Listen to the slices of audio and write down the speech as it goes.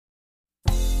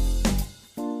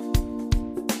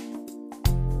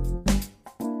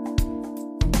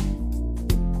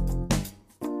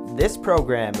This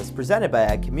program is presented by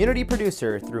a community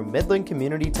producer through Midland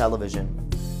Community Television.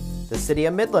 The City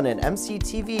of Midland and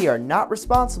MCTV are not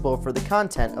responsible for the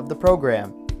content of the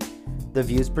program. The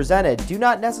views presented do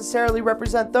not necessarily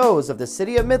represent those of the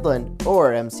City of Midland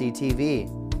or MCTV.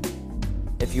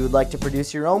 If you would like to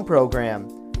produce your own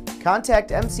program,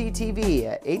 contact MCTV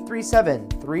at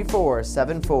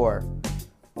 837-3474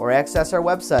 or access our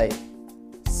website,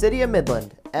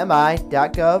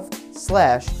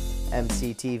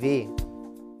 cityofmidlandmi.gov/MCTV.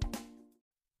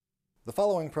 The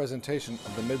following presentation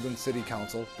of the Midland City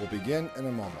Council will begin in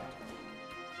a moment.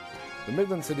 The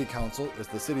Midland City Council is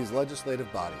the city's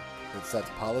legislative body that sets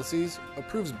policies,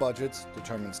 approves budgets,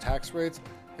 determines tax rates,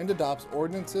 and adopts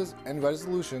ordinances and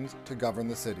resolutions to govern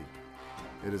the city.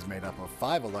 It is made up of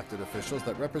 5 elected officials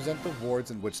that represent the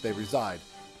wards in which they reside,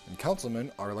 and councilmen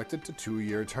are elected to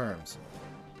 2-year terms.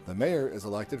 The mayor is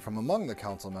elected from among the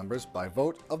council members by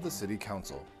vote of the City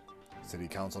Council. City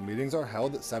Council meetings are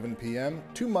held at 7 p.m.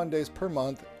 2 Mondays per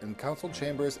month in council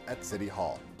chambers at City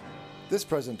Hall. This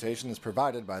presentation is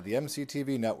provided by the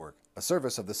MCTV Network, a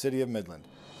service of the City of Midland.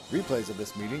 Replays of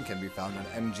this meeting can be found on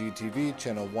MGTV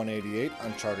Channel 188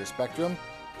 on Charter Spectrum,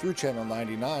 through Channel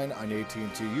 99 on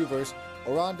AT&T Uverse,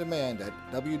 or on demand at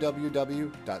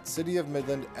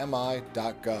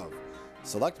www.cityofmidlandmi.gov.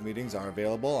 Select meetings are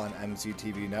available on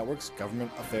MCTV Network's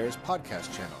Government Affairs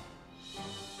podcast channel.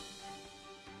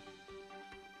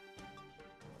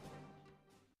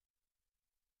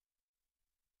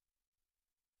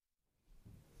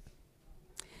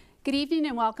 Good evening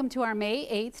and welcome to our May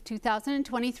 8th,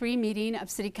 2023 meeting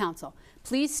of City Council.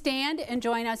 Please stand and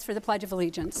join us for the Pledge of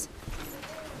Allegiance.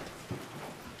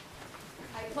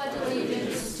 I pledge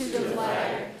allegiance to the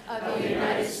flag of the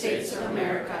United States of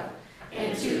America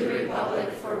and to the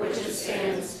republic for which it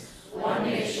stands, one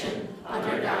nation,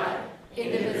 under God,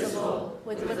 indivisible,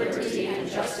 with liberty and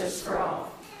justice for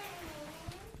all.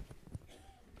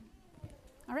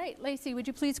 All right, Lacey, would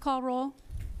you please call roll?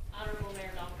 Honorable Mayor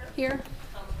Donker. Here.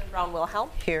 Brown Wilhelm.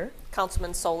 Here.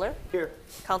 Councilman Solar. Here.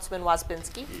 Councilman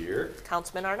Wasbinski. Here.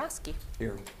 Councilman Arnowski.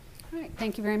 Here. All right,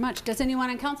 thank you very much. Does anyone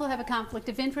on council have a conflict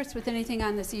of interest with anything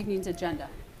on this evening's agenda?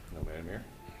 No, Madam Mayor.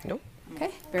 Nope.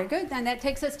 Okay, very good. Then that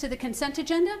takes us to the consent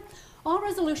agenda. All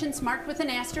resolutions marked with an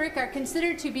asterisk are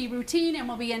considered to be routine and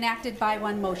will be enacted by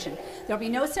one motion. There will be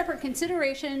no separate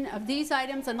consideration of these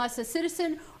items unless a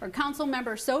citizen or council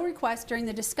member so requests during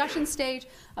the discussion stage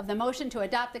of the motion to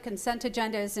adopt the consent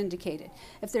agenda as indicated.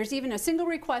 If there's even a single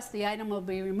request, the item will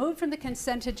be removed from the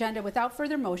consent agenda without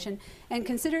further motion and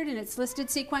considered in its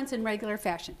listed sequence in regular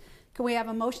fashion. Can we have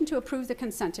a motion to approve the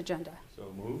consent agenda?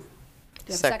 So move. Do you have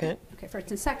a second? Okay,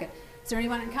 first and second. Is there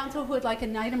anyone in council who would like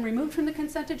an item removed from the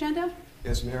consent agenda?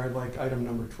 Yes, Mayor, I'd like item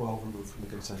number 12 removed from the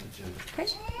consent agenda. Okay.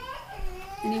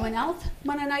 Anyone else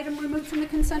want an item removed from the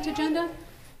consent agenda?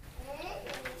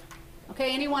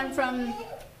 Okay, anyone from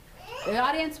the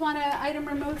audience want an item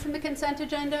removed from the consent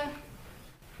agenda?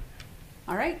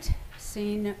 All right,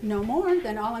 seeing no more,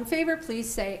 then all in favor,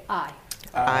 please say aye.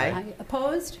 Aye. Aye.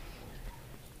 Opposed?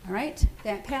 All right,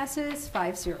 that passes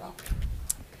 5-0.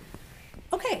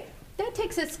 Okay. That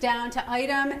takes us down to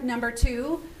item number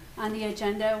 2 on the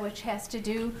agenda, which has to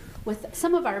do with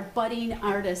some of our budding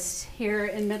artists here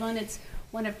in Midland. It's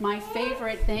one of my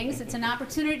favorite things. It's an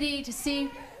opportunity to see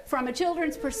from a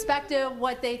children's perspective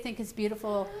what they think is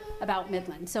beautiful about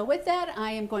Midland. So with that,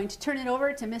 I am going to turn it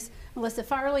over to Miss Melissa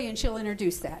Farley, and she'll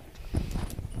introduce that.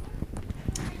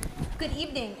 Good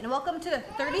evening, and welcome to the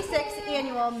 36th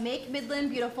annual Make Midland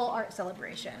Beautiful Art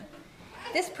Celebration.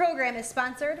 This program is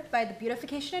sponsored by the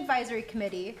Beautification Advisory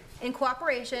Committee in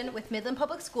cooperation with Midland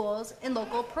Public Schools and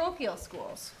local parochial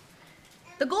schools.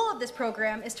 The goal of this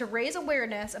program is to raise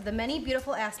awareness of the many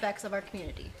beautiful aspects of our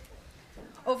community.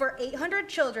 Over 800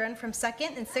 children from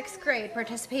 2nd and 6th grade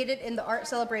participated in the art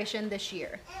celebration this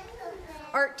year.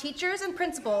 Art teachers and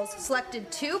principals selected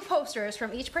 2 posters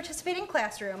from each participating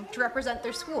classroom to represent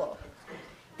their school.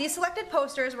 These selected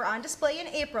posters were on display in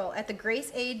April at the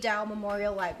Grace A. Dow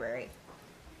Memorial Library.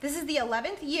 This is the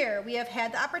 11th year we have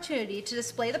had the opportunity to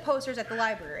display the posters at the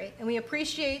library, and we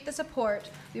appreciate the support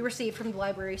we received from the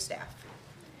library staff.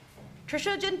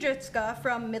 Trisha Jindritska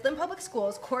from Midland Public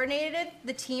Schools coordinated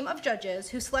the team of judges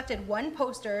who selected 1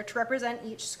 poster to represent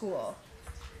each school.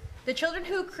 The children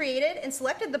who created and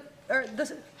selected the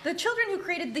children who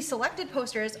created the selected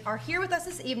posters are here with us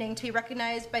this evening to be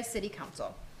recognized by City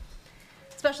Council.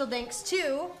 Special thanks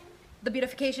to the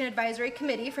Beautification Advisory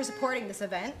Committee for supporting this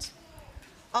event,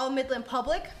 all Midland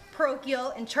Public,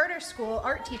 parochial, and charter school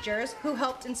art teachers who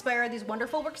helped inspire these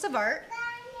wonderful works of art,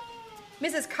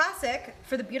 Mrs. Kosick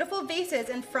for the beautiful vases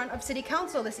in front of City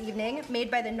Council this evening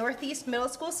made by the Northeast Middle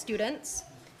School students,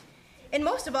 And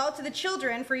most of all, to the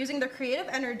children for using their creative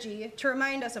energy to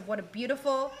remind us of what a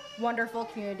beautiful, wonderful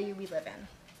community we live in.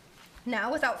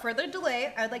 Now, without further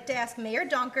delay, I would like to ask Mayor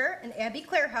Donker and Abby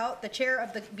Clarehout, the chair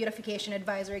of the Beautification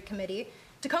Advisory Committee,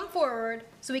 to come forward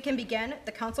so we can begin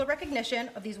the council recognition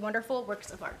of these wonderful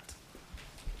works of art.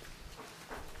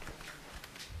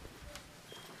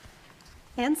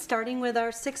 And starting with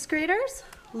our sixth graders,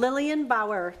 Lillian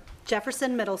Bauer,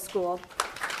 Jefferson Middle School.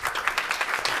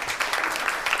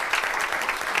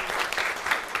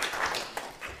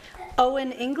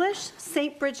 Owen English,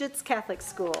 St. Bridget's Catholic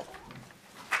School.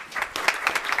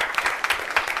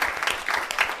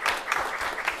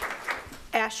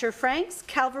 Asher Franks,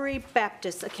 Calvary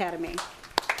Baptist Academy.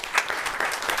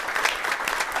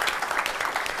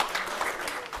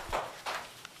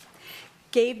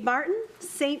 Gabe Martin,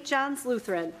 St. John's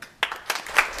Lutheran.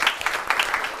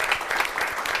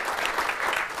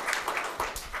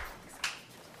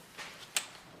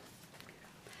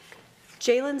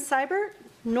 Jalen Seibert,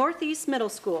 Northeast Middle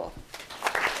School.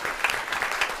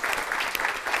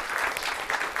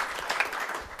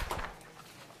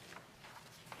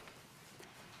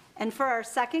 And for our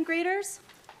second graders,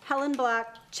 Helen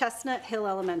Block, Chestnut Hill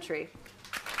Elementary.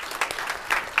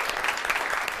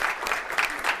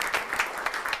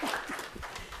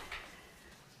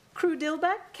 Crew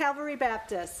Dilbeck, Calvary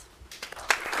Baptist.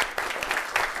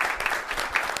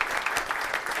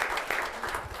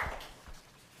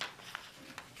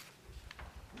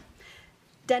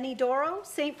 Denny Doro,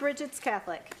 St. Bridget's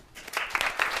Catholic.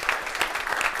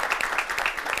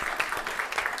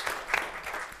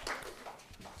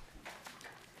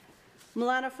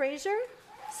 Milana Frazier,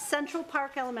 Central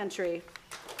Park Elementary.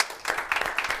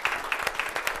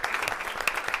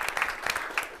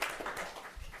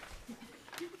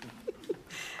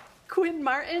 Quinn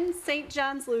Martin, St.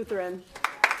 John's Lutheran.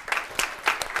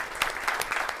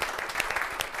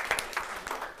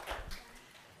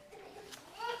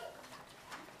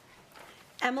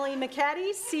 Emily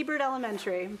McCaddy, Seabird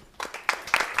Elementary.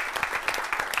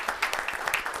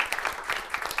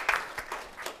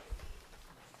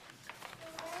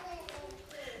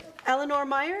 Eleanor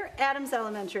Meyer, Adams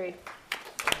Elementary.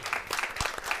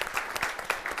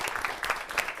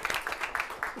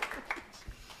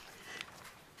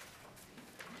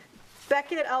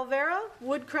 Beckett Alvera,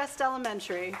 Woodcrest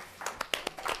Elementary.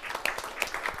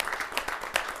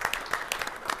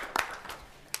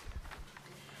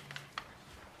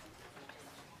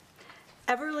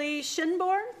 Everly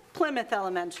Shinborn, Plymouth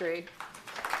Elementary.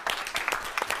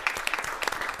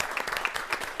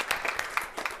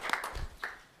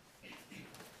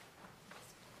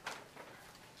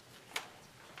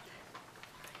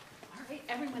 All right,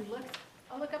 everyone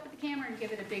look up at the camera and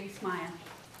give it a big smile.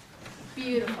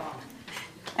 Beautiful.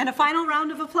 And a final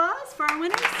round of applause for our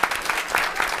winners.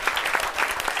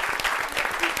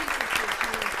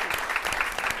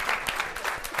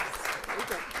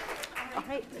 All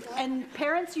right, and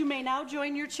parents, you may now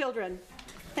join your children.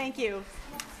 Thank you.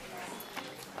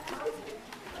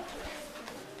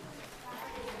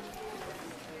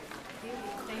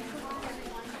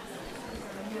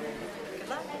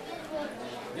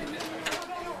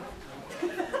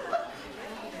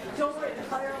 Don't worry, the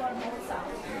fire alarm won't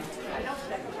sound. I know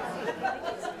that.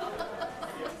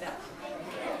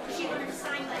 She learned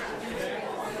sign language.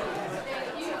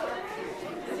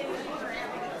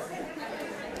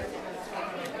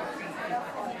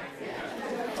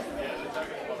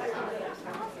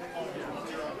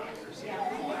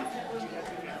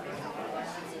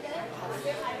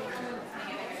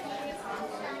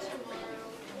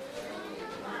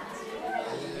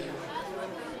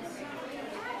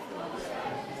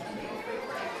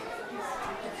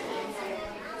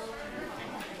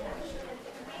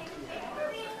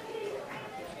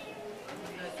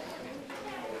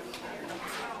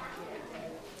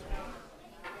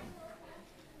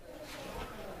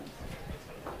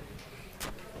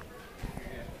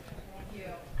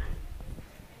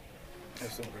 Those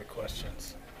are some good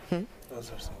questions.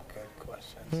 Those are some good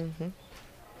questions.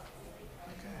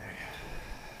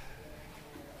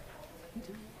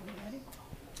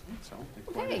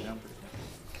 Okay.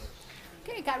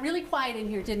 Okay, it got really quiet in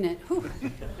here, didn't it? Whew.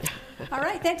 All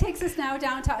right, that takes us now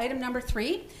down to item number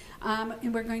 3.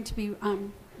 And we're going to be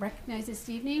recognize this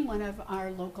evening one of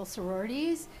our local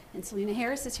sororities, and Selena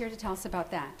Harris is here to tell us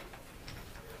about that.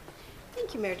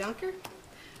 Thank you, Mayor Donker.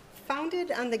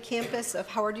 Founded on the campus of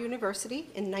Howard University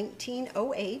in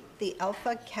 1908, the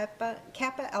Alpha Kappa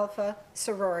Alpha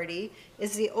sorority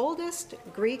is the oldest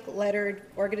Greek-lettered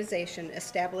organization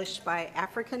established by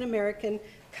African-American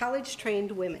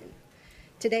college-trained women.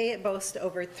 Today, it boasts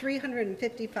over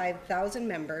 355,000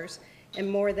 members and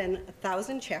more than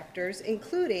 1,000 chapters,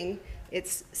 including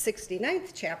its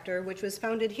 69th chapter, which was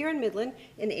founded here in Midland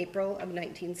in April of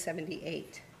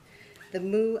 1978. The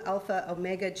Mu Alpha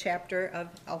Omega chapter of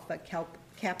Alpha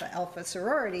Kappa Alpha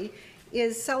sorority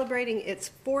is celebrating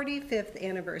its 45th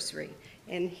anniversary.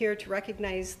 And here to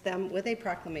recognize them with a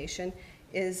proclamation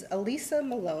is Elisa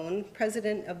Malone,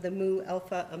 president of the Mu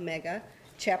Alpha Omega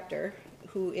chapter,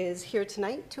 who is here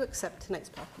tonight to accept tonight's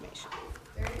proclamation.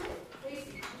 Very good.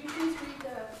 Lacey, could you please read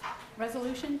the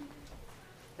resolution?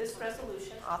 This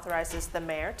resolution authorizes the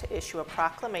mayor to issue a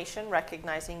proclamation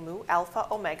recognizing Mu Alpha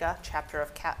Omega chapter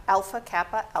of Alpha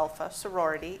Kappa Alpha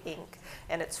sorority, Inc.,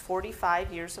 and its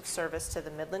 45 years of service to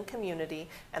the Midland community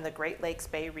and the Great Lakes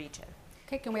Bay region.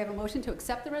 Okay, can we have a motion to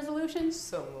accept the resolution?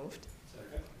 So moved.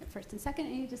 First and second,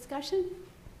 any discussion?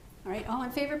 All right, all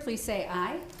in favor, please say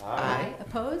aye. Aye.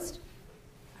 Opposed?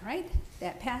 All right,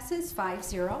 that passes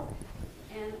 5-0.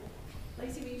 And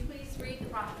Lacey, will you please read the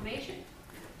proclamation?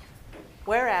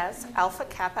 Whereas Alpha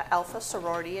Kappa Alpha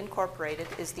Sorority Incorporated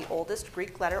is the oldest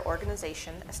Greek letter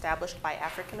organization established by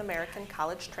African American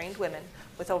college-trained women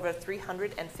with over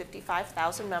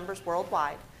 355,000 members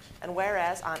worldwide, and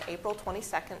whereas on April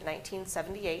 22,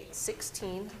 1978,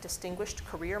 16 distinguished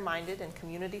career-minded and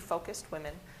community-focused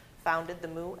women founded the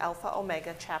Mu Alpha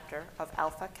Omega chapter of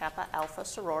Alpha Kappa Alpha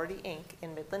Sorority, Inc.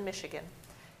 in Midland, Michigan,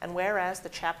 and whereas the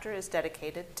chapter is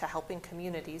dedicated to helping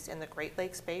communities in the Great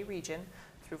Lakes Bay region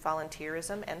through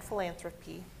volunteerism and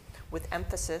philanthropy, with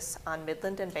emphasis on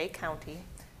Midland and Bay County,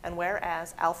 and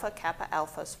whereas Alpha Kappa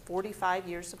Alpha's 45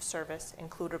 years of service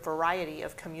include a variety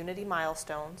of community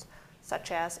milestones,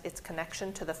 such as its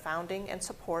connection to the founding and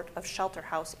support of Shelter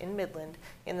House in Midland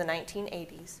in the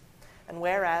 1980s, and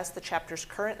whereas the chapter's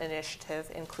current initiative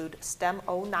include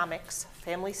STEM-onomics,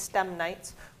 family STEM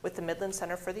nights with the Midland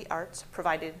Center for the Arts,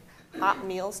 provided hot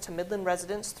meals to Midland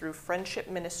residents through Friendship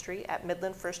Ministry at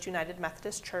Midland First United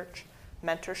Methodist Church,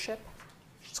 mentorship,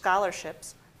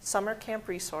 scholarships, summer camp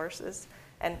resources,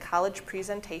 and college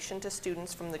presentation to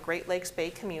students from the Great Lakes Bay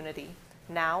community.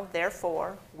 Now,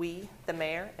 therefore, we, the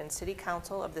Mayor and City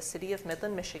Council of the City of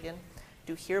Midland, Michigan,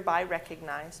 do hereby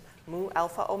recognize Mu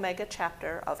Alpha Omega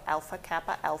chapter of Alpha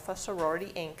Kappa Alpha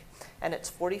Sorority, Inc., and its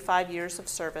 45 years of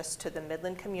service to the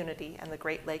Midland community and the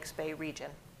Great Lakes Bay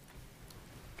region.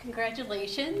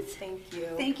 Congratulations. Thank you.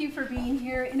 Thank you for being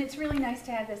here, and it's really nice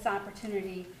to have this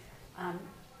opportunity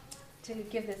to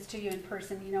give this to you in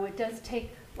person. You know, it does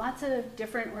take lots of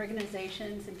different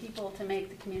organizations and people to make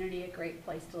the community a great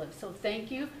place to live. So thank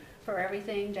you for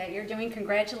everything that you're doing.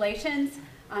 Congratulations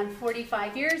on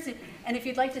 45 years. And if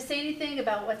you'd like to say anything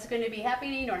about what's going to be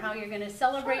happening or how you're going to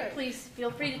celebrate, Sure. please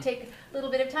feel free to take a little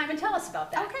bit of time and tell us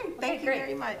about that. Okay, thank you great.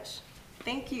 very much.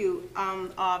 Thank you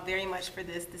all very much for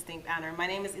this distinct honor. My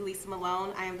name is Elisa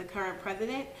Malone. I am the current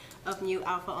president of Mu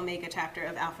Alpha Omega chapter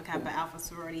of Alpha Kappa Alpha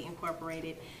Sorority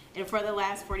Incorporated. And for the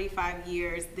last 45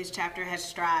 years, this chapter has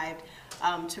strived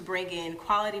to bring in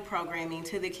quality programming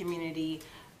to the community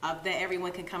that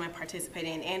everyone can come and participate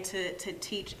in, and to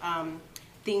teach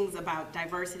things about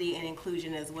diversity and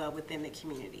inclusion as well within the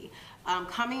community.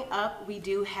 Coming up, we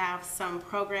do have some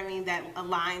programming that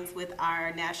aligns with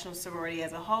our national sorority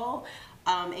as a whole,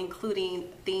 including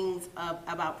things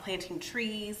about planting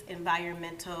trees,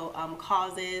 environmental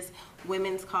causes,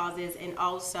 women's causes, and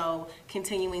also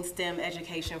continuing STEM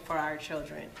education for our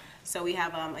children. So we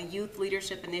have a youth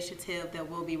leadership initiative that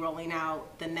we'll be rolling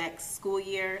out the next school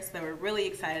year, so that we're really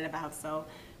excited about. So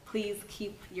please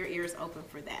keep your ears open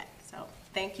for that. So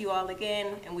thank you all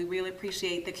again, and we really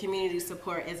appreciate the community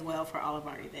support as well for all of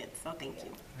our events. So thank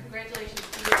you. Congratulations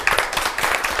to you.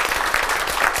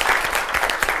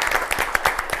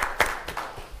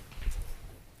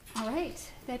 All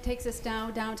right, that takes us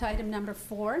down to item number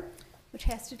 4, which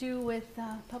has to do with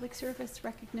Public Service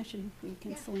Recognition Week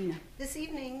in Salina. This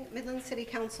evening, Midland City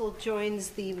Council joins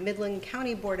the Midland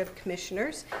County Board of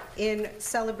Commissioners in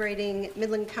celebrating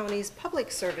Midland County's public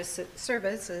servants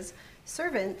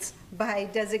by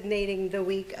designating the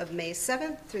week of May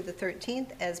 7th through the 13th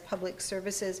as Public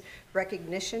Services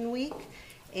Recognition Week.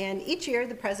 And each year,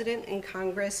 the President and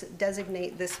Congress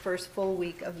designate this first full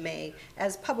week of May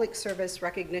as Public Service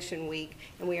Recognition Week,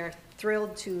 and we are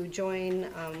thrilled to join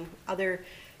other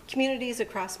communities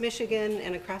across Michigan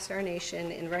and across our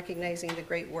nation in recognizing the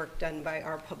great work done by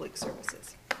our public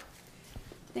services.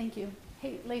 Thank you.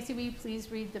 Hey, Lacey, will you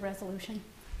please read the resolution?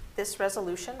 This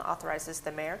resolution authorizes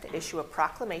the mayor to issue a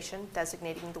proclamation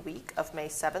designating the week of May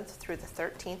 7th through the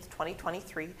 13th,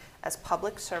 2023 as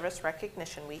Public Service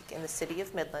Recognition Week in the City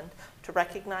of Midland to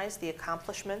recognize the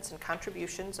accomplishments and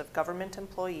contributions of government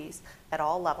employees at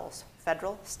all levels,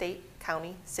 federal, state,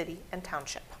 county, city, and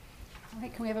township. All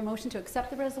right, can we have a motion to accept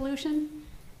the resolution?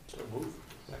 So moved.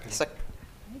 Second.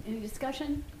 All right, any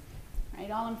discussion? All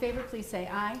right, all in favor, please say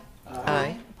aye.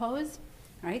 Aye. Opposed?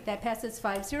 All right, that passes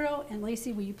 5-0. And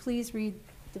Lacey, will you please read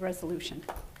the resolution?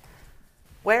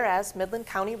 Whereas Midland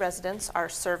County residents are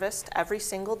serviced every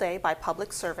single day by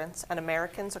public servants, and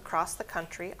Americans across the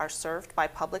country are served by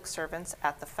public servants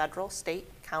at the federal, state,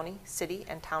 county, city,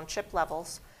 and township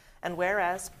levels, and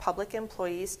whereas public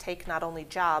employees take not only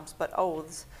jobs but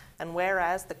oaths, and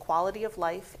whereas the quality of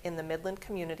life in the Midland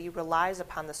community relies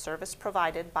upon the service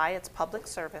provided by its public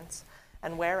servants,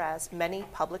 and whereas many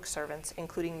public servants,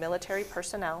 including military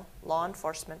personnel, law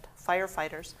enforcement,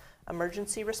 firefighters,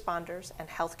 emergency responders, and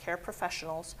healthcare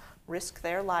professionals, risk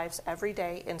their lives every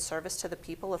day in service to the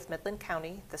people of Midland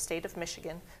County, the state of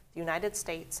Michigan, the United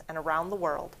States, and around the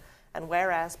world, and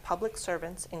whereas public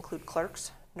servants include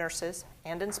clerks, nurses,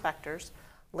 and inspectors,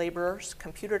 laborers,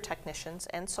 computer technicians,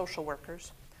 and social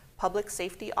workers, public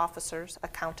safety officers,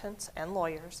 accountants, and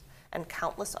lawyers, and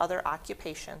countless other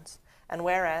occupations, and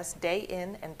whereas day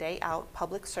in and day out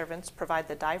public servants provide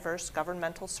the diverse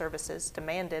governmental services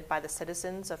demanded by the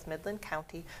citizens of Midland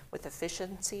County with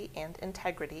efficiency and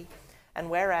integrity, and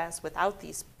whereas without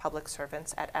these public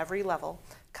servants at every level,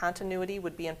 continuity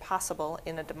would be impossible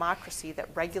in a democracy that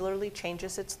regularly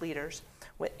changes its leaders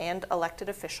and elected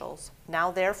officials,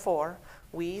 now therefore,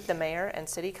 we, the Mayor and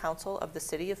City Council of the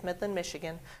City of Midland,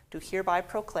 Michigan, do hereby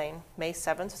proclaim May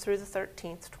 7th through the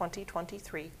 13th,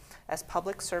 2023, as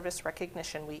Public Service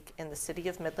Recognition Week in the City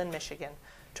of Midland, Michigan,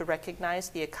 to recognize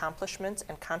the accomplishments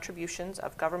and contributions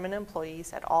of government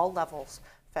employees at all levels,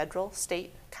 federal,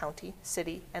 state, county,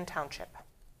 city, and township.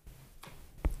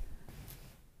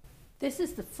 This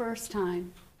is the first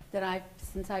time that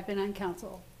since I've been on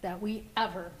council, that we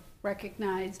ever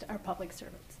recognized our public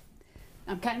servants.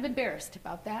 I'm kind of embarrassed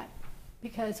about that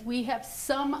because we have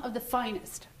some of the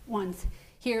finest ones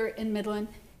here in Midland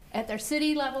at their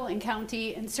city level and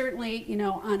county, and certainly,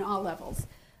 on all levels.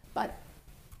 But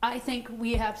I think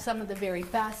we have some of the very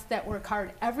best that work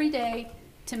hard every day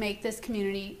to make this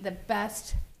community the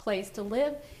best place to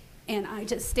live. And I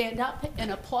just stand up and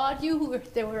applaud you who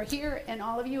are here and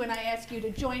all of you, and I ask you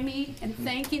to join me in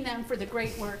thanking them for the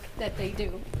great work that they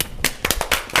do.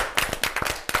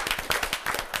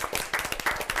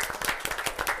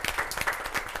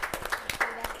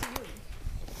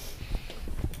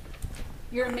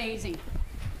 You're amazing.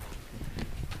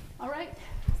 All right,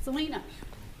 Selena,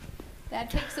 that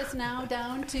takes us now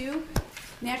down to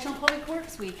National Public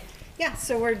Works Week. Yeah,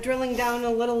 so we're drilling down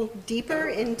a little deeper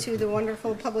into the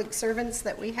wonderful public servants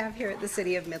that we have here at the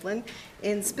City of Midland,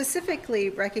 and specifically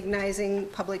recognizing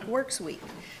Public Works Week.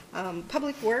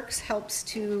 Public Works helps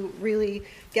to really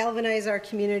galvanize our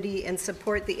community and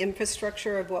support the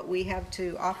infrastructure of what we have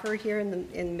to offer here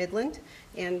in Midland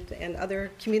and other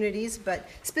communities, but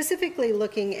specifically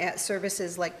looking at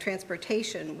services like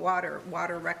transportation, water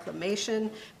reclamation,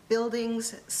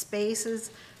 buildings,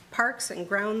 spaces, parks and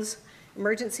grounds,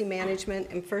 emergency management,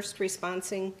 and first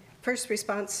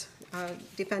response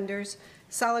defenders,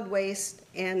 solid waste,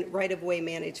 and right-of-way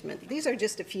management. These are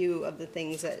just a few of the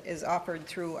things that is offered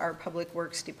through our Public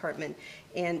Works Department.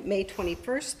 And May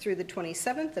 21st through the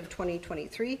 27th of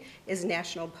 2023 is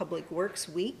National Public Works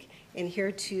Week. And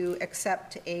here to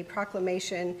accept a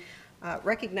proclamation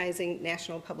recognizing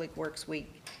National Public Works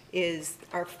Week is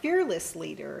our fearless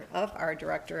leader of our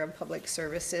Director of Public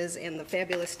Services and the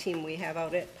fabulous team we have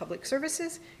out at Public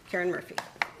Services, Karen Murphy.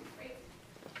 Great.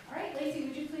 All right, Lacey,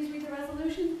 would you please read the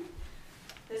resolution?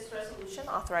 This resolution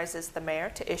authorizes the mayor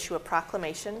to issue a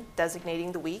proclamation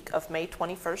designating the week of May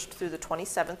 21st through the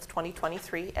 27th,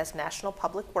 2023 as National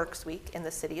Public Works Week in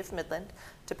the City of Midland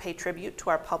to pay tribute to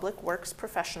our public works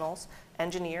professionals,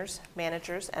 engineers,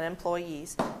 managers, and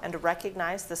employees, and to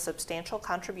recognize the substantial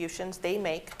contributions they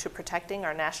make to protecting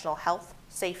our national health,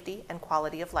 safety, and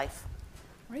quality of life.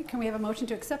 All right, can we have a motion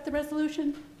to accept the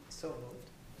resolution? So moved.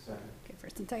 Second. Okay,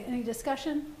 first and second, any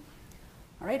discussion?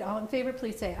 All right, all in favor,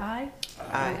 please say aye.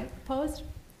 Aye. Opposed?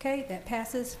 Okay, that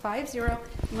passes 5-0.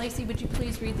 And Lacey, would you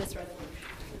please read this resolution?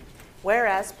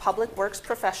 Whereas public works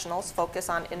professionals focus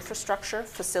on infrastructure,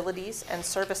 facilities, and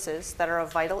services that are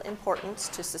of vital importance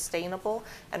to sustainable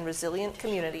and resilient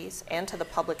communities and to the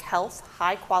public health,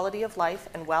 high quality of life,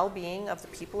 and well-being of the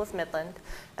people of Midland,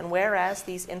 and whereas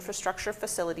these infrastructure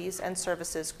facilities and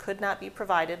services could not be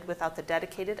provided without the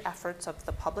dedicated efforts of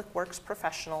the public works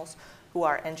professionals who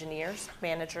are engineers,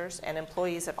 managers, and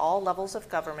employees at all levels of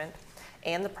government,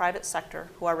 and the private sector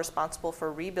who are responsible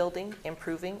for rebuilding,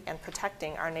 improving, and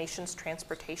protecting our nation's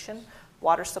transportation,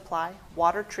 water supply,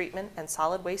 water treatment, and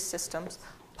solid waste systems,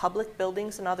 public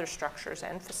buildings and other structures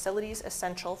and facilities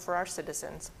essential for our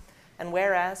citizens. And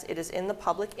whereas it is in the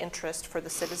public interest for the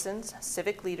citizens,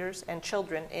 civic leaders, and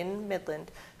children in Midland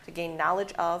to gain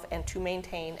knowledge of and to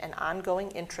maintain an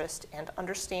ongoing interest and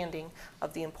understanding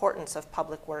of the importance of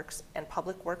public works and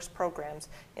public works programs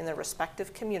in their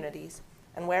respective communities.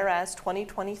 And whereas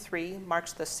 2023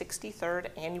 marks the 63rd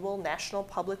Annual National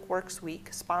Public Works Week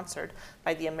sponsored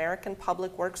by the American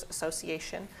Public Works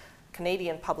Association,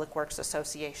 Canadian Public Works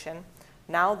Association,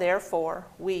 now therefore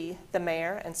we, the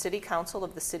Mayor and City Council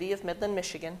of the City of Midland,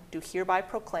 Michigan, do hereby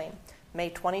proclaim May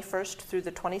 21st through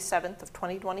the 27th of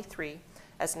 2023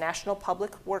 as National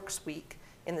Public Works Week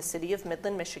in the City of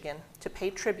Midland, Michigan, to pay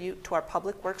tribute to our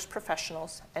public works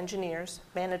professionals, engineers,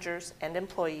 managers, and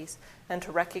employees, and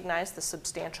to recognize the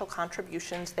substantial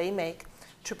contributions they make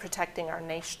to protecting our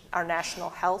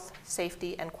national health,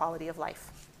 safety, and quality of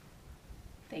life.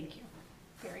 Thank you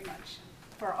very much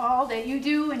for all that you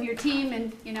do and your team.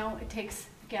 And it takes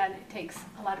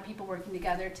a lot of people working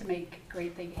together to make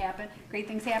great things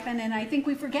happen. And I think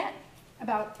we forget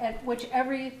about at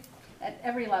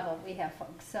every level we have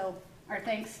folks. So our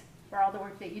thanks for all the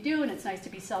work that you do, and it's nice to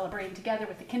be celebrating together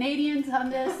with the Canadians on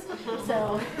this.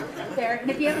 So there, and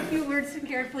if you have a few words,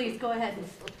 Karen, please go ahead.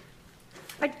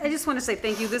 I just want to say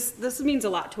thank you. This means a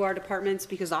lot to our departments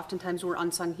because oftentimes we're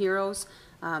unsung heroes.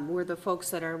 We're the folks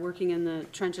that are working in the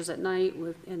trenches at night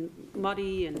and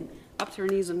muddy and up to their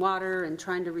knees in water and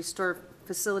trying to restore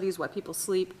facilities while people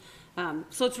sleep.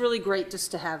 So it's really great just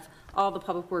to have all the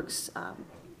public works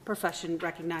profession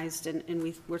recognized,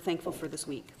 and we're thankful for this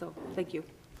week. So thank you.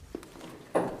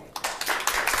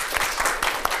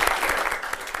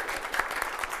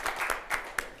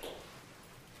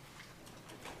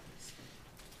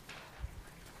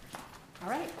 All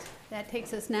right, that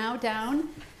takes us now down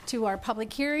to our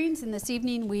public hearings, and this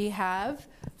evening we have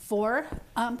 4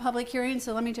 public hearings.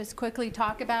 So let me just quickly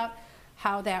talk about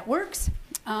how that works.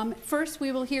 First,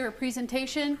 we will hear a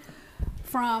presentation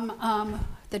from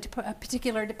the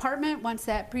particular department. Once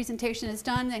that presentation is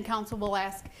done, then council will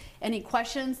ask any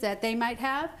questions that they might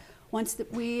have. Once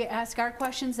we ask our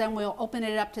questions, then we'll open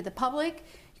it up to the public.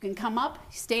 You can come up,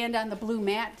 stand on the blue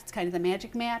mat. It's kind of the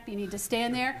magic map. You need to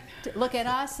stand there to look at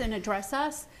us and address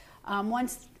us.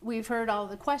 Once we've heard all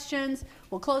the questions,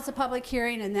 we'll close the public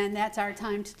hearing, and then that's our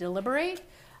time to deliberate.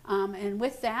 And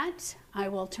with that, I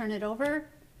will turn it over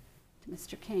to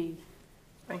Mr. Kane.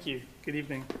 Thank you. Good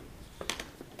evening.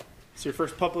 So your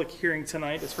first public hearing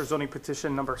tonight is for zoning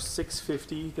petition number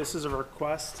 650. This is a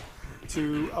request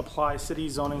to apply city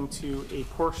zoning to a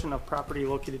portion of property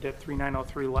located at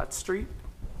 3903 Lett Street.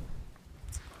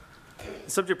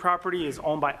 The subject property is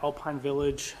owned by Alpine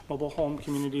Village Mobile Home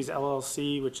Communities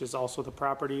LLC, which is also the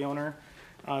property owner.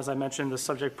 As I mentioned, the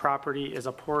subject property is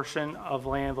a portion of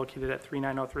land located at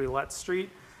 3903 Lett Street.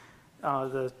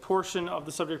 The portion of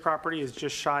the subject property is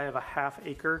just shy of a ½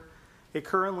 acre. It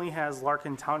currently has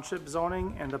Larkin Township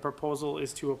zoning, and the proposal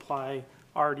is to apply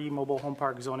RD mobile home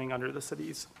park zoning under the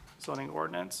city's zoning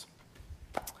ordinance.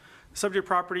 The subject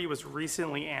property was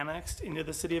recently annexed into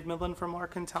the city of Midland from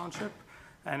Larkin Township,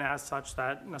 and as such,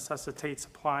 that necessitates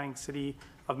applying city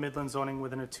of Midland zoning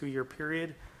within a 2-year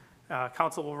period.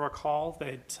 Council will recall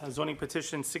that zoning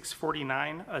petition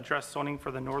 649 addressed zoning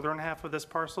for the northern half of this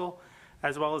parcel,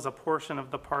 as well as a portion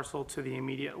of the parcel to the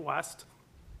immediate west.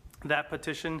 That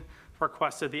petition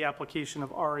requested the application of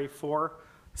RA4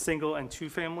 single and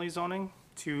 2-family zoning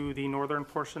to the northern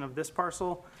portion of this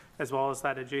parcel, as well as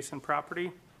that adjacent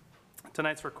property.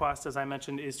 Tonight's request, as I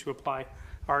mentioned, is to apply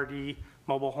RD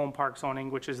mobile home park zoning,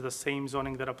 which is the same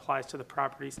zoning that applies to the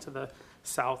properties to the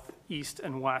south, east,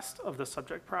 and west of the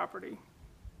subject property.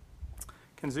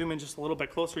 Can zoom in just a little bit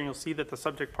closer, and you'll see that the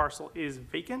subject parcel is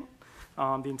vacant.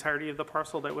 The entirety of the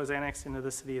parcel that was annexed into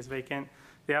the city is vacant.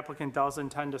 The applicant does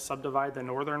intend to subdivide the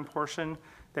northern portion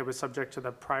that was subject to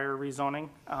the prior rezoning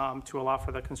to allow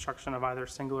for the construction of either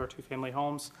single or 2-family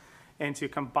homes, and to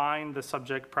combine the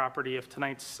subject property of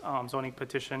tonight's zoning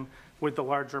petition with the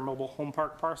larger mobile home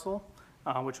park parcel,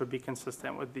 which would be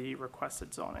consistent with the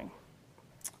requested zoning.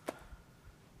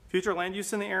 Future land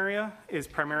use in the area is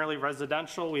primarily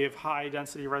residential. We have high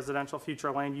density residential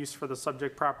future land use for the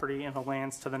subject property and the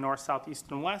lands to the north, south,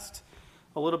 east, and west.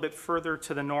 A little bit further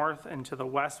to the north and to the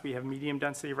west, we have medium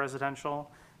density residential.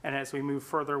 And as we move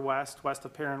further west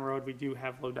of Perrin Road, we do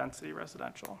have low density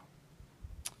residential.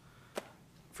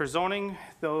 For zoning,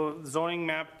 the zoning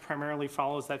map primarily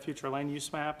follows that future land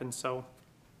use map. And so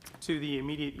to the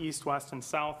immediate east, west, and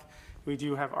south, we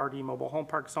do have RD mobile home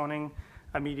park zoning.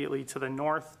 Immediately to the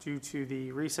north, due to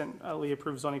the recently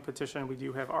approved zoning petition, we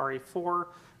do have RA4,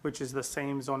 which is the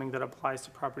same zoning that applies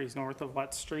to properties north of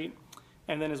Lett Street.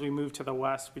 And then as we move to the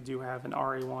west, we do have an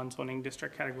RA1 zoning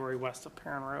district category west of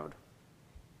Perrin Road.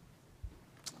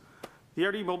 The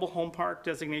RD Mobile Home Park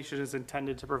designation is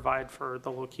intended to provide for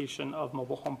the location of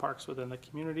mobile home parks within the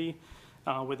community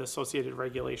with associated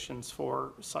regulations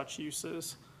for such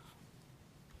uses.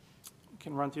 We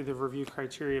can run through the review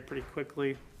criteria pretty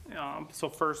quickly. So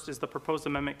first, is the proposed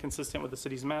amendment consistent with the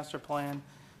city's master plan?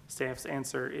 Staff's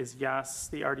answer is yes.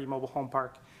 The RD Mobile Home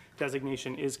Park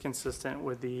designation is consistent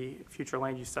with the future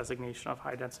land use designation of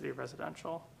high-density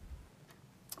residential.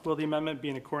 Will the amendment be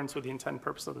in accordance with the intent and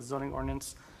purpose of the zoning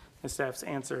ordinance? The staff's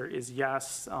answer is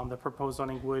yes. The proposed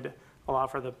zoning would allow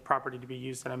for the property to be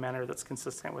used in a manner that's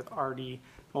consistent with RD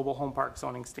Mobile Home Park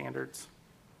zoning standards.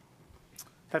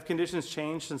 Have conditions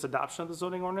changed since adoption of the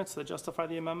zoning ordinance that justify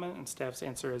the amendment? And staff's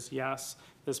answer is yes.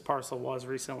 This parcel was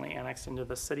recently annexed into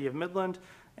the city of Midland,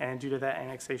 and due to that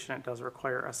annexation, it does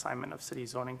require assignment of city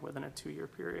zoning within a 2-year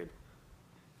period.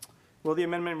 Will the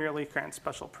amendment merely grant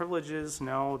special privileges?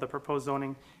 No. The proposed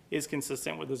zoning is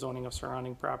consistent with the zoning of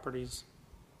surrounding properties.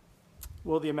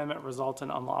 Will the amendment result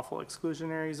in unlawful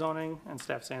exclusionary zoning? And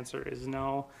staff's answer is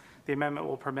no. The amendment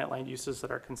will permit land uses that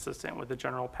are consistent with the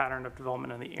general pattern of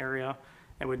development in the area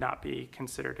and would not be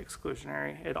considered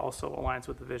exclusionary. It also aligns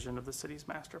with the vision of the city's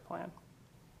master plan.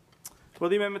 Will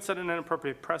the amendment set an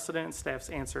inappropriate precedent? Staff's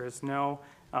answer is no,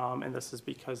 and this is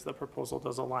because the proposal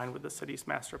does align with the city's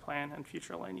master plan and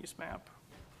future land use map.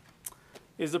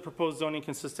 Is the proposed zoning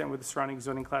consistent with the surrounding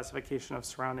zoning classification of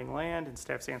surrounding land? And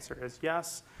staff's answer is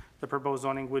yes. The proposed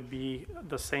zoning would be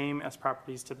the same as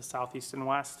properties to the southeast and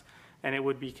west, and it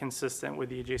would be consistent with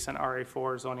the adjacent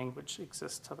RA4 zoning, which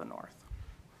exists to the north.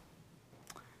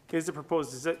 Is the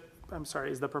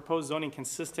proposed zoning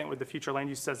consistent with the future land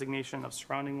use designation of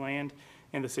surrounding land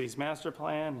in the city's master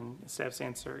plan? And staff's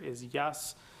answer is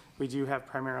yes. We do have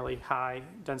primarily high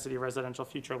density residential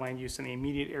future land use in the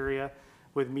immediate area,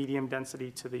 with medium density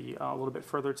to the a little bit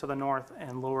further to the north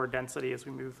and lower density as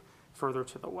we move further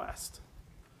to the west.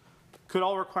 Could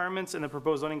all requirements in the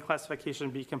proposed zoning classification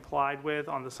be complied with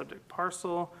on the subject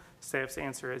parcel? Staff's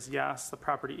answer is yes. The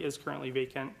property is currently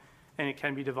vacant, and it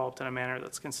can be developed in a manner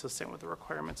that's consistent with the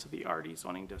requirements of the RD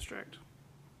zoning district.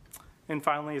 And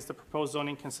finally, is the proposed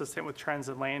zoning consistent with trends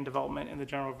in land development in the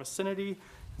general vicinity?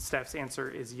 And staff's answer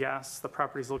is yes. The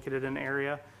property is located in an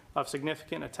area of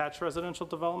significant attached residential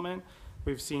development.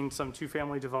 We've seen some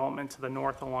 2-family development to the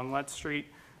north along Lett Street,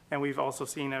 and we've also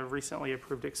seen a recently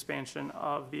approved expansion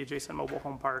of the adjacent mobile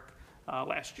home park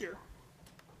last year.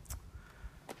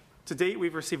 To date,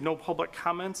 we've received no public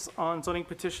comments on zoning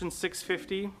petition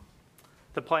 650.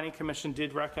 The Planning Commission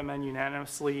did recommend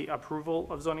unanimously approval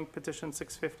of zoning petition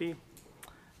 650,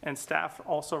 and staff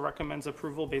also recommends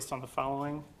approval based on the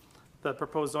following. The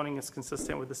proposed zoning is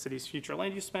consistent with the city's future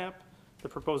land use map. The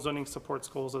proposed zoning supports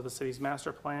goals of the city's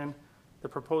master plan. The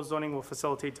proposed zoning will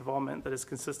facilitate development that is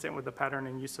consistent with the pattern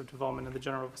and use of development in the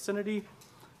general vicinity,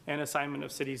 and assignment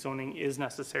of city zoning is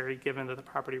necessary given that the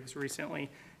property was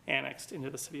recently annexed into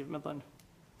the city of Midland.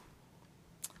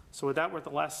 So with that, we're at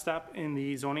the last step in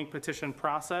the zoning petition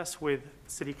process with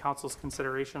City Council's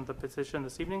consideration of the petition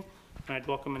this evening, and I'd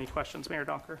welcome any questions. Mayor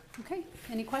Donker. Okay,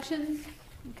 any questions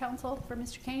from council for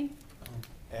Mr. Kane?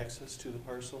 Access to the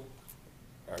parcel?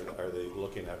 Are they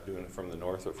looking at doing it from the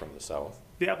north or from the south?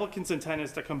 The applicant's intent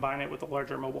is to combine it with the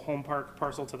larger mobile home park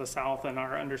parcel to the south, and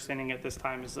our understanding at this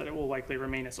time is that it will likely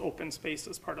remain as open space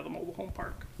as part of the mobile home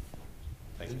park.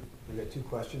 Thank you. We got 2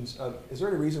 questions. Is there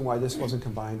any reason why this wasn't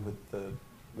combined with the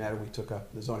matter we took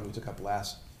up, the zoning we took up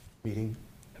last meeting?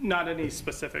 Not any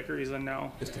specific reason,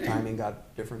 no. Just the timing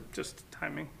got different? Just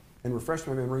timing. And refresh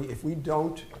my memory, if we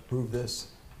don't approve this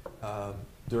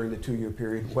during the 2-year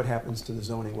period, what happens to the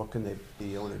zoning? What can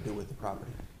the owner do with the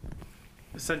property?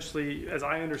 Essentially, as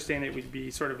I understand it, we'd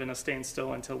be sort of in a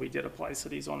standstill until we did apply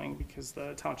city zoning, because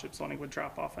the township zoning would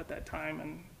drop off at that time,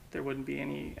 and there wouldn't be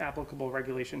any applicable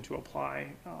regulation to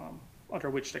apply under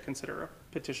which to consider a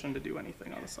petition to do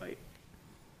anything on the site.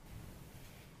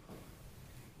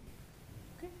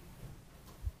 Okay.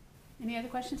 Any other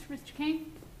questions for Mr.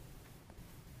 Kane?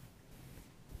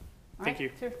 All Thank right,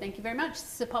 you. Sir, thank you very much.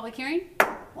 This is a public hearing.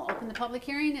 We'll open the public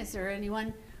hearing. Is there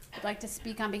anyone who'd like to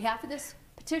speak on behalf of this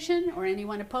petition, or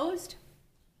anyone opposed?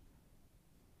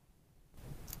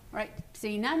 All right,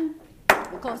 seeing none,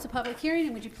 we'll close the public hearing,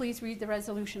 and would you please read the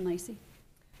resolution, Lacey?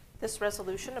 This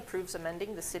resolution approves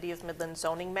amending the City of Midland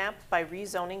zoning map by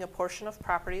rezoning a portion of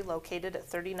property located at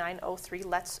 3903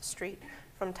 Letts Street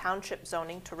from township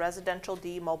zoning to residential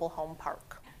D mobile home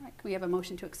park. All right, can we have a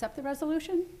motion to accept the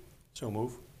resolution? So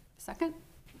move. Second?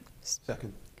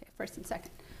 Second. Okay, first and second.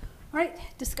 All right,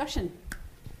 discussion.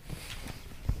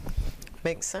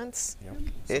 Makes sense. Yep.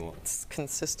 It's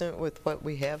consistent with what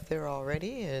we have there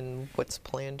already and what's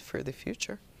planned for the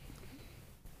future.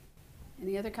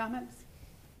 Any other comments?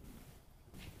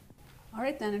 All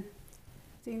right then,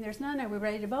 seeing there's none, are we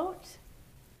ready to vote?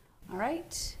 All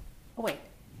right. Oh, wait.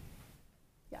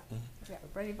 Yeah, we're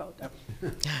ready to vote.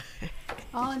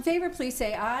 All in favor, please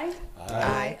say aye.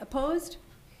 Aye. Opposed?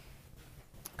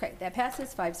 Okay, that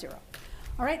passes 5-0.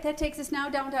 All right, that takes us now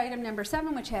down to item number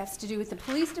 7, which has to do with the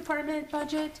police department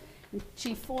budget. And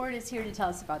Chief Ford is here to tell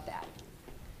us about that.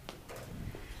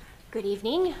 Good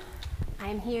evening.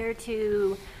 I'm here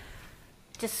to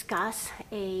discuss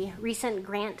a recent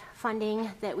grant funding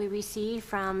that we received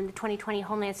from the 2020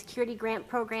 Homeland Security Grant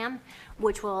Program,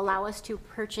 which will allow us to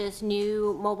purchase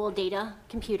new mobile data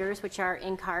computers, which are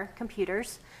in-car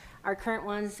computers. Our current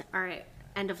ones are at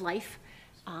end of life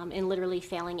and literally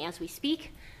failing as we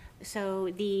speak.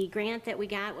 So the grant that we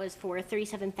got was for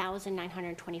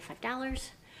 $37,925.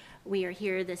 We are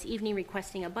here this evening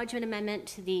requesting a budget amendment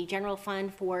to the general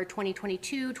fund for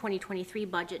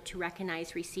 2022-2023 budget to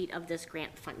recognize receipt of this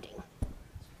grant funding.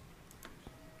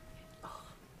 Oh,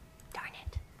 darn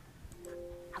it.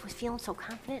 I was feeling so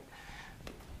confident.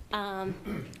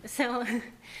 So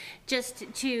just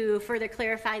to further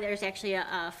clarify, there's actually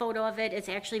a photo of it. It's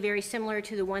actually very similar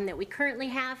to the one that we currently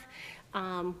have,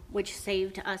 which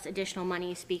saved us additional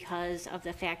monies because of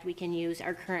the fact we can use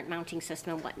our current mounting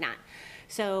system and whatnot.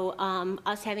 So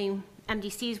us having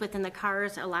MDCs within the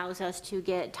cars allows us to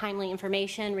get timely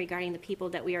information regarding the people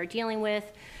that we are dealing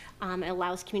with. It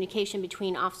allows communication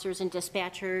between officers and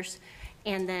dispatchers,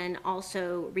 and then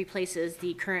also replaces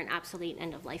the current obsolete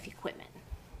end-of-life equipment.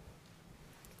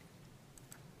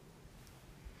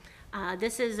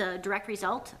 This is a direct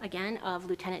result, again, of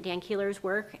Lieutenant Dan Keeler's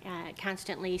work,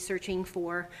 constantly searching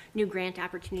for new grant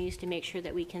opportunities to make sure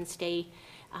that we can stay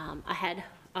ahead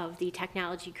of the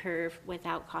technology curve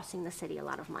without costing the city a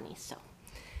lot of money. So,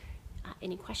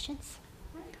 any questions?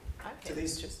 To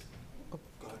these just, oh,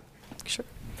 go ahead. Sure.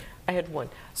 I had one.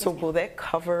 So will that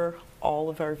cover all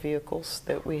of our vehicles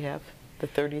that we have, the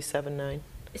 37.9?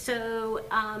 So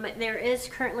there is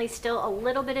currently still a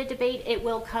little bit of debate. It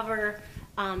will cover,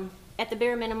 at the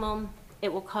bare minimum,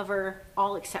 it will cover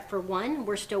all except for one.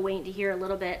 We're still waiting to hear a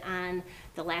little bit on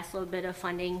the last little bit of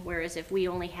funding, whereas if we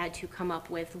only had to come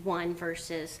up with one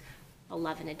versus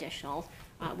 11 additional,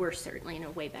 we're certainly in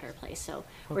a way better place. So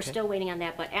we're still waiting on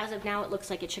that, but as of now, it looks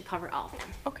like it should cover all of them.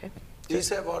 Okay. Do these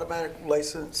have automatic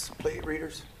license plate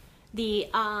readers?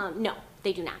 No,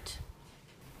 they do not.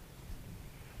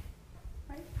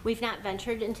 We've not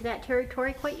ventured into that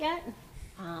territory quite yet.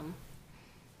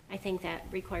 I think that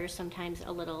requires sometimes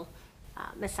a little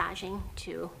massaging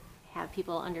to have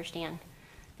people understand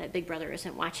that Big Brother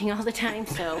isn't watching all the time.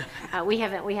 So we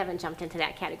haven't jumped into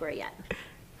that category yet.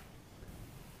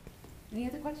 Any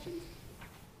other questions?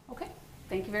 Okay,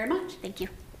 thank you very much. Thank you.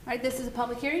 All right, this is a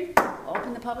public hearing. We'll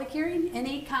open the public hearing.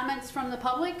 Any comments from the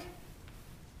public?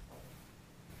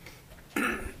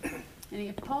 Any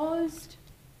opposed?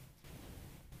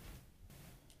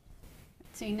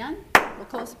 Seeing none, we'll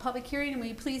close the public hearing, and will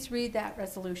you please read that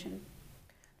resolution?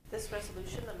 This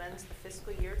resolution amends the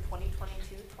fiscal year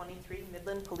 2022-23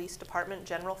 Midland Police Department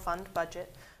General Fund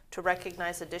budget to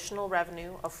recognize additional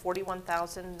revenue of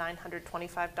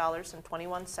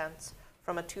 $41,925.21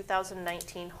 from a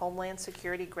 2019 Homeland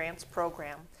Security Grants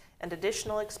Program and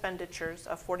additional expenditures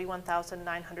of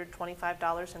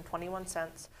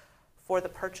 $41,925.21 for the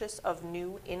purchase of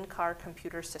new in-car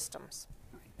computer systems.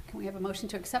 Can we have a motion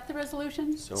to accept the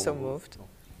resolution? So moved.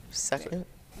 Second.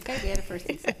 Okay, we had a first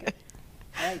and second.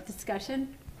 All right,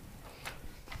 discussion.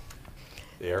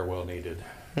 They are well needed.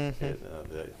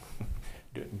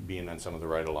 Being on some of the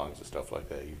ride-alongs and stuff like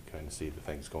that, you kind of see the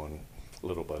things going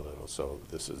little by little. So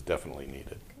this is definitely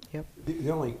needed. Yep. The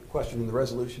only question in the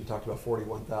resolution talked about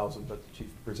 41,000, but the chief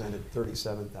presented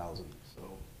 37,000. So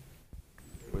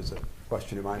there was a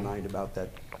question in my mind about that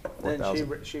 4,000.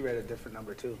 Then she read a different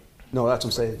number too. No, that's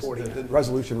what I'm saying. The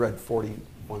resolution read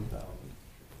 41,000.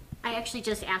 I actually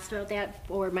just asked about that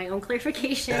for my own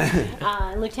clarification.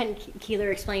 Lieutenant Keeler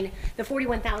explained the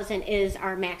 41,000 is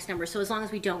our max number. So as long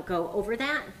as we don't go over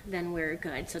that, then we're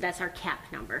good. So that's our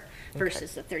cap number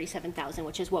versus the 37,000,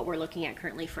 which is what we're looking at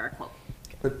currently for our quote.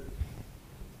 But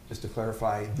just to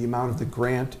clarify, the amount of the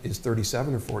grant is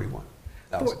 37 or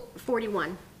 41,000?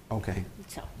 41. Okay.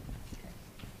 So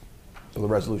the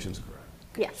resolution's correct.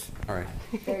 yes. All right.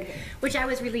 Very good. Which I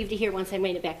was relieved to hear once I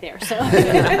made it back there. So.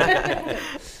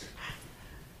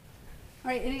 All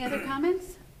right, any other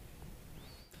comments?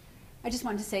 I just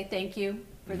wanted to say thank you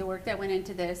for the work that went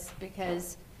into this,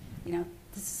 because, you know,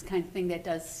 this is the kind of thing that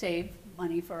does save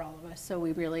money for all of us. So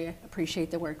we really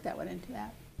appreciate the work that went into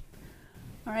that.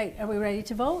 All right, are we ready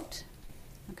to vote?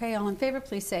 Okay, all in favor,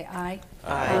 please say aye.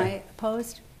 Aye.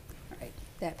 Opposed? All right,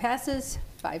 that passes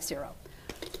 5-0.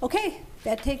 Okay,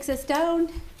 that takes us down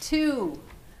to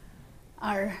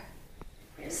our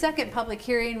second public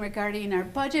hearing regarding our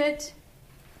budget.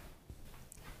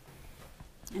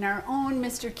 And our own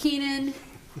Mr. Keenan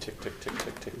Tick, tick, tick,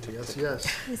 tick, tick, tick. Yes, tick.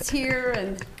 yes. is here,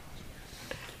 and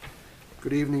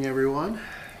Good evening, everyone.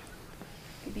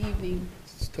 good evening.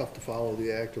 It's tough to follow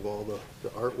the act of all the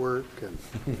artwork and,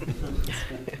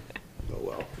 oh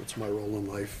well, it's my role in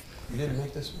life. You didn't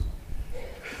make this one?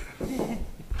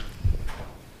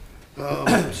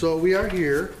 So we are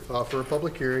here for a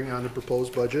public hearing on the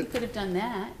proposed You budget. could have done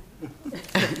that.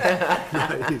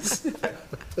 Nice.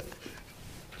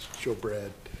 Show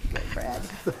Brad. Brad.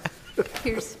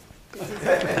 Here's,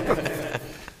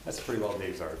 That's pretty well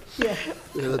Dave's art. yeah.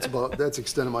 Yeah, that's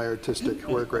extent of my artistic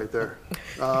work right there.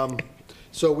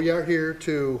 So we are here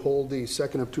to hold the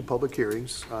second of two public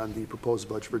hearings on the proposed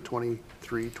budget for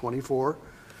 23-24.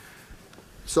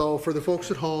 So for the folks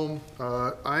at home,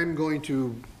 I'm going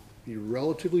to be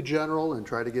relatively general and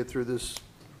try to get through this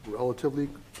relatively,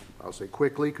 I'll say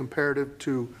quickly, comparative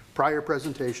to prior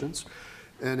presentations.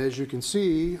 And as you can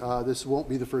see, this won't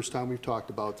be the first time we've talked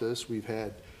about this. We've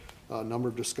had a number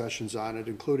of discussions on it,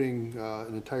 including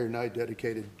an entire night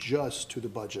dedicated just to the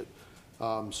budget.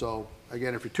 So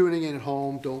again, if you're tuning in at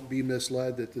home, don't be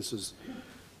misled that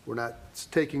we're not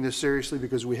taking this seriously,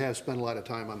 because we have spent a lot of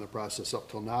time on the process up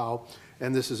till now.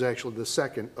 And this is actually the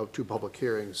second of two public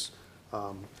hearings.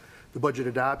 The budget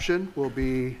adoption will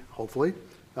be, hopefully,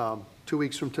 2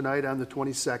 weeks from tonight on the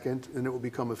 22nd, and it will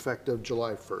become effective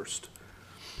July 1st.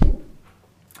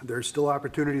 There's still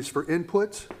opportunities for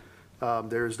input.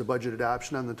 There's the budget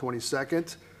adoption on the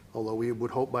 22nd, although we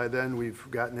would hope by then we've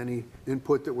gotten any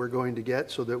input that we're going to get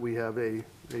so that we have a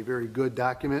very good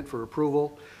document for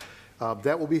approval.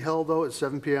 That will be held, though, at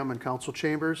 7 p.m. in council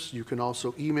chambers. You can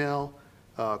also email,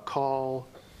 call,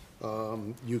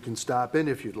 you can stop in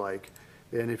if you'd like.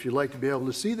 And if you'd like to be able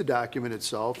to see the document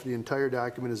itself, the entire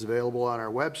document is available on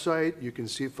our website. You can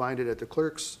find it at the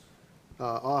clerk's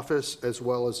office as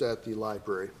well as at the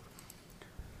library.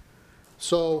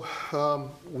 So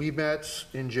we met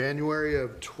in January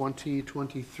of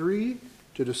 2023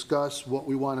 to discuss what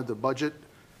we wanted the budget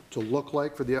to look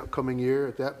like for the upcoming year.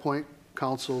 At that point,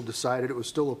 council decided it was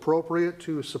still appropriate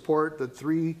to support the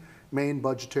three main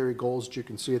budgetary goals that you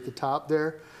can see at the top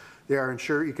there. They are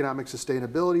ensure economic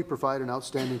sustainability, provide an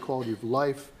outstanding quality of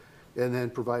life, and then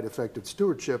provide effective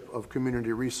stewardship of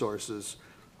community resources.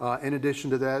 In addition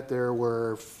to that, there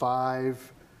were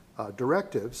 5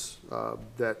 directives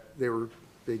that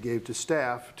they gave to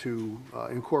staff to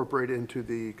incorporate into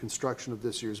the construction of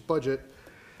this year's budget.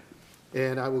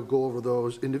 And I will go over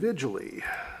those individually,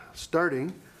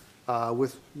 starting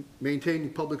with maintaining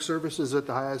public services at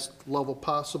the highest level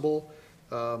possible.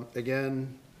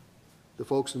 Again, the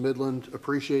folks in Midland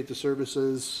appreciate the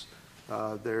services.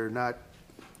 They're not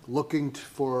looking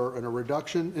for a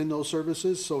reduction in those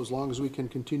services, so as long as we can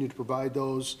continue to provide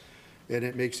those and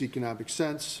it makes economic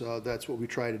sense, that's what we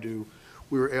try to do.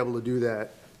 We were able to do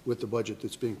that with the budget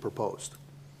that's being proposed.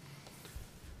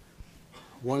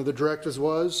 One of the directives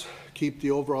was keep the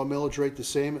overall millage rate the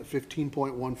same at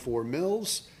 15.14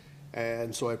 mils,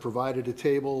 and so I provided a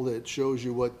table that shows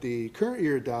you what the current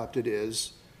year adopted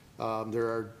is. There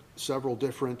are several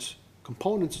different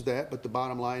components of that, but the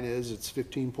bottom line is it's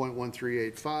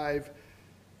 15.1385,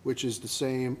 which is the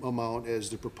same amount as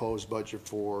the proposed budget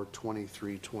for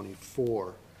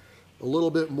 23-24. A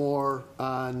little bit more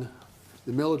on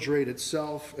the millage rate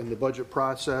itself and the budget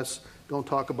process. Don't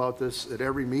talk about this at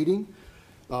every meeting,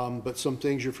 but some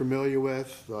things you're familiar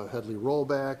with, Headley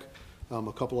rollback,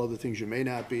 a couple other things you may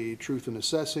not be, truth in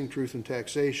assessing, truth in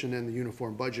taxation, and the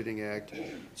Uniform Budgeting Act.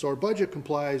 So our budget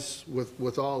complies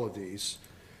with all of these.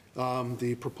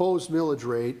 The proposed millage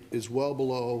rate is well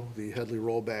below the Headley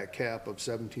rollback cap of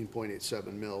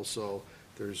 17.87 mils, so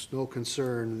there's no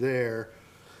concern there.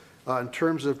 In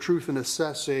terms of truth in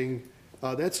assessing,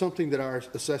 that's something that our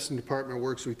assessing department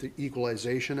works with the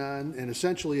equalization on, and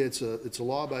essentially it's a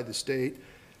law by the state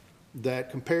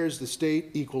that compares the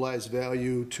state equalized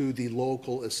value to the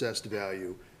local assessed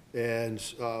value. And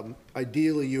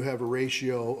ideally, you have a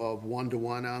ratio of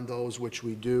 1-to-1 on those, which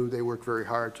we do. They work very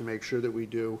hard to make sure that we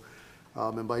do.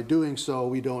 And by doing so,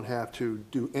 we don't have to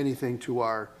do anything to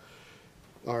our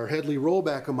Headley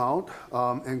rollback amount.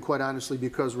 And quite honestly,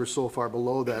 because we're so far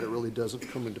below that, it really doesn't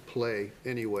come into play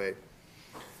anyway.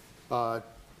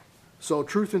 So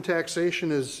truth in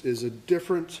taxation is a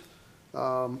different,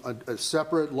 a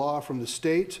separate law from the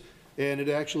state. And it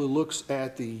actually looks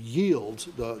at the yield,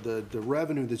 the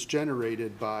revenue that's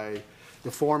generated by the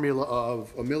formula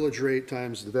of a millage rate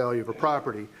times the value of a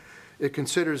property. It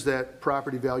considers that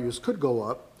property values could go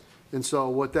up, And so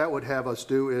what that would have us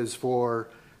do is for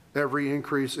every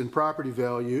increase in property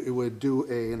value, it would do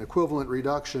an equivalent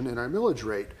reduction in our millage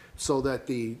rate so that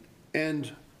the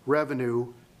end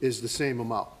revenue is the same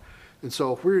amount. And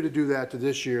so if we were to do that to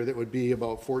this year, that would be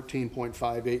about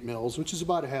 14.58 mils, which is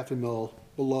about a half a mil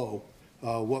below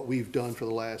what we've done for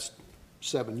the last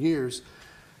 7 years.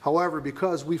 However,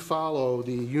 because we follow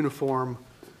the Uniform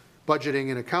Budgeting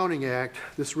and Accounting Act,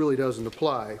 this really doesn't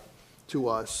apply to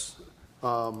us,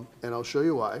 and I'll show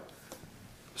you why.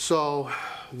 So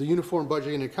the Uniform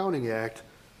Budgeting and Accounting Act,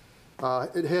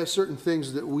 it has certain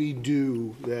things that we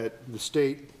do that the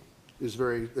state is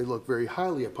they look very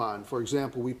highly upon. For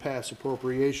example, we pass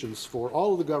appropriations for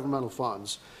all of the governmental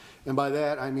funds. And by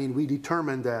that, I mean we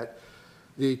determine that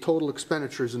the total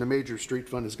expenditures in a major street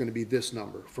fund is going to be this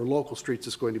number. For local streets,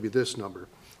 it's going to be this number.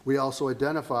 We also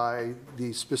identify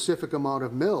the specific amount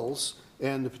of mills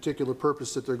and the particular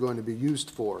purpose that they're going to be used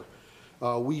for.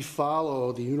 We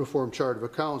follow the Uniform Chart of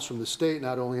Accounts from the state,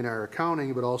 not only in our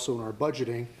accounting, but also in our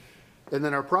budgeting. And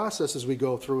then our processes we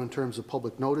go through in terms of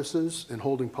public notices and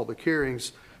holding public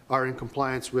hearings are in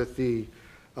compliance with the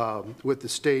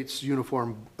state's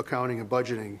Uniform Accounting and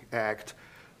Budgeting Act.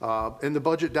 And the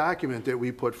budget document that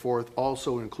we put forth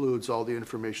also includes all the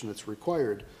information that's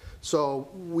required. So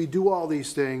we do all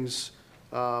these things,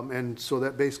 and so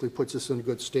that basically puts us in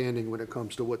good standing when it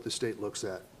comes to what the state looks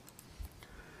at.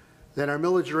 Then our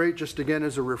millage rate, just again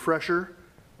as a refresher,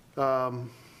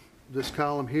 this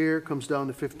column here comes down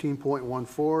to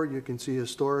 15.14. You can see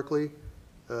historically,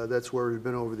 that's where we've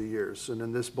been over the years. And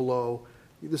then this below,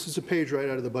 this is a page right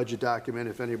out of the budget document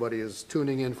if anybody is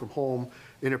tuning in from home,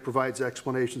 and it provides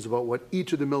explanations about what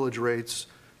each of the millage rates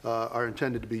are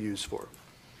intended to be used for.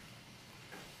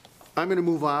 I'm going to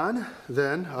move on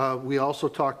then. We also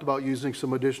talked about using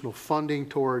some additional funding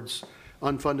towards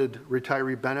unfunded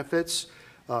retiree benefits.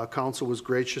 Council was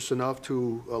gracious enough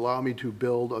to allow me to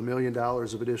build $1 million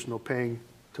of additional paying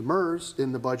to MERS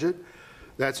in the budget.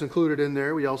 That's included in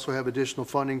there. We also have additional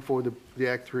funding for the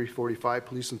Act 345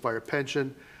 police and fire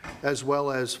pension, as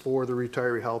well as for the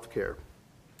retiree health care.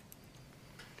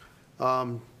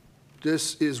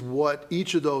 This is what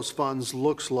each of those funds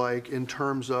looks like in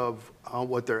terms of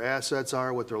what their assets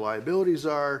are, what their liabilities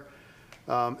are,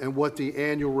 and what the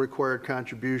annual required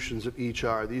contributions of each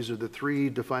are. These are the 3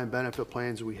 defined benefit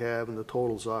plans we have, and the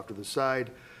totals off to the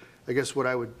side. I guess what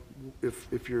I would,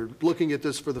 if you're looking at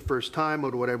this for the first time,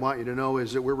 what I want you to know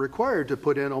is that we're required to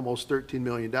put in almost $13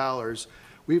 million.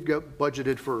 We've got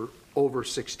budgeted for over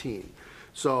 16.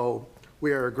 So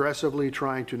we are aggressively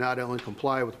trying to not only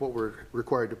comply with what we're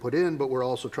required to put in, but we're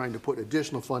also trying to put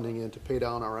additional funding in to pay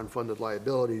down our unfunded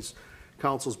liabilities.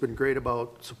 Council's been great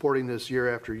about supporting this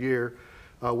year after year.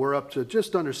 We're up to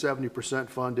just under 70%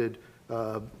 funded,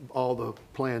 all the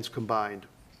plans combined.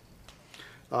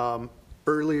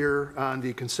 Earlier on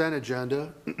the consent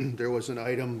agenda, there was an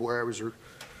item where I was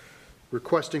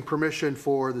requesting permission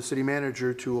for the city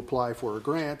manager to apply for a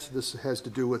grant. This has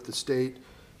to do with the state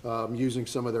using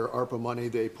some of their ARPA money.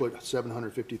 They put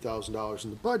 $750,000 in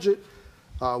the budget.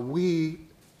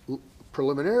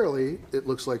 Preliminarily, it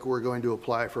looks like we're going to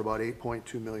apply for about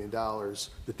 $8.2 million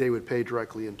that they would pay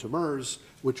directly into MERS,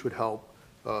 which would help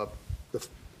the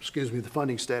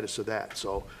funding status of that.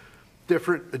 So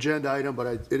different agenda item, but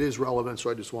it is relevant, so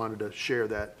I just wanted to share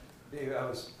that. Dave, I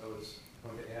was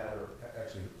going to add, or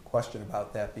actually a question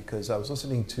about that, because I was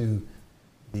listening to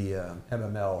the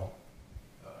MML,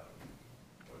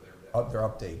 their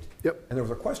update. Yep. And there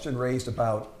was a question raised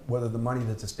about whether the money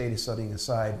that the state is setting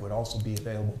aside would also be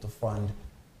available to fund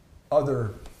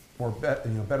other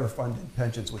better funded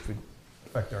pensions, which would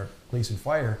affect our police and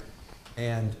fire.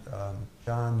 And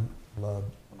John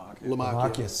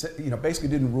Lamacchia, basically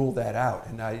didn't rule that out.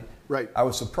 And I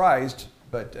was surprised,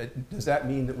 but does that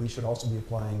mean that we should also be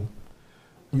applying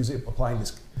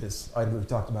this item we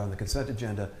talked about in the consent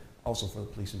agenda also for the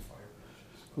police and fire?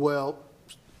 Well,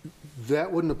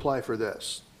 that wouldn't apply for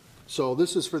this. So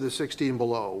this is for the 16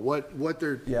 below. What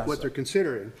they're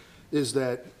considering is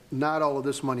that not all of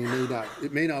this money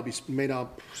may not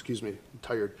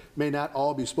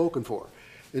all be spoken for.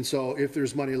 And so if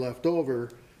there's money left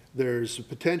over, there's a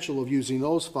potential of using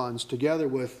those funds together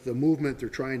with the movement. They're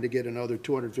trying to get another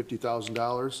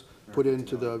 $250,000 put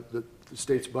into the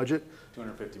state's budget.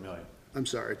 250 million. I'm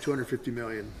sorry, 250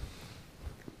 million.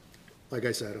 Like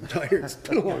I said, I'm tired. It's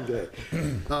been a long day.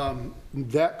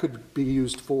 That could be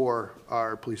used for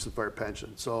our police and fire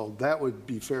pension. So that would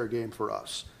be fair game for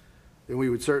us. And we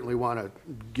would certainly want to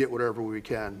get whatever we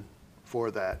can for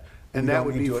that. And that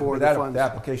would be for the funds. The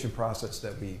application process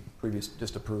that we previously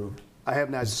just approved. I have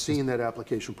not seen that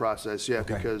application process yet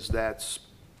because that's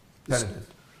tentative.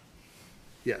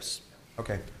 Yes.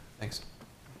 Okay, thanks.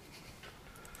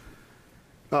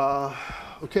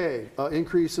 Okay,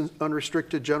 increase in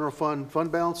unrestricted general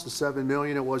fund balance to 7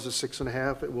 million. It was at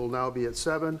 6.5. It will now be at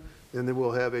 7, and then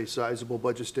we'll have a sizable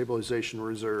budget stabilization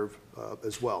reserve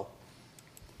as well.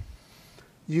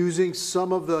 Using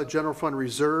some of the general fund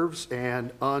reserves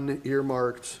and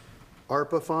unearmarked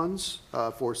ARPA funds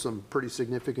for some pretty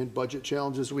significant budget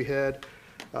challenges we had,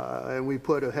 and we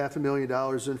put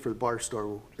 $500,000 in for the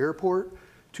Barstow Airport,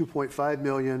 $2.5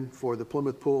 million for the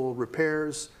Plymouth Pool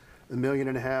repairs, $1.5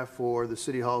 million for the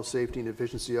City Hall safety and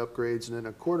efficiency upgrades, and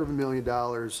then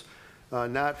 $250,000,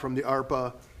 not from the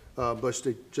ARPA, but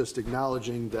just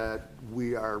acknowledging that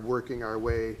we are working our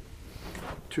way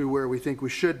to where we think we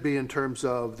should be in terms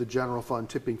of the general fund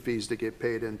tipping fees that get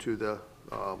paid into the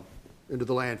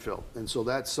landfill. And so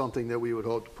that's something that we would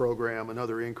hope to program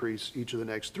another increase each of the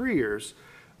next 3 years,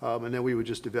 and then we would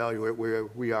just evaluate where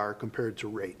we are compared to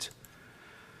rate.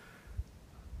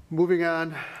 Moving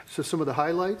on to some of the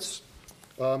highlights.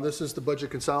 This is the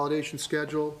budget consolidation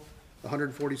schedule,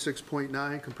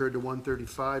 146.9 compared to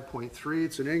 135.3.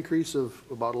 It's an increase of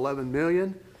about 11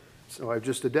 million. So I've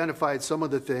just identified some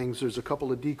of the things. There's a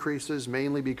couple of decreases,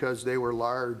 mainly because they were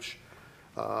large,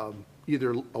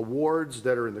 either awards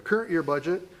that are in the current year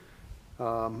budget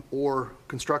or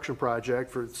construction project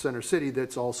for Center City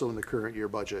that's also in the current year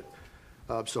budget.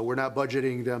 So we're not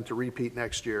budgeting them to repeat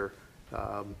next year.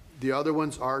 The other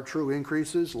ones are true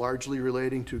increases, largely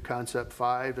relating to Concept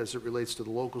 5 as it relates to the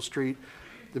local street,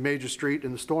 the major street,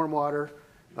 and the stormwater.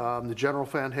 The general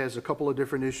fund has a couple of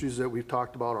different issues that we've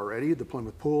talked about already, the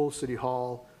Plymouth Pool, City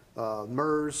Hall,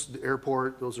 MERS, the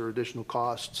airport. Those are additional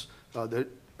costs that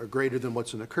are greater than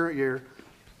what's in the current year.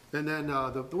 And then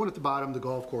the one at the bottom, the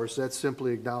golf course, that's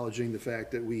simply acknowledging the fact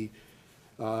that we,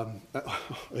 a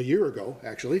year ago,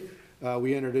 actually,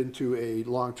 we entered into a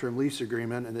long-term lease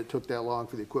agreement, and it took that long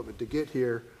for the equipment to get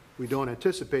here. We don't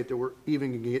anticipate that we're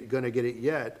even going to get it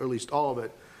yet, or at least all of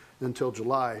it, until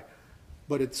July.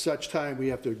 But at such time, we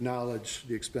have to acknowledge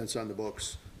the expense on the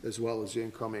books as well as the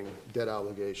incoming debt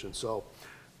obligation. So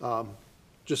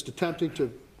just attempting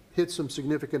to hit some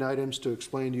significant items to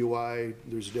explain to you why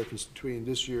there's a difference between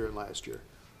this year and last year.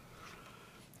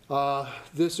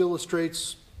 This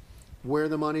illustrates where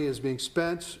the money is being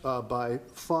spent by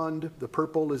fund. The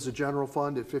purple is the general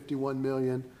fund at 51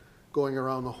 million. Going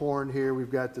around the horn here,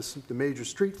 we've got the major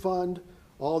street fund,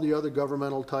 all the other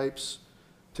governmental types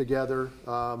together.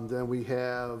 Then we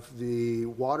have the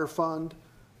water fund,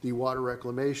 the water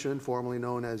reclamation, formerly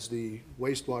known as the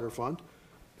wastewater fund,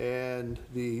 and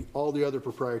all the other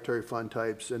proprietary fund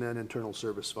types, and then internal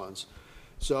service funds.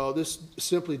 So this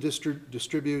simply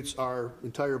distributes our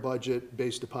entire budget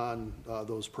based upon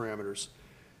those parameters.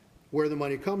 Where the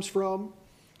money comes from,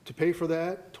 to pay for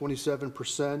that,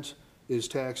 27% is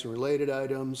tax and related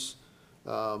items.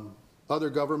 Other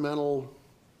governmental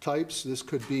types, this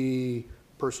could be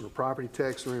personal property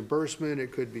tax reimbursement,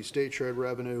 it could be state share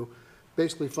revenue,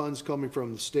 basically funds coming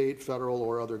from the state, federal,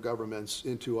 or other governments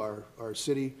into our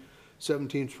city.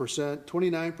 17%,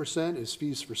 29% is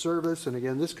fees for service, and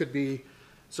again, this could be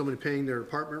somebody paying their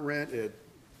apartment rent at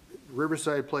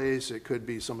Riverside Place, it could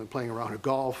be someone playing around at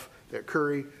golf at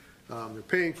Curry. They're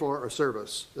paying for a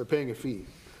service, they're paying a fee.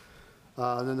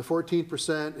 And then the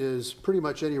 14% is pretty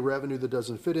much any revenue that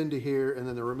doesn't fit into here, and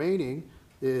then the remaining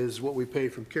is what we pay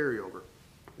from carryover.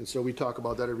 And so we talk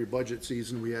about that every budget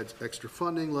season. We had extra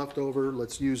funding left over,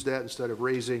 let's use that instead of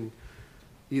raising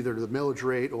either the millage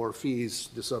rate or fees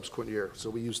the subsequent year. So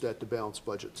we use that to balance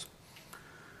budgets.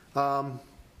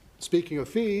 Speaking of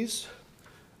fees,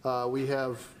 we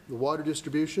have the water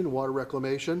distribution, water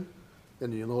reclamation,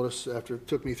 and you'll notice after it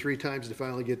took me 3 times to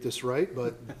finally get this right,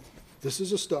 but this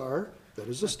is a star, that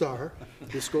is a star,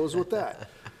 this goes with that.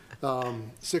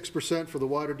 6% for the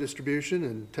water distribution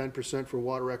and 10% for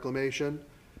water reclamation.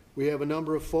 We have a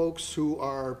number of folks who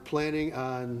are planning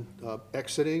on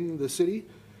exiting the city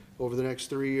over the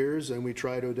next 3 years, and we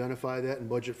try to identify that and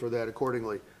budget for that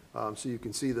accordingly. So you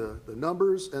can see the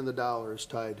numbers and the dollars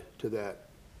tied to that.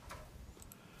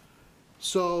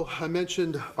 So I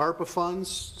mentioned ARPA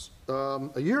funds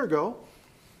a year ago.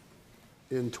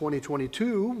 In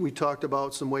 2022, we talked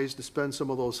about some ways to spend some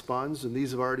of those funds, and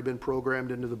these have already been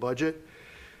programmed into the budget.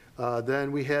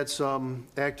 Then we had some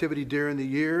activity during the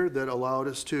year that allowed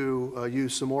us to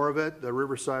use some more of it. The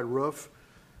Riverside roof,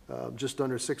 just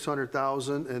under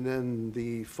 600,000, and then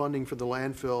the funding for the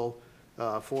landfill,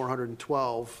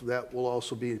 412. That will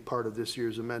also be part of this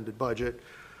year's amended budget.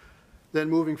 Then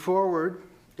moving forward,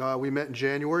 we met in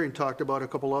January and talked about a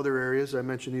couple other areas. I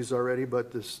mentioned these already,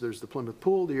 but there's the Plymouth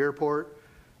Pool, the airport.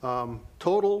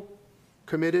 Total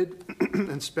committed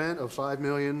and spent of $5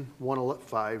 million, not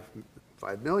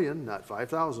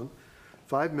 5,000,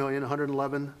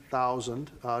 $5,111,000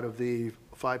 out of the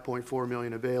 $5.4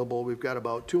 million available. We've got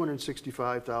about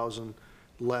 $265,000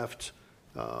 left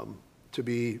to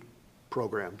be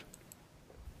programmed.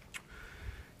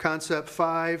 Concept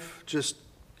 5, just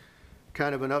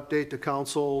kind of an update to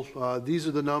council. These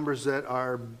are the numbers that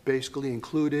are basically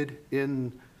included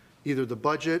in either the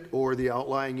budget or the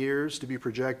outlying years to be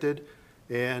projected,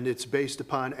 and it's based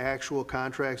upon actual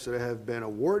contracts that have been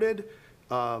awarded,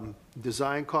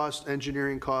 design costs,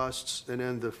 engineering costs, and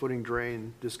then the footing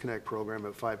drain disconnect program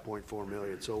at $5.4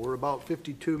 million. So we're about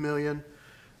 $52 million.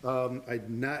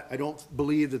 I don't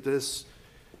believe that this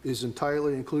is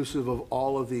entirely inclusive of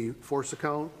all of the force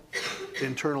account,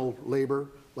 internal labor,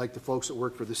 like the folks that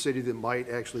work for the city that might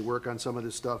actually work on some of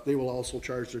this stuff. They will also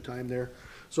charge their time there.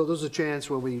 So there's a chance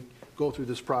when we go through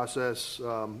this process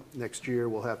next year,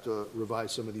 we'll have to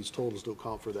revise some of these totals to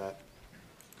account for that.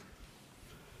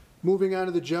 Moving on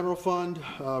to the general fund,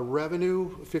 revenue,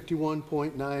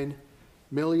 $51.9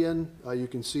 million. You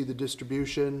can see the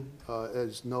distribution,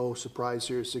 as no surprise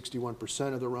here,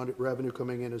 61% of the revenue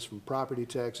coming in is from property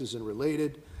taxes and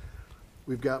related.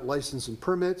 We've got license and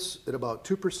permits at about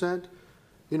 2%,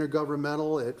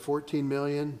 intergovernmental at $14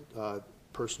 million,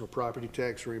 personal property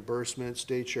tax reimbursement,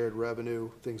 state shared revenue,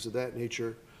 things of that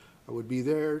nature would be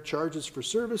there. Charges for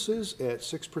services at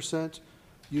 6%,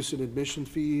 use and admission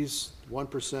fees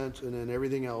 1%, and then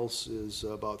everything else is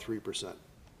about 3%.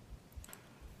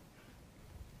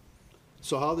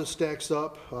 So how this stacks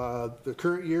up, the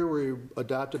current year we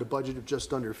adopted a budget of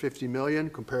just under $50 million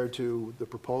compared to the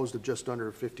proposed of just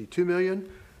under $52 million.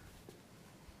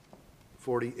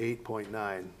 48.9,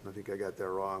 I think I got that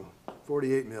wrong.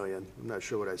 48 million, I'm not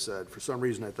sure what I said. For some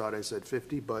reason I thought I said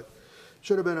 50, but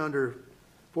should have been under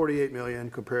 48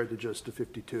 million compared to just to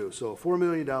 52. So a $4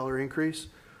 million increase.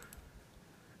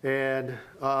 And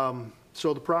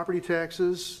so the property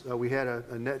taxes, we had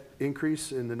a net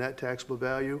increase in the net taxable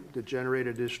value to generate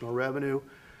additional revenue.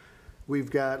 We've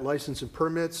got license and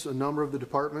permits. A number of the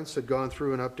departments had gone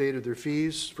through and updated their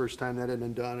fees. First time that had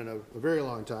been done in a very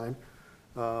long time.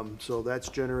 So that's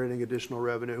generating additional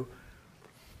revenue.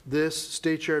 This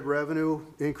state shared revenue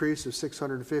increase of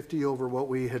 650 over what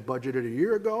we had budgeted a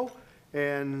year ago,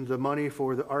 and the money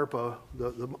for the ARPA,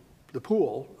 the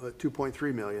pool,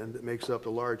 2.3 million, that makes up a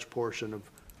large portion of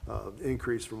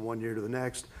increase from one year to the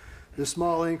next. This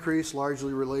small increase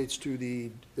largely relates to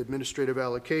the administrative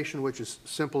allocation, which is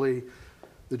simply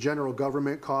the general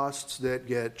government costs that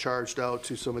get charged out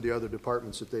to some of the other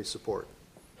departments that they support.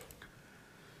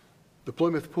 The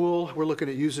Plymouth pool, we're looking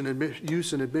at use and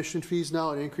admission fees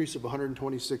now, an increase of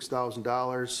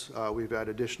 $126,000. We've got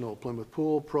additional Plymouth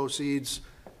pool proceeds.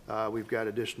 We've got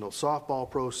additional softball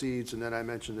proceeds. And then I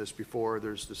mentioned this before,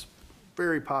 there's this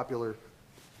very popular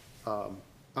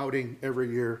outing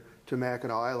every year to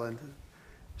Mackinac Island.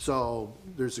 So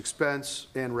there's expense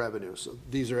and revenue. So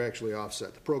these are actually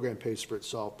offset. The program pays for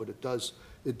itself, but it does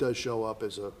show up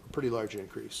as a pretty large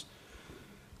increase.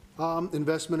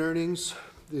 Investment earnings.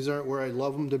 These aren't where I'd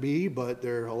love them to be, but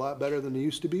they're a lot better than they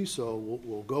used to be, so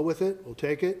we'll go with it. We'll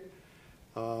take it.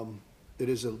 It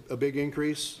is a big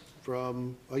increase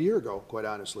from a year ago, quite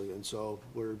honestly, and so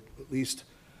we're at least,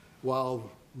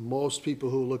 while most people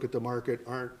who look at the market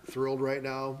aren't thrilled right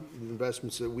now, the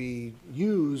investments that we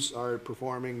use are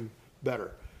performing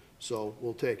better, so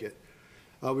we'll take it.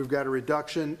 We've got a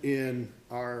reduction in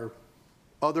our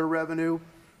other revenue,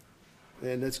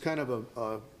 and it's kind of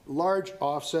a large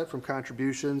offset from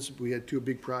contributions. We had two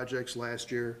big projects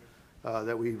last year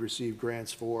that we received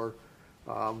grants for.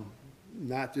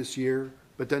 Not this year,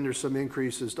 but then there's some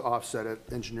increases to offset it,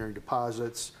 engineering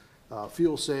deposits,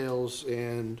 fuel sales,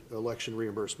 and election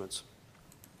reimbursements.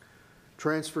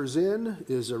 Transfers in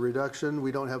is a reduction.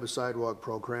 We don't have a sidewalk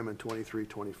program in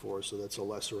 23-24, so that's a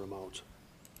lesser amount.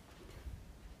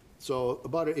 So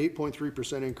about an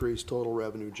 8.3% increase total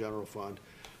revenue general fund.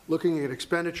 Looking at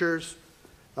expenditures,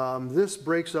 this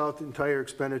breaks out the entire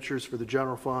expenditures for the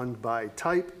general fund by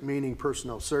type, meaning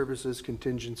personnel services,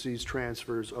 contingencies,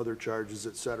 transfers, other charges,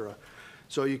 etc.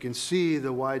 So you can see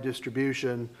the wide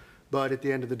distribution, but at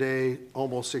the end of the day,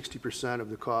 almost 60% of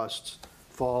the costs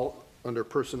fall under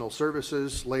personnel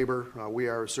services, labor. We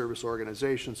are a service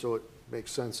organization, so it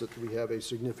makes sense that we have a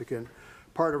significant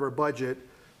part of our budget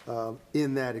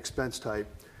in that expense type.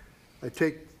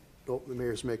 The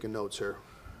mayor's making notes here.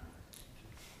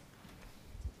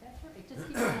 Just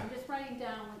keep going. I'm just writing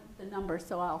down the numbers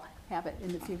so I'll have it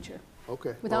in the future.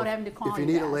 Okay. Without having to call you. If you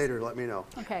need it later, let me know.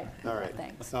 Okay. All right.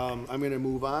 Thanks. I'm going to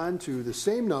move on to the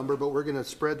same number, but we're going to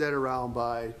spread that around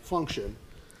by function.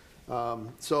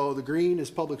 So the green is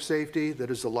public safety.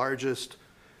 That is the largest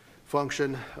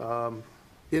function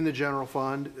in the general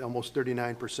fund, almost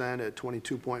 39% at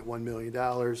 $22.1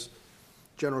 million.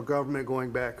 General government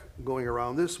going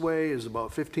around this way is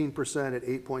about 15% at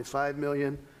 $8.5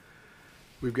 million.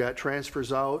 We've got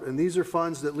transfers out, and these are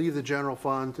funds that leave the general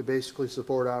fund to basically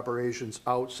support operations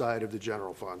outside of the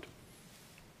general fund.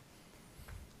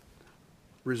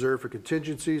 Reserve for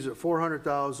contingencies at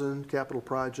 $400,000, capital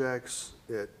projects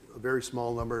at a very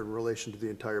small number in relation to the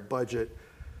entire budget.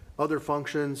 Other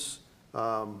functions,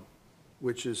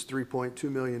 which is $3.2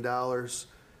 million.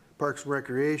 Parks and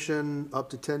Recreation up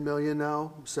to $10 million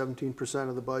now, 17%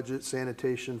 of the budget.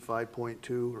 Sanitation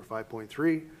 5.2 or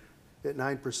 5.3 at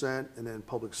 9%, and then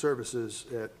Public Services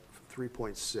at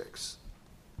 3.6.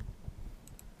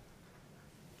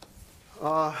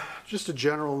 Just a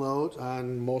general note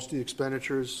on most of the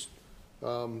expenditures.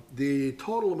 The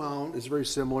total amount is very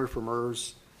similar for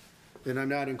MERS, and I'm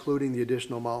not including the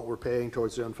additional amount we're paying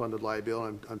towards the unfunded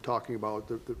liability. I'm talking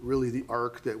about really the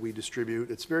ARC that we distribute.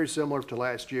 It's very similar to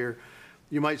last year.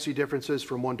 You might see differences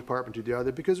from one department to the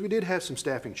other because we did have some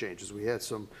staffing changes. We had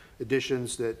some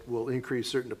additions that will increase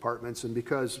certain departments, and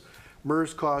because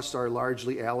MERS costs are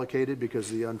largely allocated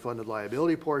because of the unfunded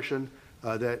liability portion,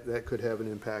 that could have an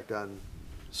impact on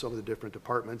some of the different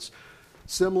departments.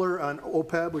 Similar on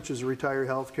OPEB, which is retiree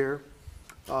health care.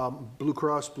 Blue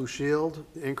Cross Blue Shield,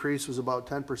 the increase was about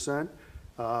 10%.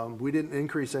 We didn't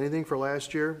increase anything for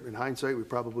last year. In hindsight, we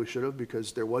probably should have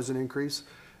because there was an increase,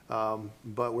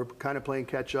 but we're kind of playing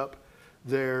catch up.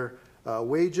 Their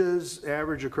wages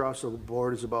average across the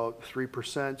board is about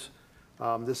 3%.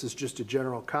 This is just a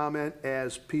general comment.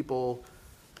 As people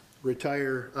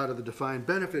retire out of the defined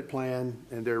benefit plan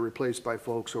and they're replaced by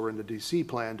folks who are in the DC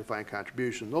plan, defined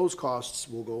contribution, those costs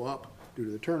will go up due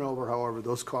to the turnover. However,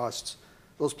 those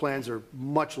plans are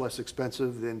much less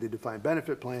expensive than the defined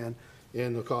benefit plan,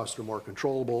 and the costs are more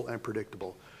controllable and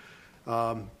predictable.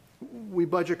 We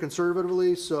budget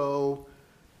conservatively, so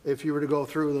if you were to go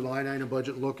through the line item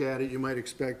budget and look at it, you might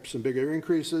expect some bigger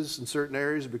increases in certain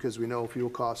areas because we know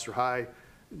fuel costs are high.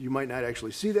 You might not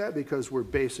actually see that because we're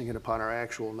basing it upon our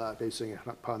actual, not basing it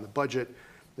upon the budget.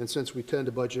 And since we tend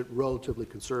to budget relatively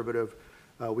conservative,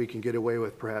 we can get away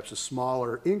with perhaps a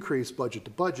smaller increase budget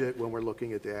to budget when we're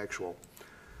looking at the actual.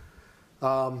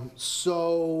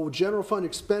 So general fund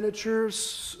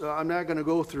expenditures, I'm not going to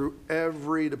go through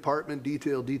every department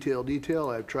detail.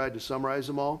 I've tried to summarize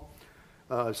them all.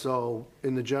 So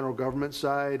in the general government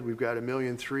side, we've got $1.3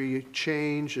 million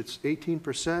change. It's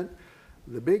 18%.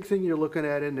 The big thing you're looking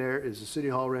at in there is the City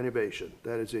Hall renovation.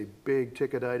 That is a big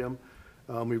ticket item.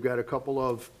 We've got a couple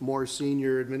of more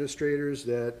senior administrators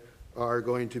that are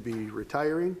going to be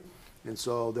retiring. And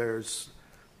so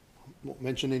won't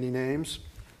mention any names,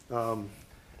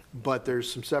 but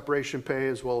there's some separation pay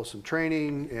as well as some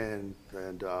training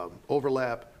and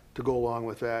overlap to go along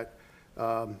with that.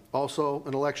 Also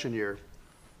an election year.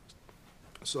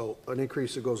 So an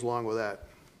increase that goes along with that.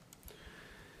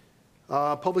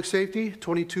 Public safety,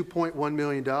 $22.1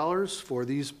 million for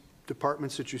these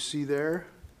departments that you see there.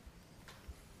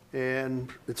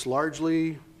 And it's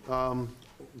largely,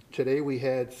 today we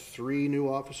had 3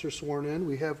 new officers sworn in.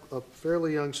 We have a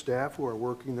fairly young staff who are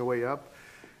working their way up.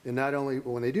 And not only,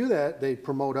 when they do that, they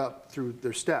promote up through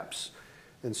their steps.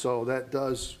 And so that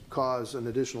does cause an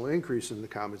additional increase in the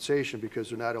compensation because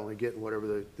they're not only getting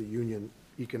whatever the union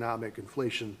economic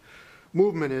inflation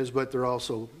movement is, but they're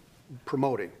also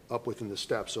promoting up within the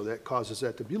steps, so that causes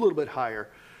that to be a little bit higher.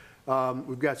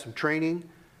 We've got some training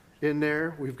in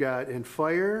there. We've got in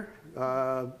fire,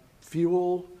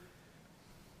 fuel,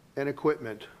 and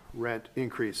equipment rent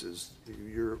increases.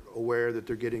 You're aware that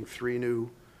they're getting 3 new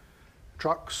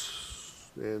trucks,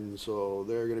 and so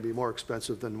they're going to be more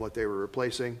expensive than what they were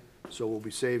replacing, so we'll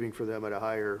be saving for them at a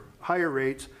higher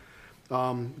rate.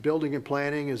 Building and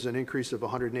planning is an increase of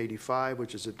 185,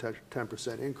 which is a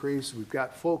 10% increase. We've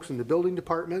got folks in the building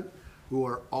department who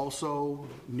are also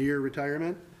near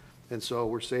retirement, and so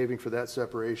we're saving for that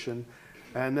separation.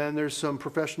 And then there's some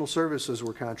professional services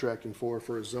we're contracting for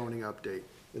a zoning update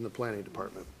in the planning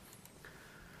department.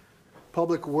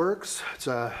 Public Works, it's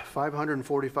a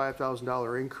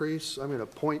 $545,000 increase. I'm going to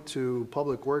point to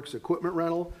Public Works equipment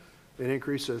rental, an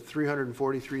increase of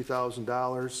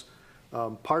 $343,000.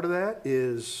 Part of that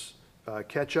is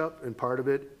catch up, and part of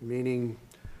it meaning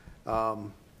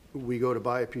we go to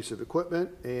buy a piece of equipment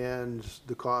and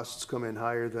the costs come in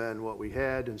higher than what we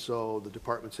had, and so the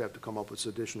departments have to come up with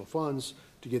additional funds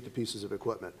to get the pieces of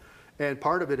equipment. And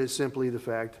part of it is simply the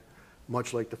fact,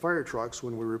 much like the fire trucks,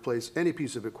 when we replace any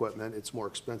piece of equipment, it's more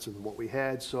expensive than what we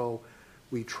had, so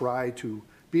we try to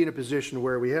be in a position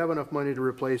where we have enough money to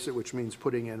replace it, which means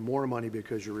putting in more money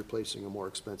because you're replacing a more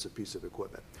expensive piece of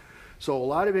equipment. So a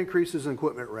lot of increases in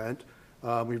equipment rent.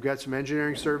 We've got some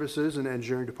engineering services and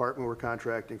engineering department we're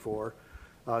contracting for.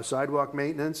 Sidewalk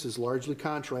maintenance is largely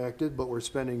contracted, but we're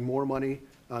spending more money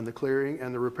on the clearing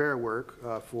and the repair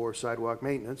work for sidewalk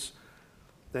maintenance.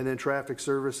 And then traffic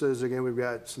services, again, we've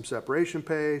got some separation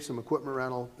pay, some equipment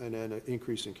rental, and then an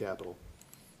increase in capital.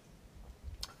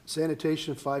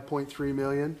 Sanitation, $5.3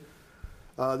 million.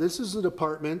 This is the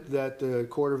department that the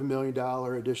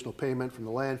 $250,000 additional payment from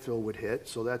the landfill would hit,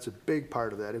 so that's a big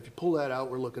part of that. If you pull that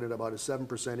out, we're looking at about a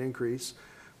 7% increase.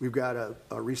 We've got a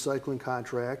recycling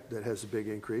contract that has a big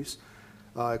increase.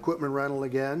 Equipment rental,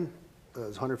 again,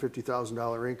 is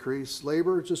 $150,000 increase.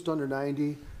 Labor, just under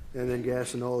 90, and then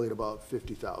gas and oil at about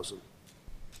 50,000.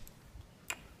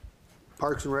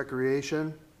 Parks and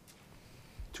Recreation,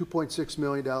 $2.6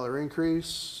 million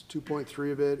increase.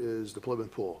 2.3 of it is the Plymouth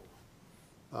Pool.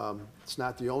 It's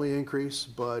not the only increase,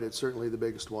 but it's certainly the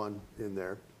biggest one in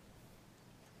there.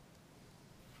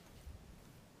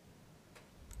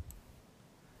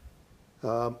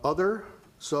 Other,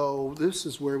 so this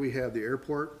is where we have the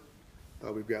airport.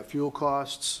 We've got fuel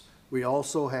costs. We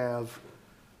also have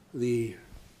the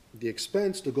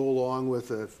expense to go along with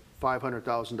the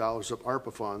 $500,000 of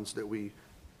ARPA funds that we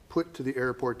put to the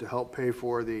airport to help pay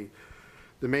for the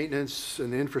maintenance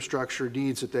and the infrastructure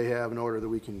needs that they have in order that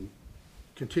we can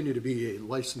continue to be a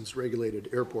licensed, regulated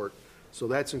airport. So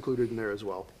that's included in there as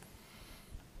well.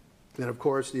 And of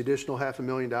course, the additional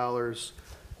 $500,000,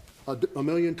 $1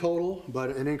 million total,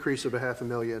 but an increase of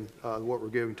 $500,000, what we're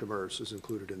giving to MERS is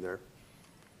included in there.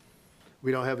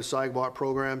 We don't have a sidewalk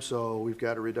program, so we've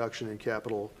got a reduction in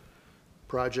capital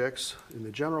projects in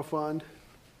the general fund.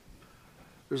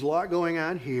 There's a lot going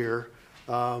on here.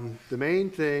 The main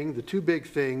thing, the two big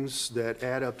things that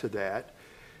add up to that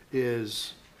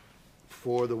is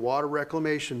for the water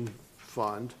reclamation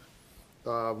fund,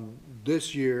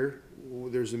 this year,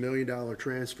 there's $1 million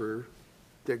transfer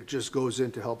that just goes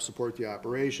in to help support the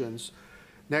operations.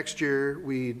 Next year,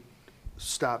 we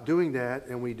stopped doing that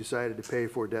and we decided to pay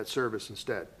for debt service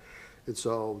instead. And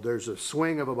so there's a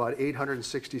swing of about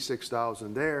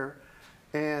 $866,000 there.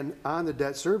 And on the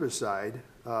debt service side,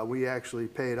 we actually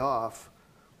paid off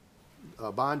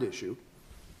a bond issue.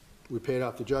 We paid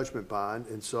off the judgment bond,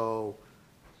 and so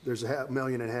there's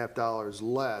 $500,000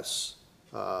 less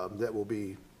that will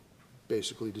be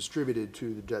basically distributed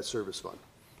to the debt service fund.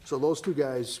 So those two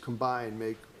guys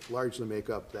combined largely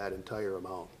make up that entire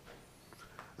amount.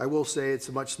 I will say it's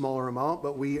a much smaller amount,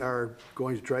 but we are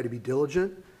going to try to be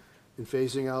diligent in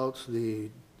phasing out the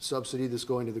subsidy that's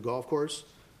going to the golf course.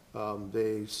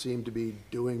 They seem to be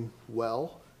doing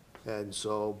well, and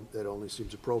so it only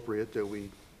seems appropriate that we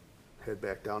head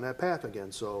back down that path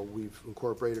again. So we've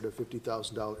incorporated a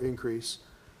 $50,000 increase.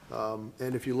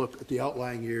 And if you look at the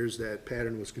outlying years, that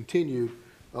pattern was continued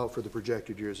for the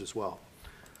projected years as well.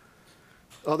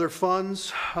 Other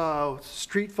funds,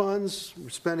 street funds, we're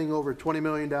spending over $20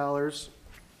 million.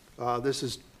 This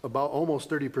is about almost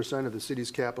 30% of the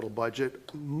city's capital budget.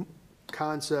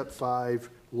 Concept 5,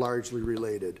 largely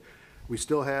related. We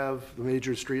still have the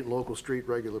major street, local street,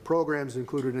 regular programs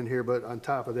included in here, but on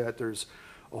top of that, there's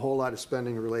a whole lot of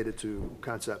spending related to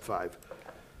Concept 5.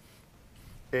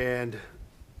 And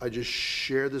I just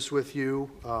share this with you.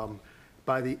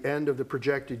 By the end of the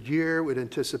projected year, we'd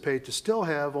anticipate to still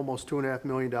have almost $2.5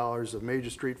 million of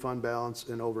major street fund balance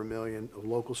and over $1 million of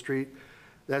local street.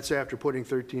 That's after putting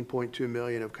 $13.2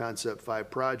 million of Concept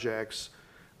 5 projects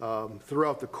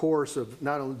throughout the course of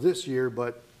not only this year,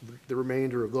 but the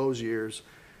remainder of those years.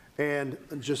 And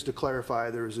just to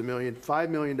clarify, there's $5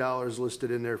 million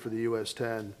listed in there for the US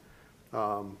 10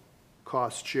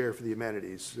 cost share for the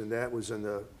amenities, and that was in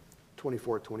the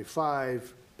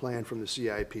 24-25 plan from the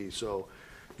CIP. So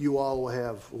you all will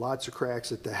have lots of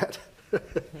cracks at that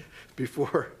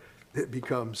before it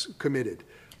becomes committed.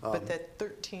 But that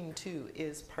 13.2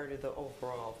 is part of the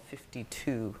overall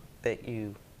 52 that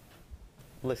you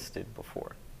listed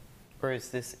before? Or is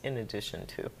this in addition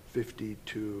to?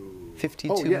 52.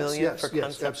 52 oh, yes, million yes, for yes,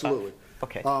 Concept absolutely. 5?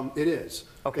 Okay. It is.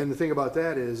 Okay. And the thing about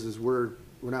that is we're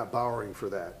not borrowing for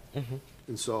that. Mm-hmm.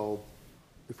 And so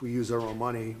if we use our own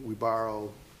money, we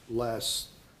borrow less.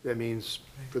 That means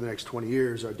for the next 20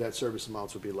 years, our debt service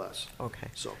amounts will be less. Okay.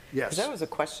 So, yes. That was a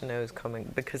question I was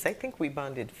coming, because I think we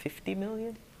bonded 50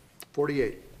 million?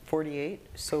 48. 48,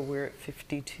 so we're at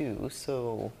 52,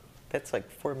 so that's like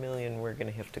 4 million we're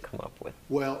gonna have to come up with.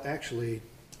 Well, actually,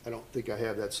 I don't think I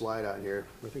have that slide on here.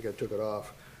 I think I took it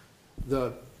off.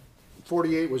 The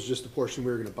 48 was just the portion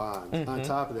we were gonna bond. Mm-hmm. On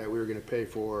top of that, we were gonna pay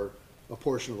for a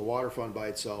portion of the water fund by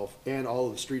itself and all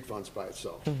of the street funds by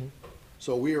itself.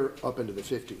 So we are up into the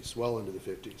 50s, well into the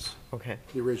 50s. Okay.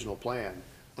 The original plan.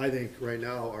 I think right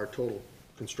now our total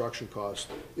construction cost,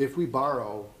 if we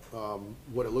borrow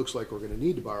what it looks like we're going to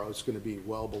need to borrow, it's going to be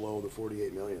well below the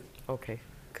 48 million. Okay,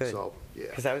 good. So, yeah.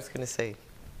 Because I was going to say,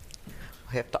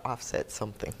 I have to offset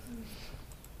something.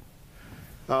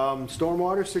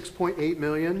 Stormwater, 6.8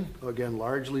 million, again,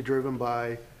 largely driven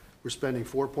by, we're spending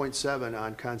 4.7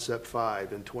 on concept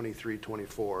 5 in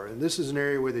 23-24. And this is an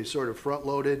area where they sort of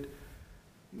front-loaded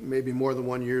maybe more than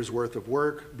 1 year's worth of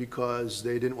work because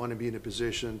they didn't want to be in a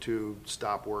position to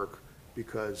stop work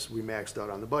because we maxed out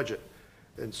on the budget.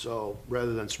 And so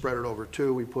rather than spread it over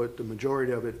 2, we put the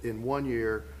majority of it in 1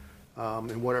 year,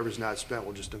 and whatever's not spent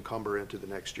will just encumber into the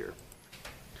next year.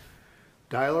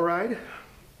 Dial-A-Ride,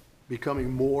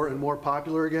 becoming more and more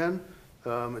popular again.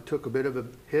 It took a bit of a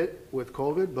hit with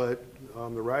COVID, but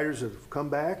the riders have come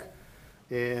back,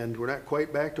 and we're not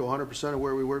quite back to 100% of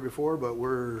where we were before, but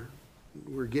we're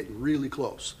getting really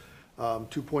close.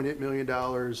 $2.8 million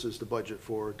is the budget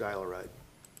for Dial-A-Ride.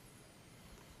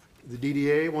 The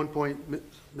DDA, $1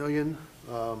 million,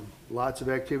 lots of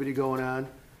activity going on.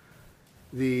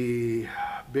 The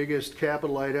biggest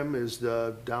capital item is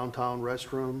the downtown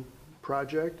restroom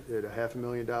project at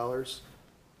 $500,000.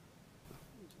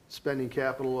 Spending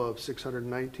capital of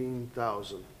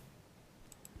 $619,000.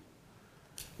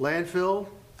 Landfill,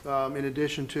 in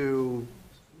addition to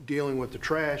dealing with the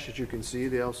trash, as you can see,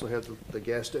 they also have the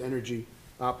gas to energy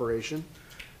operation.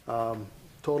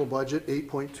 Total budget,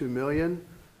 $8.2 million.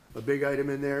 A big item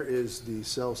in there is the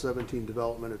Cell 17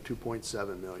 development of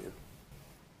 $2.7 million.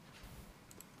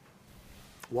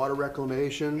 Water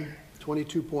reclamation,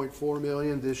 $22.4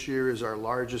 million. This year is our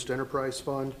largest enterprise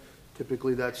fund.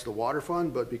 Typically that's the water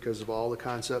fund, but because of all the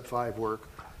concept 5 work,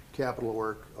 capital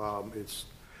work, it's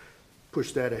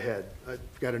pushed that ahead. I've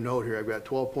got a note here. I've got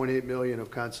 $12.8 million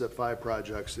of concept 5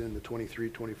 projects in the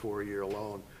 23-24 year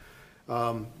alone.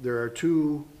 There are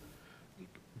 2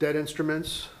 debt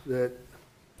instruments that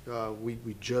we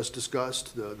just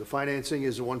discussed. The financing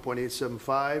is a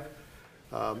 1.875.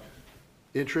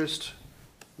 Interest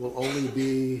will only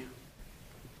be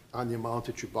on the amount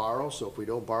that you borrow. So if we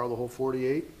don't borrow the whole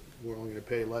 48, we're only going to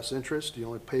pay less interest. You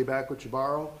only pay back what you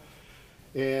borrow.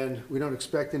 And we don't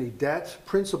expect any debt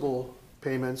principal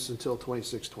payments until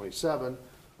 26-27,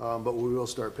 but we will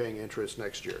start paying interest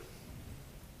next year.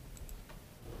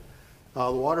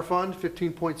 The water fund,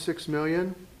 $15.6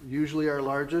 million, usually our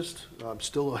largest,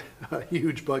 still a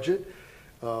huge budget,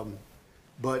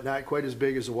 but not quite as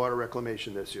big as the water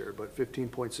reclamation this year, but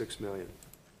 $15.6 million.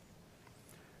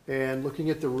 And looking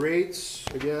at the rates,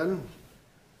 again,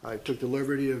 I took the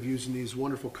liberty of using these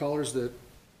wonderful colors that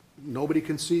nobody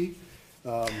can see,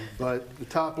 but the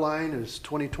top line is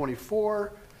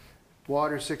 2024,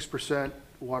 water 6%,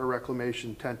 water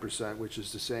reclamation 10%, which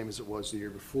is the same as it was the year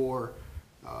before.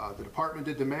 The department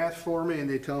did the math for me, and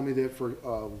they tell me that for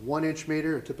a 1-inch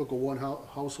meter, a typical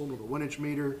household with a 1-inch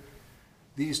meter,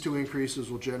 these 2 increases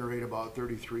will generate about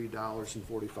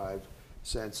 $33.45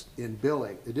 in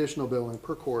billing, additional billing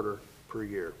per quarter per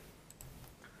year.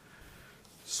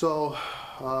 So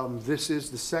this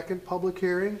is the second public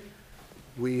hearing.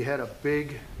 We had a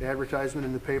big advertisement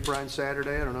in the paper on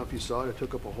Saturday. I don't know if you saw it. It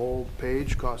took up a whole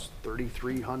page, cost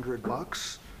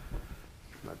 $3,300.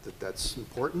 Not that that's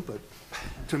important, but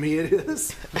to me it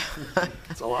is.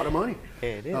 It's a lot of money.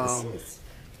 It is.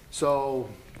 So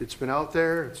it's been out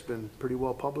there. It's been pretty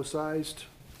well publicized.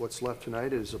 What's left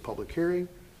tonight is a public hearing,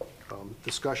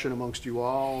 discussion amongst you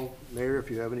all. Mayor, if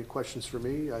you have any questions for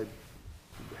me, I'd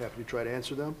be happy to try to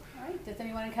answer them. All right, does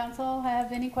anyone in council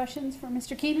have any questions for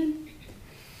Mr. Keenan?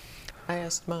 I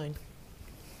asked mine.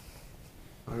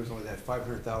 I was only that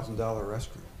 $500,000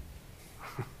 restroom.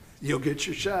 You'll get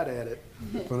your shot at it.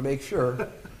 Want to make sure.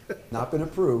 Not been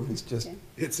approved. It's just. Okay.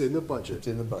 It's in the budget. It's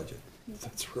in the budget.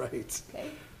 That's right.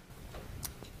 Okay.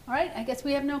 All right, I guess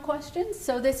we have no questions.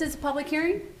 So this is a public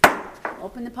hearing.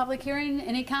 Open the public hearing.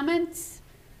 Any comments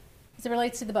as it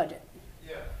relates to the budget?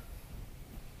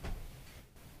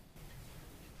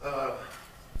 Yeah.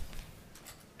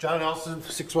 John Nelson,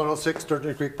 6106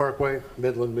 Sturgeon Creek Parkway,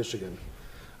 Midland, Michigan.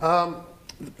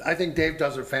 I think Dave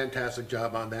does a fantastic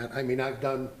job on that. I mean, I've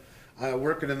done,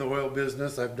 working in the oil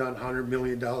business, I've done $100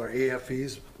 million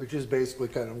AFEs, which is basically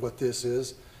kind of what this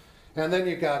is. And then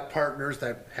you got partners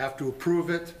that have to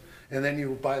approve it, and then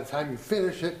you, by the time you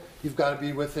finish it, you've got to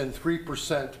be within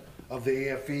 3% of the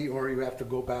AFE, or you have to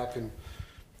go back and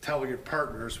tell your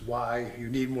partners why you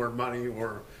need more money,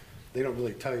 or they don't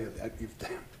really tell you that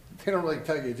they don't really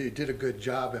tell you did a good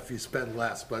job if you spend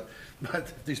less, but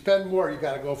if you spend more, you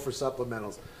got to go for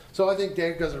supplementals. So I think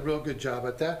Dave does a real good job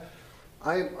at that.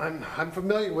 I'm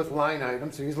familiar with line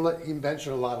items, and he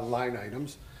mentioned a lot of line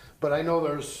items, but I know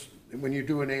when you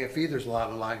do an AFE, there's a lot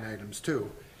of line items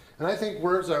too. And I think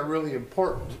words are really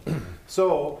important.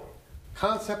 So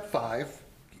concept 5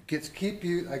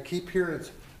 I keep hearing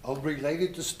it's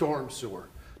related to storm sewer.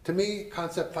 To me,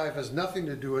 concept 5 has nothing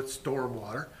to do with storm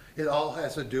water. It all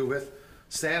has to do with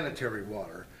sanitary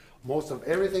water. Most of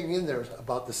everything in there is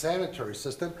about the sanitary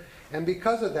system. And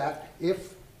because of that,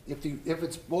 if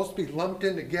it's supposed to be lumped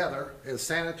in together as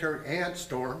sanitary and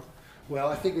storm, well,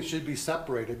 I think it should be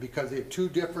separated because they're two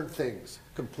different things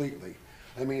completely.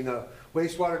 I mean, a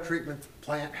wastewater treatment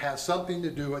plant has something to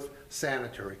do with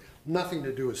sanitary, nothing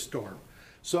to do with storm.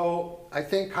 So I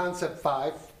think concept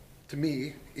 5, to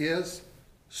me, is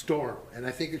storm. And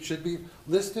I think it should be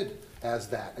listed as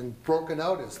that and broken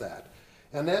out as that.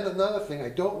 And then another thing, I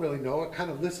don't really know, I kind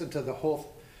of listened to the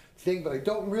whole thing, but I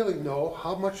don't really know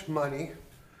how much money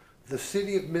the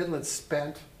city of Midland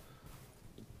spent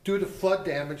due to flood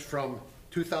damage from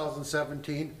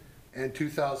 2017 and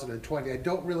 2020. I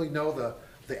don't really know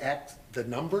the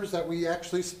numbers that we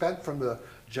actually spent from the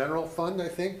general fund, I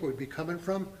think, would be coming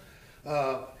from.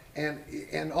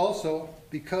 And also,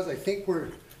 because I think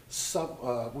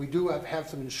we do have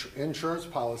some insurance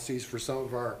policies for some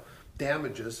of our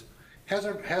damages, has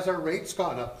our rates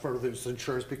gone up for this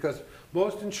insurance? Because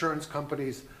most insurance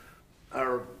companies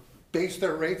base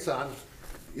their rates on,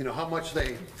 you know, how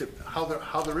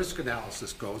the risk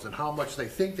analysis goes and how much they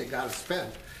think they got to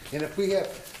spend. And if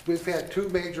we've had 2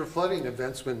 major flooding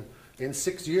events in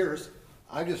 6 years,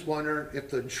 I just wonder if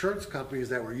the insurance companies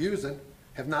that we're using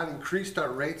have not increased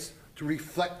our rates to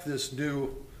reflect this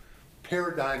new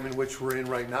paradigm in which we're in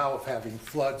right now of having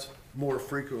floods more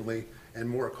frequently and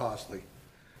more costly.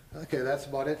 Okay, that's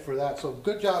about it for that. So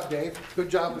good job, Dave. Good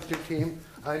job with your team.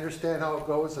 I understand how it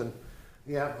goes, and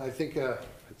yeah, I think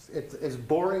it's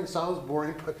boring, sounds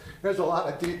boring, but there's a lot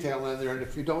of detail in there, and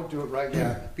if you don't do it right,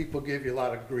 yeah, people give you a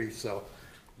lot of grief, so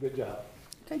good job.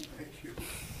 Okay. Thank you.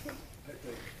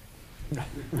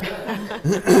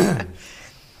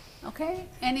 Okay,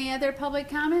 any other public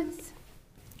comments?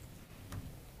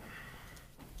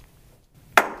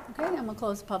 Okay, then we'll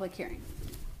close the public hearing.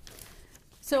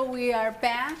 So we are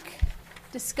back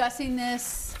discussing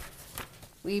this.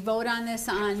 We vote on this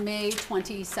on May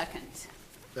 22nd.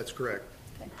 That's correct.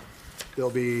 Okay.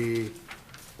 There'll be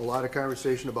a lot of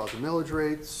conversation about the millage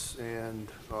rates, and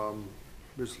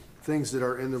there's things that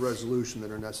are in the resolution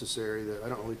that are necessary that I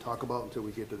don't really talk about until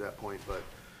we get to that point, but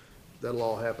that'll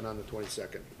all happen on the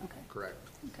 22nd. Okay. Correct.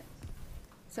 Okay.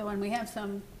 So when we have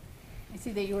some, I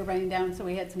see that you were writing down, so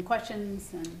we had some questions,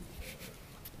 and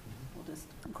we'll just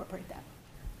incorporate that.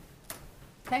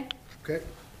 Okay? Okay.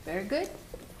 Very good.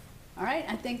 All right,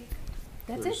 I think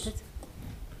that's it.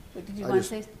 What did you want to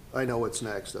say? I know what's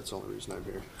next. That's the only reason I'm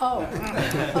here. Oh,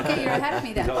 okay, you're ahead of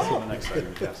me then. The next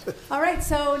item, yes. All right,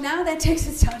 so now that takes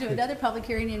us down to another public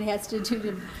hearing, and it has to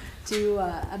do to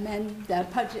amend the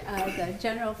budget, the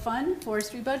general fund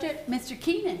forestry budget. Mr.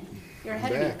 Keenan, you're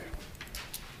ahead of me.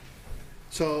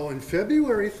 So on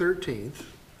February 13th,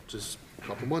 just a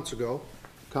couple months ago,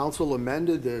 Council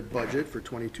amended the budget for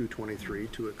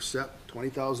 22-23 to accept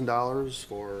 $20,000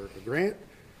 for a grant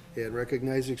and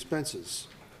recognize expenses.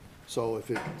 So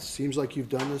if it seems like you've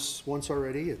done this once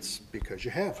already, it's because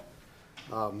you have.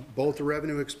 Both the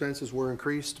revenue expenses were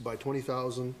increased by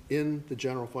 $20,000 in the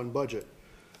general fund budget.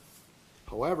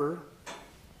 However,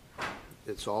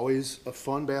 it's always a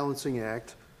fund balancing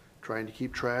act, trying to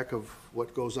keep track of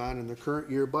what goes on in the current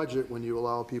year budget when you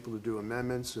allow people to do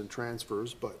amendments and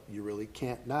transfers, but you really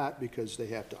can't not because they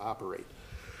have to operate.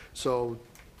 So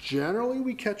generally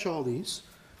we catch all these,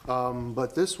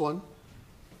 but this one,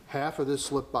 half of this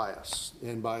slipped by us.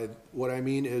 And by what I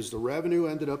mean is the revenue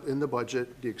ended up in the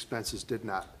budget, the expenses did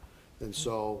not. And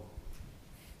so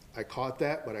I caught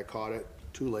that, but I caught it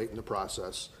too late in the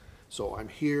process. So I'm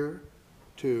here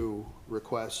to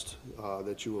request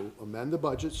that you will amend the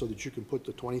budget so that you can put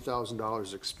the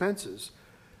 $20,000 expenses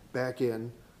back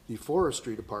in the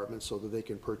forestry department so that they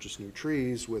can purchase new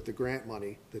trees with the grant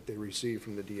money that they receive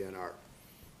from the DNR.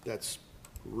 That's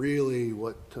really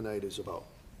what tonight is about.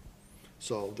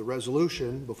 So the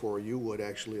resolution before you would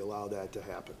actually allow that to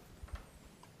happen.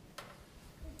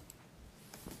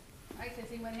 All right,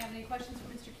 does anyone have any questions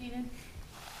for Mr. Keenan?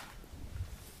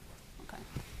 Okay.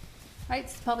 All right,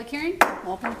 it's the public hearing.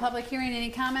 We'll open the public hearing. Any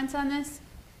comments on this?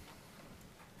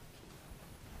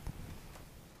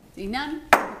 See none.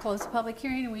 We'll close the public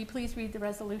hearing. Will you please read the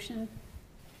resolution,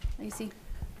 Lacey?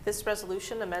 This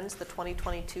resolution amends the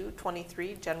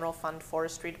 2022-23 General Fund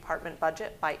Forestry Department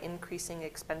budget by increasing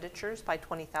expenditures by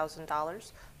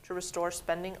 $20,000 to restore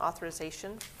spending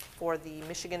authorization for the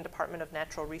Michigan Department of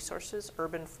Natural Resources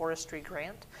Urban Forestry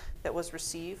Grant that was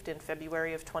received in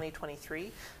February of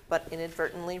 2023, but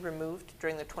inadvertently removed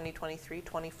during the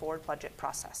 2023-24 budget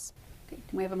process. Okay,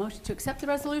 can we have a motion to accept the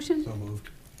resolution? So moved.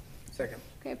 Second.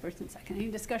 Okay, first and second. Any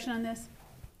discussion on this?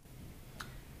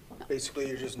 Basically,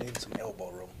 you're just needing some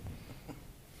elbow room.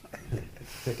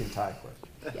 Pick and tie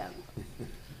question.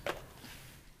 Yeah.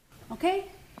 Okay,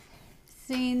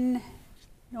 seeing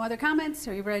no other comments,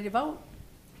 are you ready to vote?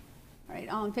 All right,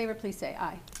 all in favor, please say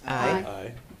aye. Aye.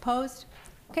 Aye. Opposed?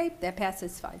 Okay, that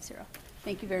passes 5-0.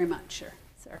 Thank you very much,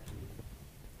 sir.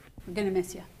 We're gonna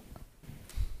miss you.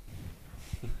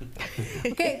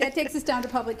 Okay, that takes us down to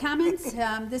public comments.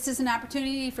 This is an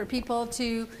opportunity for people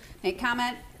to make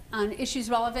comment on issues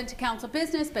relevant to council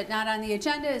business, but not on the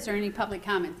agenda. Is there any public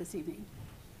comment this evening?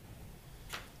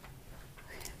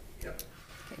 Yep.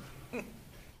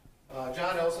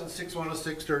 John Elson,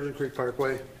 6106 Sturgeon Creek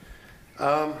Parkway.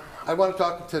 I want to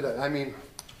talk today, I mean,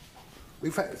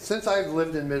 since I've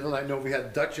lived in Midland, I know we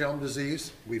had Dutch elm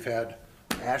disease, we've had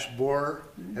ash borer,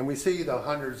 and we see the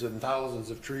hundreds and thousands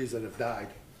of trees that have died.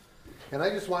 And I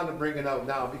just wanted to bring it out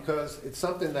now because it's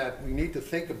something that we need to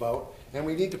think about, and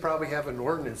we need to probably have an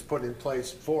ordinance put in place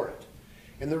for it.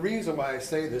 And the reason why I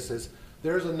say this is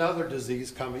there's another disease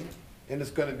coming, and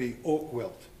it's going to be oak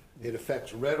wilt. It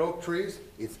affects red oak trees.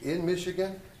 It's in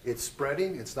Michigan. It's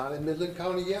spreading. It's not in Midland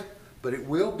County yet, but it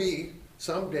will be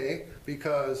someday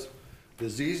because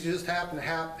diseases happen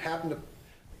to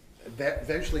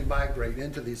eventually migrate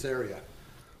into this area.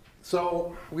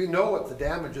 So we know what the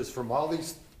damage is from all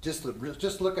these. Just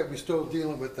look at, we're still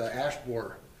dealing with the ash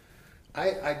borer.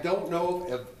 I don't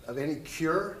know of any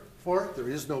cure for it. There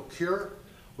is no cure.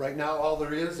 Right now, all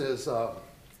there is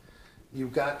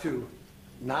you've got to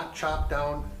not chop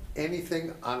down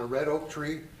anything on a red oak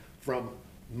tree from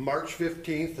March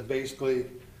 15th to basically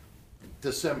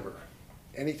December.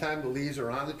 Anytime the leaves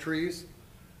are on the trees,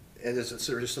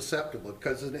 they're susceptible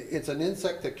because it's an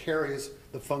insect that carries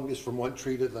the fungus from one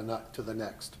tree to the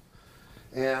next.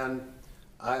 And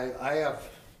I have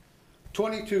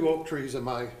 22 oak trees in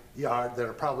my yard that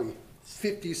are probably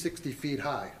 50, 60 feet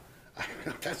high.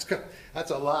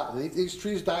 That's a lot. These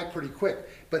trees die pretty quick,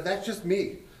 but that's just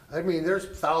me. I mean, there's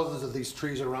thousands of these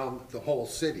trees around the whole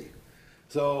city.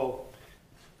 So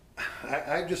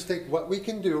I just think what we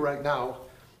can do right now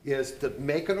is to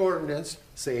make an ordinance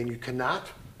saying you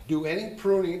cannot do any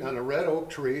pruning on a red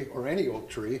oak tree or any oak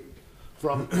tree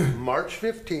from March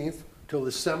 15th till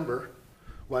December,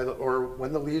 or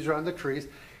when the leaves are on the trees.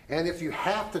 And if you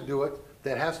have to do it,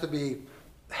 that have to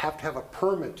have a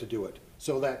permit to do it.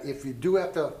 So that if you do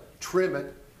have to trim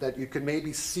it, that you can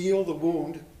maybe seal the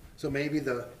wound. So maybe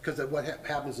because what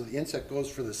happens is the insect goes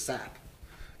for the sap.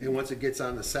 And once it gets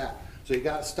on the sap. So you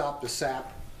gotta stop the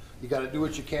sap. You gotta do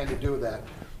what you can to do that.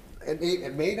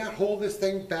 It may not hold this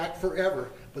thing back forever,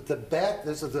 but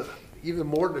this is even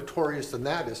more notorious than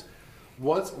that is,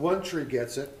 once one tree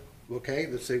gets it, okay,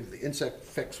 let's say the insect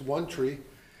affects one tree,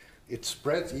 it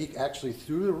spreads actually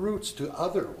through the roots to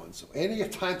other ones. So any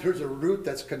time there's a root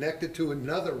that's connected to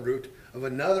another root of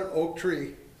another oak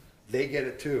tree, they get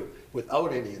it too,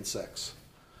 without any insects.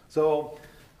 So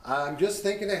I'm just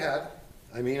thinking ahead.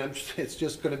 I mean, it's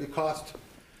just going to cost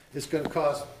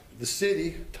the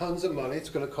city tons of money. It's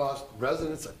going to cost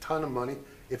residents a ton of money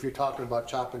if you're talking about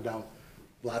chopping down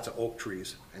lots of oak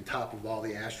trees on top of all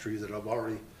the ash trees that have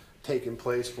already taken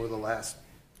place for the last,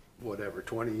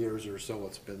 20 years or so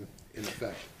it's been in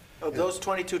effect. Oh, those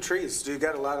 22 trees, do you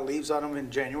got a lot of leaves on them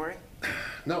in January?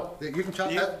 No, you can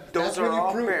chop that. Those are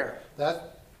all bare.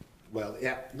 Well,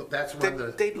 yeah, that's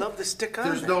when they'd love to stick on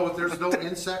there's no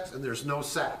insects and there's no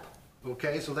sap.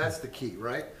 Okay, so that's the key,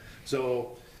 right?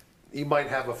 So you might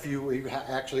have a few. You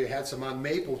actually had some on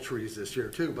maple trees this year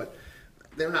too, but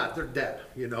they're dead.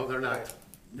 They're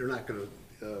not going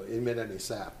to emit any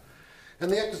sap.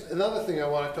 And another thing I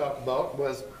want to talk about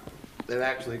was that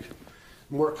actually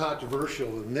more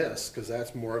controversial than this, because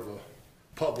that's more of a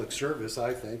public service,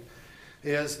 I think,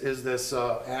 is this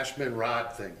Ashman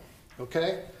rod thing.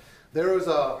 Okay, there was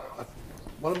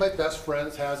one of my best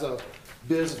friends has a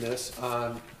business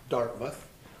on Dartmouth,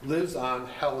 lives on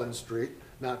Helen Street,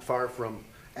 not far from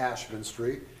Ashman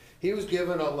Street. He was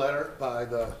given a letter by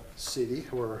the city,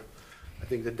 or I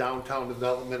think the downtown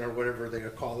development or whatever they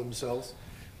call themselves,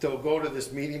 to go to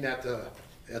this meeting at the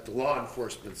law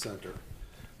enforcement center.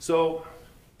 So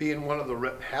being one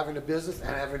of having a business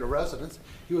and having a residence,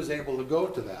 he was able to go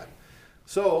to that.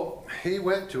 So he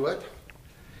went to it,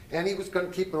 and he was going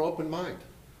to keep an open mind.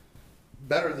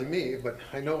 better than me, but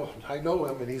I know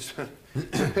him, and he's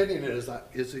his opinion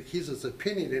he's as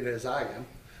opinionated as I am,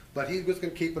 but he was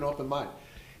going to keep an open mind.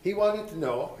 He wanted to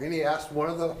know, and he asked one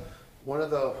of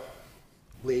the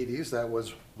ladies that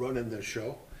was running the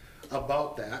show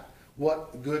about that.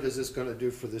 What good is this going to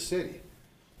do for the city?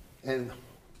 And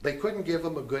they couldn't give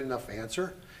him a good enough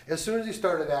answer. As soon as he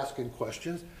started asking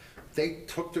questions, they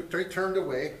turned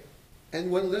away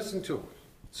and wouldn't listen to him.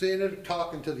 So he ended up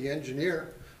talking to the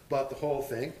engineer about the whole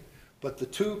thing, but the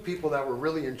two people that were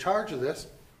really in charge of this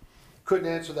couldn't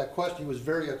answer that question. He was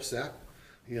very upset,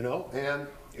 you know, and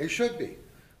he should be.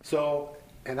 So,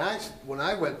 and when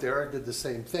I went there, I did the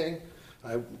same thing.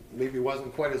 I maybe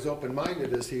wasn't quite as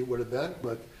open-minded as he would have been,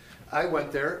 but I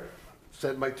went there,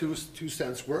 said my two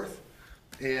cents worth,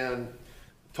 and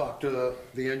talked to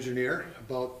the engineer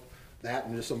about that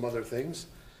and just some other things.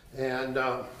 And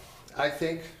I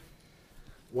think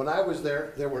when I was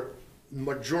there, there were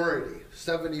majority,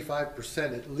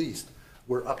 75% at least,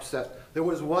 were upset. There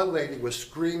was one lady was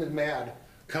screaming mad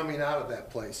coming out of that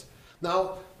place.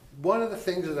 Now, one of the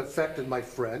things that affected my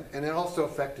friend, and it also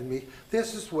affected me,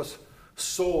 was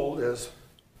sold as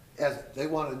they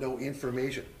want to know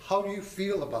information. How do you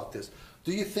feel about this?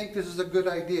 Do you think this is a good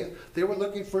idea? They were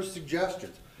looking for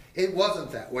suggestions. It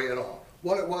wasn't that way at all.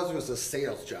 What it was a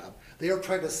sales job. They were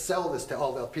trying to sell this to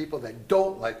all the people that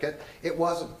don't like it. It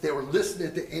wasn't. They were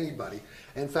listening to anybody.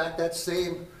 In fact, that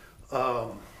same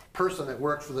person that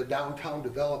worked for the downtown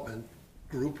development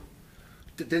group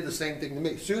did the same thing to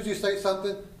me. As soon as you say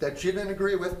something that she didn't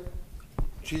agree with,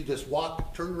 she just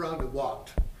turned around and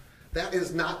walked. That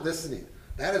is not listening.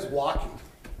 That is walking.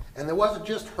 And it wasn't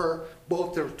just her, there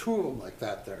were two of them like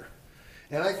that there.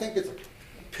 And I think it's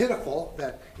pitiful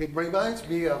that it reminds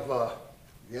me of,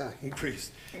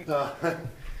 increase.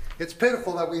 It's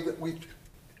pitiful that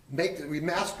we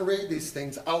masquerade these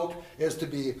things out as to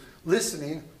be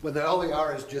listening when all they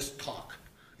are is just talk.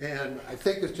 And I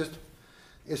think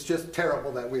it's just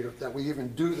terrible that we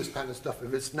even do this kind of stuff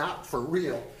if it's not for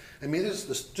real. I mean,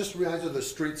 just reminds me of the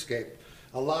streetscape.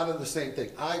 A lot of the same thing.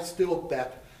 I still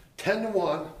bet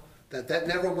 10-1 that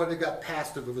never would have got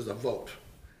passed if it was a vote.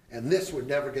 And this would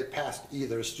never get passed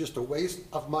either. It's just a waste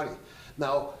of money.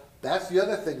 Now, that's the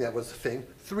other thing that was the thing.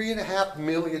 $3.5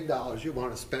 million you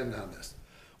want to spend on this.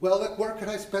 Well, look, where can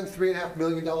I spend $3.5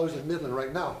 million in Midland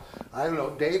right now? I don't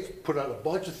know. Dave put out a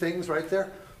bunch of things right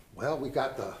there. Well, we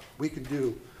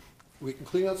can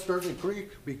clean out Sturgeon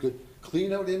Creek. We could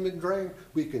clean out Inman Drain.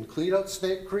 We can clean out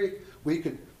Snake Creek. We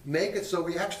could make it so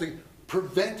we actually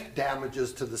prevent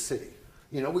damages to the city.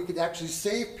 You know, we could actually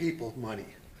save people money.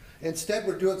 Instead,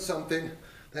 we're doing something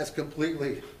that's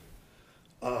completely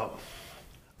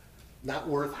not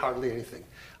worth hardly anything.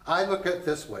 I look at it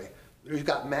this way. You've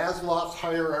got Maslow's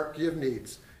hierarchy of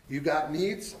needs. You've got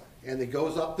needs, and it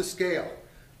goes up the scale.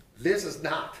 This is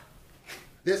not.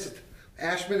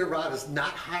 Ashman and Rod is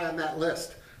not high on that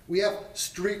list. We have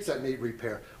streets that need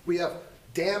repair. We have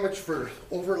damage for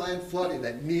overland flooding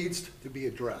that needs to be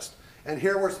addressed. And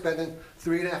here we're spending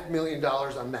 $3.5 million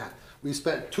on that. We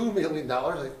spent $2 million,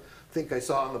 I think I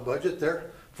saw in the budget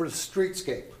there, for the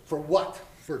streetscape. For what?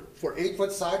 For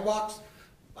 8-foot sidewalks?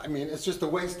 I mean, it's just a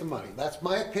waste of money. That's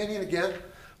my opinion again,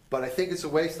 but I think it's a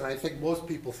waste, and I think most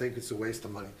people think it's a waste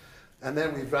of money. And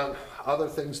then we've done other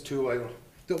things too. I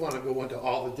don't want to go into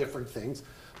all the different things,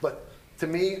 but to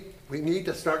me, we need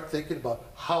to start thinking about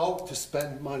how to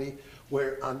spend money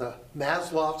where on the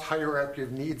Maslow's hierarchy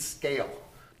of needs scale,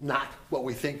 not what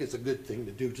we think is a good thing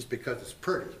to do just because it's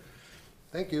pretty.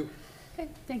 Thank you. Okay,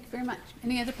 thank you very much.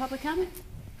 Any other public comment?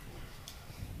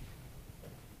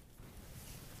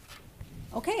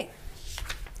 Okay.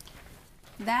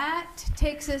 That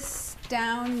takes us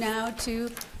down now to,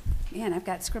 man, I've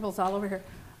got scribbles all over here.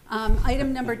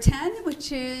 Item number 10,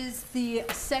 which is the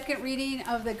second reading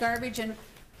of the garbage and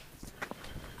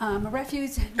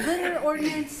refuse litter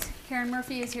ordinance. Karen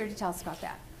Murphy is here to tell us about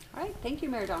that. All right, thank you,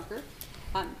 Mayor Donker.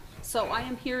 So I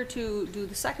am here to do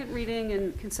the second reading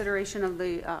and consideration of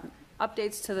the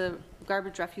updates to the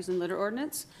garbage, refuse, and litter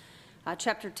ordinance.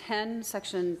 Chapter 10,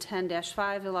 Section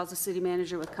 10-5 allows the city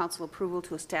manager with council approval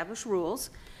to establish rules.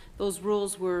 Those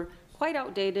rules were quite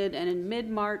outdated, and in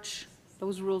mid-March,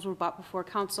 those rules were brought before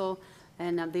council,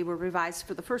 and they were revised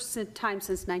for the first time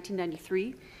since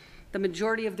 1993. The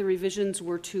majority of the revisions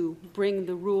were to bring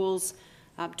the rules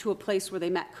to a place where they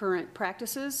met current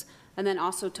practices, and then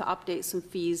also to update some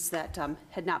fees that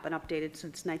had not been updated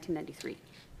since 1993.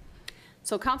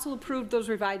 So council approved those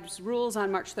revised rules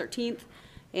on March 13th,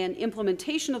 and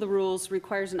implementation of the rules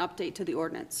requires an update to the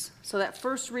ordinance. So that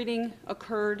first reading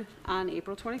occurred on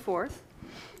April 24th,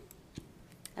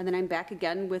 and then I'm back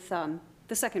again with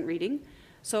the second reading.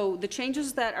 So the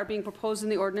changes that are being proposed in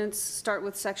the ordinance start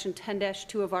with section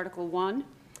 10-2 of Article 1.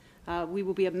 We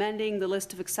will be amending the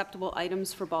list of acceptable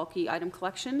items for bulky item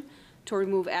collection to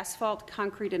remove asphalt,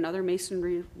 concrete, and other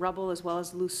masonry rubble, as well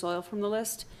as loose soil from the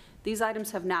list. These items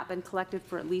have not been collected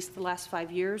for at least the last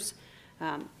 5 years.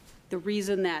 The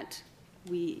reason that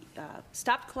we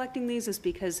stopped collecting these is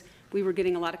because we were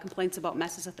getting a lot of complaints about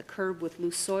messes at the curb with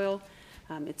loose soil.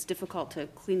 It's difficult to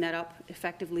clean that up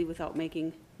effectively without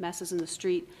making messes in the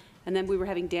street. And then we were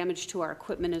having damage to our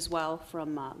equipment as well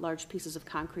from large pieces of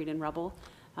concrete and rubble.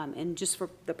 And just for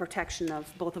the protection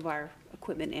of both of our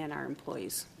equipment and our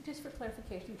employees. Just for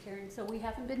clarification, Karen, so we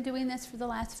haven't been doing this for the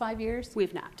last 5 years? We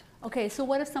have not. Okay, so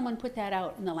what if someone put that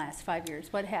out in the last 5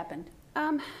 years? What happened?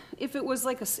 If it was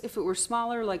if it were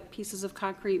smaller, like pieces of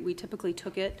concrete, we typically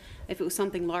took it. If it was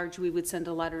something large, we would send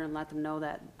a letter and let them know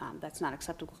that that's not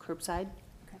acceptable curbside.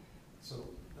 Okay. So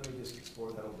let me just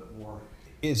explore that a little bit more.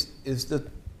 Is the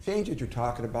change that you're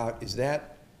talking about, is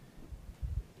that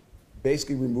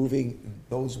basically removing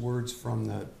those words from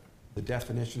the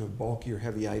definition of bulky or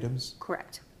heavy items?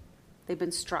 Correct. They've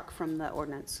been struck from the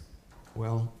ordinance.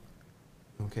 Well,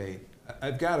 okay.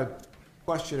 I've got a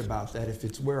question about that if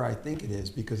it's where I think it is,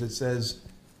 because it says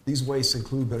these wastes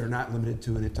include but are not limited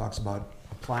to, and it talks about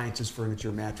appliances,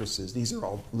 furniture, mattresses. These are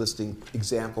all listing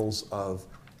examples of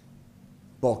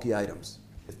bulky items,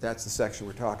 if that's the section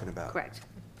we're talking about. Correct.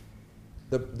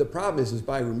 The problem is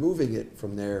by removing it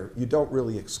from there, you don't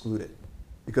really exclude it,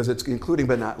 because it's including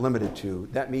but not limited to.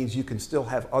 That means you can still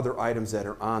have other items that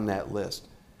are on that list.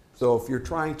 So if you're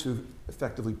trying to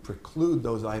effectively preclude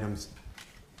those items,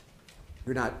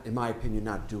 you're not, in my opinion,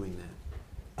 not doing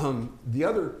that. The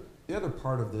other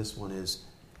part of this one is,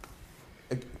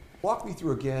 walk me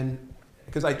through again,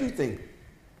 because I do think,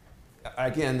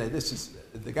 again, that this is,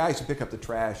 the guys who pick up the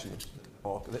trash and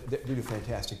they do a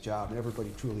fantastic job, and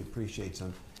everybody truly appreciates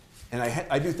them. And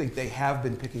I do think they have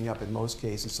been picking up, in most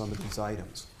cases, some of these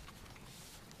items.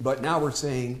 But now we're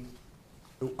saying,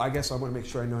 I guess I want to make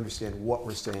sure I understand what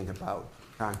we're saying about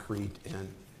concrete and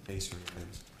masonry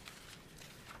items.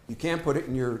 You can't put it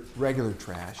in your regular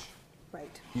trash.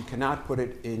 Right. You cannot put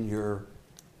it in your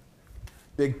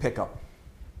big pickup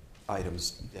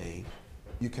items day.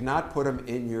 You cannot put them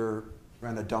in your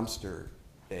rent a dumpster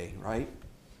day, right?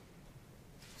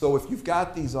 So if you've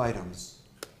got these items,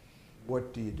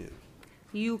 what do you do?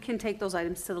 You can take those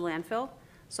items to the landfill.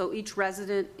 So each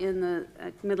resident in the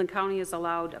Midland County is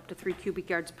allowed up to 3 cubic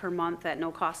yards per month at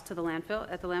no cost to the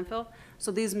landfill.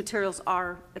 So these materials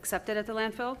are accepted at the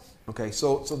landfill. Okay,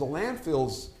 so the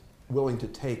landfill's willing to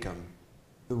take them.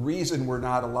 The reason we're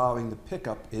not allowing the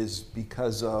pickup is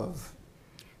because of?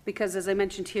 Because as I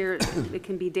mentioned here, it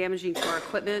can be damaging to our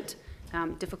equipment,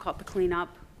 difficult to clean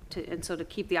up, and so to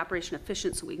keep the operation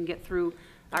efficient so we can get through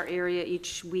our area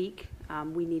each week,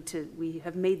 we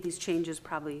have made these changes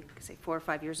probably, say, 4 or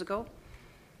 5 years ago.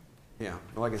 Yeah,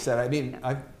 like I said, I mean,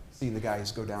 I've seen the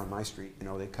guys go down my street,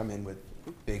 they come in with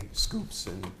big scoops,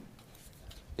 and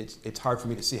it's hard for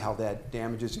me to see how that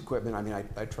damages equipment. I mean,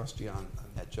 I trust you on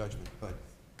that judgment, but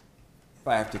if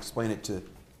I have to explain it to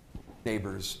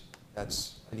neighbors, I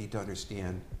need to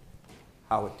understand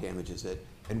how it damages it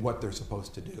and what they're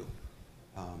supposed to do.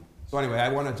 So anyway, I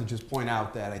wanted to just point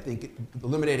out that I think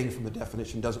eliminating from the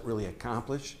definition doesn't really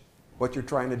accomplish what you're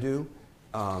trying to do.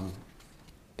 And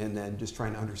then just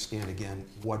trying to understand again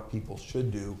what people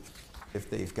should do if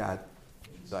they've got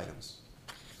these items.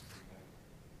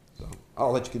 So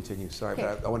I'll let you continue, sorry, Okay.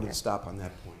 but I wanted to stop on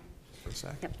that point for a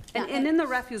second. Yep. And in the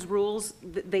refuse rules,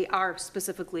 they are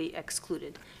specifically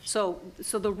excluded. So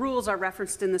the rules are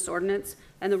referenced in this ordinance,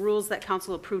 and the rules that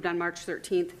council approved on March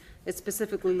 13th, it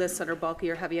specifically lists that are bulky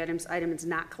or heavy items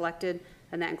not collected,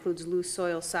 and that includes loose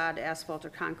soil, sod, asphalt, or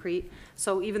concrete.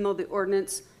 So even though the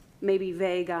ordinance may be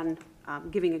vague on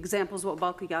giving examples of what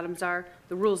bulky items are,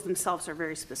 the rules themselves are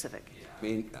very specific. I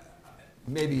mean,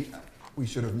 maybe we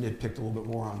should have nitpicked a little bit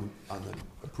more on the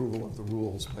approval of the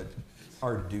rules, but it's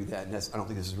hard to do that, and I don't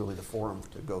think this is really the forum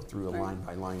to go through a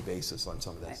line-by-line basis on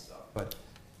some of that stuff. But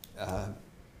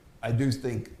I do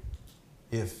think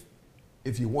if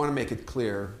you want to make it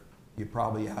clear, you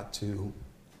probably ought to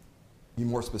be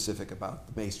more specific about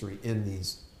the masonry in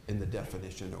the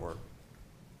definition, or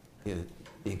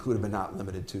included but not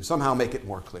limited to. Somehow make it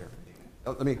more clear.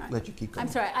 Let me let you keep going.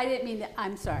 I'm sorry, I didn't mean that.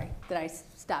 I'm sorry that I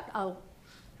stopped. I'll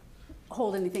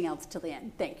hold anything else till the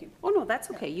end. Thank you. Oh, no, that's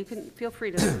okay. You can feel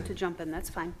free to jump in. That's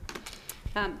fine.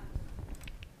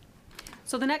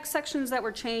 So the next sections that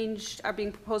were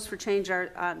being proposed for change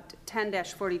are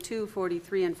 10-42,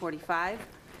 43, and 45.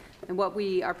 And what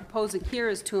we are proposing here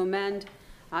is to amend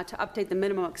to update the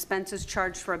minimum expenses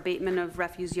charged for abatement of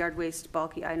refuse, yard waste,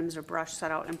 bulky items, or brush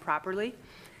set out improperly.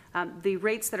 The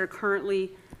rates that are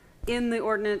currently in the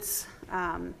ordinance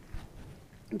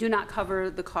do not cover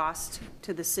the cost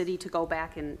to the city to go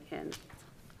back and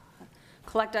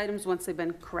collect items once they've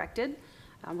been corrected.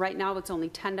 Right now, it's only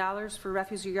 $10 for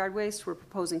refuse or yard waste. We're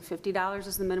proposing $50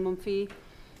 as the minimum fee.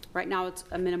 Right now, it's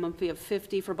a minimum fee of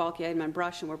 $50 for bulky item and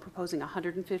brush, and we're proposing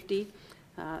 $150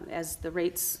 as the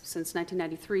rates since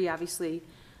 1993. Obviously,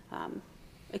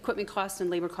 equipment costs and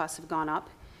labor costs have gone up.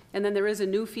 And then there is a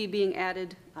new fee being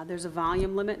added. There's a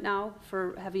volume limit now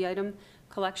for heavy item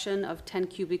collection of 10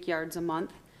 cubic yards a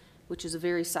month, which is a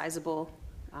very sizable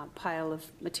pile of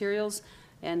materials.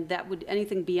 And that would,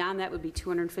 anything beyond that would be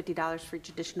 $250 for each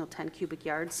additional 10 cubic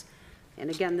yards. And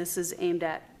again, this is aimed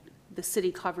at the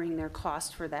city covering their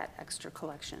cost for that extra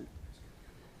collection.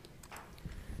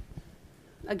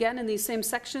 Again, in these same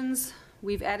sections,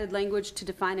 we've added language to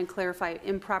define and clarify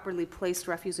improperly placed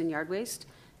refuse and yard waste.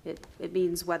 It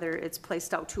means whether it's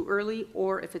placed out too early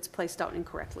or if it's placed out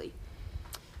incorrectly.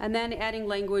 And then adding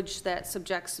language that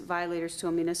subjects violators to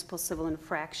a municipal civil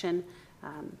infraction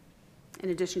in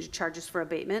addition to charges for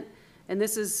abatement. And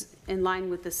this is in line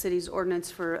with the city's ordinance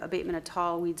for abatement of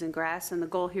tall weeds and grass, and the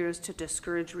goal here is to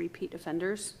discourage repeat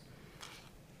offenders.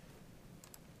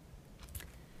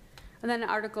 And then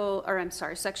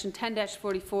section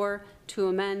 10-44 to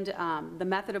amend the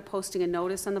method of posting a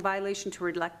notice on the violation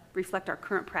to reflect our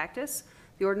current practice.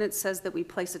 The ordinance says that we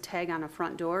place a tag on a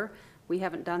front door. We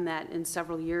haven't done that in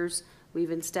several years.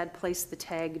 We've instead placed the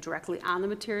tag directly on the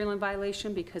material in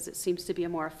violation because it seems to be a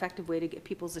more effective way to get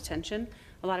people's attention.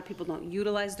 A lot of people don't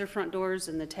utilize their front doors,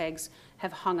 and the tags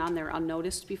have hung on there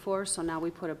unnoticed before, so now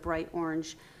we put a bright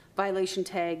orange violation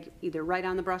tag either right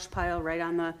on the brush pile, right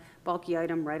on the bulky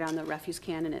item, right on the refuse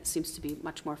can, and it seems to be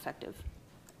much more effective.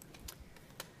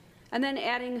 And then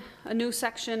adding a new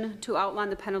section to outline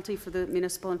the penalty for the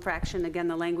municipal infraction. Again,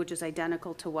 the language is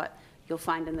identical to what you'll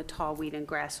find in the tall weed and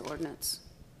grass ordinance.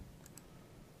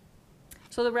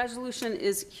 So the resolution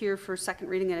is here for second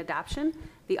reading and adoption.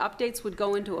 The updates would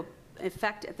go into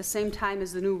effect at the same time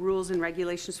as the new rules and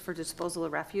regulations for disposal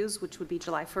of refuse, which would be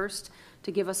July 1st,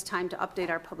 to give us time to update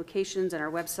our publications and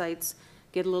our websites,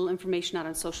 get a little information out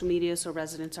on social media so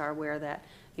residents are aware that,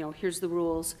 you know, here's the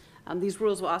rules. These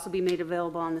rules will also be made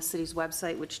available on the city's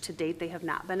website, which to date they have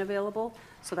not been available.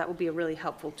 So that will be a really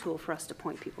helpful tool for us to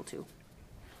point people to.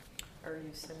 Are you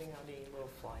sending out any little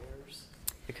flyers?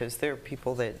 Because there are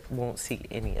people that won't see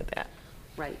any of that.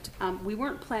 Right. We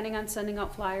weren't planning on sending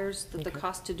out flyers. The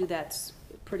cost to do that's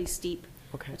pretty steep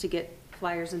to get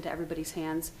flyers into everybody's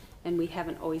hands, and we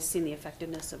haven't always seen the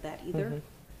effectiveness of that either.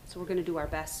 So we're going to do our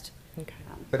best.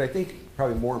 But I think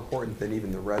probably more important than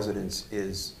even the residents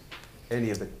is any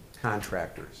of the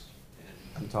contractors.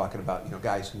 I'm talking about, you know,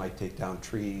 guys who might take down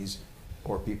trees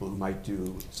or people who might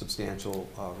do substantial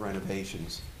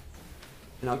renovations.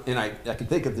 And I can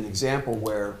think of an example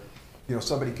where, you know,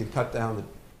 somebody could cut down the,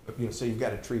 you know, say you've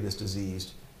got a tree that's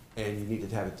diseased and you need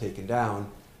to have it taken down.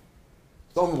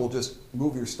 Someone will just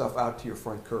move your stuff out to your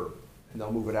front curb, and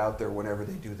they'll move it out there whenever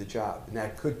they do the job. And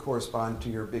that could correspond to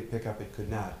your big pickup, it could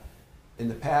not. In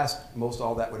the past, most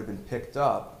all that would have been picked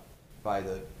up by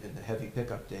in the heavy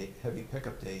pickup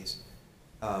days.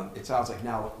 It sounds like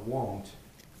now it won't.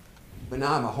 But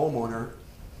now I'm a homeowner.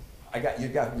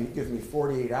 You've got to give me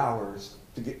 48 hours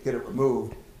to get it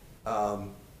removed.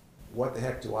 What the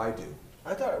heck do I do?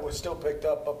 I thought it was still picked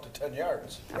up to 10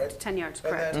 yards, right? Up to 10 yards,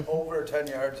 correct. And then over 10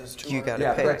 yards is 200. You got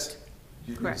to pay.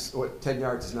 Correct. What, 10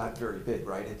 yards is not very big,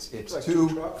 right? It's like two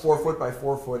 2 trucks, 4 foot by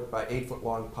 4 foot by 8 foot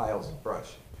long piles of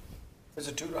brush. Is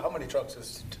it 2? How many trucks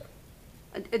is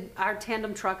it? Our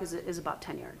tandem truck is about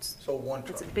 10 yards. So one truck.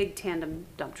 It's a big tandem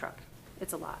dump truck.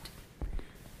 It's a lot.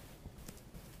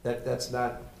 That's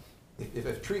not, if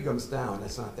a tree comes down,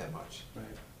 that's not that much.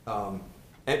 Right.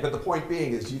 But the point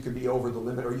being is you could be over the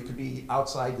limit, or you could be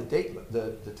outside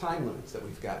the time limits that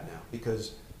we've got now.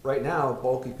 Because right now,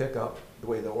 bulky pickup, the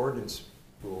way the ordinance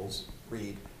rules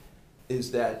read,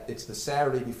 is that it's the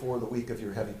Saturday before the week of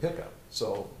your heavy pickup.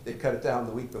 So they cut it down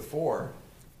the week before.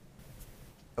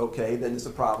 Okay, then it's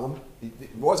a problem.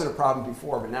 It wasn't a problem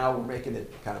before, but now we're making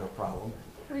it kind of a problem.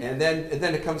 And then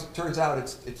it turns out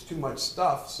it's too much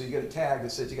stuff, so you get a tag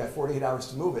that says you got 48 hours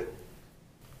to move it.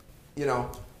 You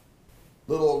know,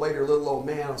 little old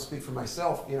man, I'll speak for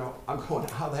myself, you know, I'm going,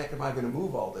 how the heck am I going to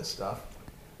move all this stuff?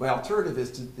 My alternative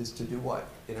is to do what?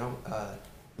 You know,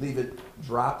 leave it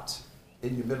dropped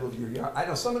in the middle of your yard. I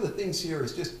know some of the things here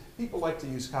is just, people like to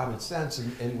use common sense,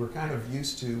 and we're kind of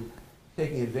used to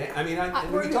taking advantage. I mean,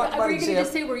 were you going to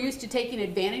just say we're used to taking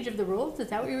advantage of the rules? Is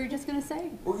that what you were just going to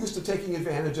say? We're used to taking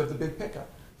advantage of the big pickup.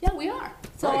 Yeah, we are.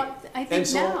 So Right. I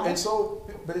think now.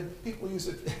 But if people use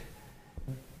it,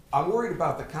 I'm worried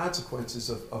about the consequences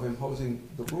of imposing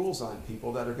the rules on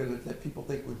people that people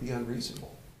think would be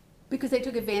unreasonable. Because they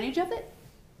took advantage of it?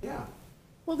 Yeah.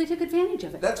 Well, they took advantage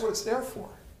of it. That's what it's there for.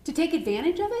 To take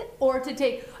advantage of it? Or to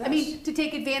take, I mean, to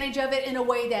take advantage of it in a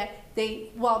way that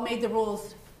they, made the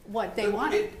rules what they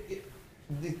wanted.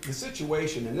 The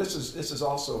situation, and this is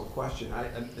also a question,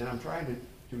 and I'm trying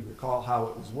to recall how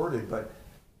it was worded, but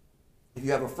if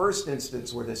you have a first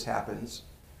instance where this happens,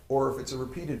 or if it's a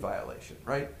repeated violation,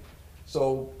 right?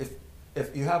 So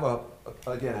if you have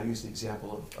again, I use the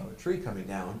example of a tree coming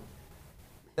down,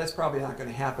 that's probably not going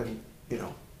to happen,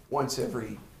 once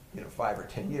every 5 or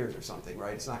 10 years or something,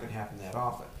 right? It's not going to happen that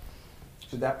often.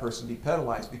 Should that person be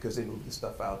penalized because they moved the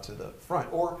stuff out to the front?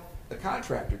 Or the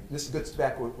contractor, this gets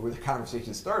back where the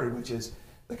conversation started, which is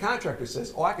the contractor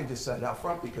says, oh, I can just set it out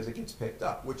front because it gets picked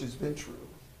up, which has been true,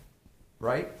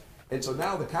 right? And so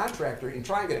now the contractor, and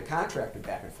try and get a contractor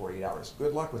back in 48 hours,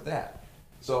 good luck with that.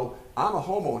 So I'm a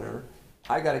homeowner,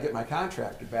 I got to get my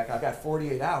contractor back, I got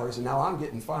 48 hours, and now I'm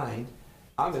getting fined,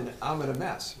 I'm in a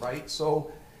mess, right?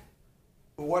 So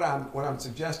what I'm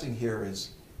suggesting here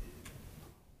is,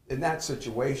 in that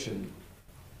situation,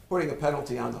 putting a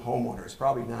penalty on the homeowner is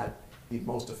probably not the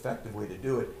most effective way to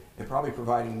do it, and probably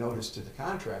providing notice to the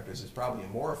contractors is probably a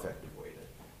more effective way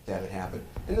to have it happen.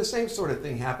 And the same sort of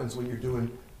thing happens when you're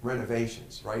doing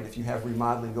renovations, right? If you have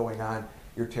remodeling going on,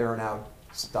 you're tearing out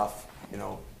stuff,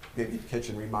 maybe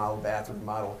kitchen remodel, bathroom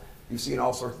remodel. You've seen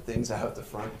all sorts of things out at the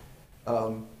front.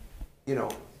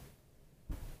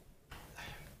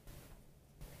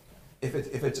 If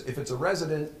it's a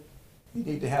resident, you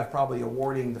need to have probably a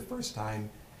warning the first time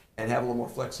and have a little more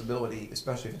flexibility,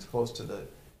 especially if it's close to the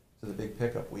big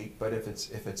pickup week. But if it's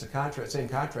a same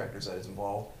contractors that is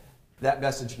involved, that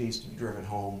message needs to be driven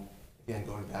home. Again,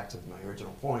 going back to my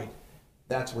original point,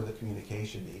 that's where the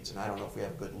communication needs. And I don't know if we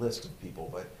have a good list of people,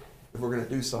 but if we're going to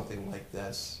do something like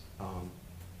this,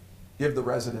 give the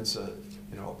residents a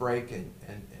break and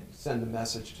send a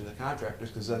message to the contractors,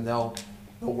 because then they'll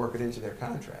work it into their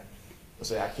contract. They'll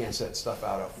say, I can't set stuff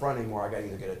out front anymore. I got to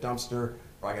either get a dumpster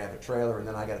or I got to have a trailer, and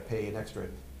then I got to pay an extra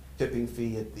tipping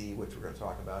fee at which we're going to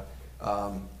talk about,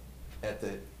 at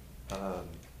the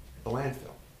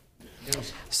landfill.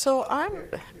 So I'm.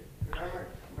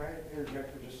 May I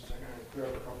interject for just a second and clear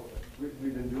up a couple of things?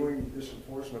 We've been doing this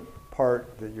enforcement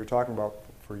part that you're talking about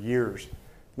for years,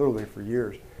 literally for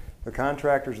years. The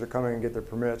contractors that come in and get their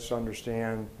permits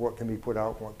understand what can be put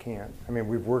out and what can't. I mean,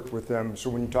 we've worked with them, so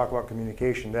when you talk about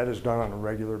communication, that is done on a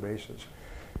regular basis.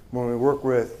 When we work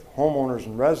with homeowners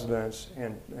and residents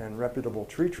and reputable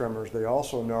tree trimmers, they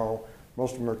also know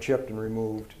most of them are chipped and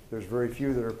removed. There's very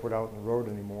few that are put out in the road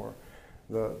anymore.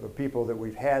 The people that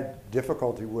we've had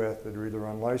difficulty with that are either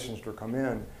unlicensed or come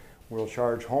in will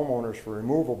charge homeowners for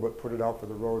removal but put it out for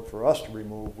the road for us to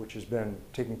remove, which has been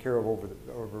taken care of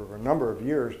over a number of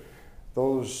years.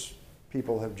 Those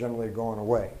people have generally gone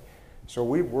away. So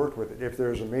we've worked with it. If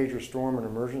there's a major storm and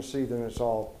emergency, then it's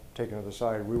all taken to the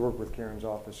side. We work with Karen's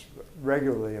office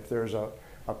regularly. If there's a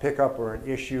pickup or an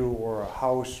issue or a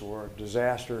house or a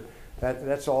disaster,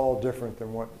 that's all different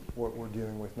than what we're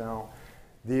dealing with now.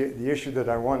 The issue that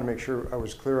I wanted to make sure I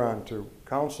was clear on to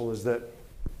council is that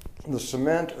the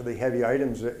cement or the heavy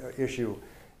items issue,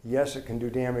 yes, it can do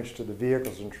damage to the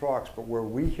vehicles and trucks, but where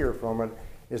we hear from it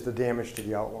is the damage to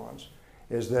the outlawns.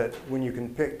 Is that when you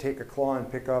can take a claw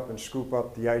and pick up and scoop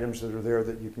up the items that are there,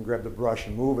 that you can grab the brush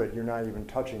and move it, you're not even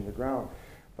touching the ground.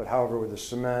 But however, with the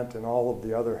cement and all of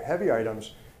the other heavy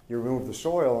items, you remove the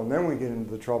soil, and then we get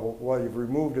into the trouble, well, you've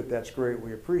removed it, that's great,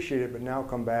 we appreciate it, but now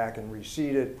come back and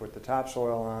reseed it, put the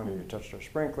topsoil on, or you touched our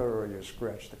sprinkler, or you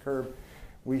scratched the curb.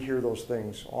 We hear those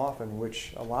things often,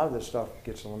 which a lot of this stuff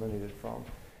gets eliminated from.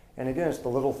 And again, it's the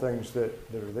little things that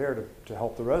are there to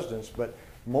help the residents, but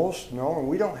most know, and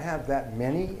we don't have that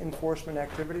many enforcement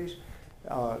activities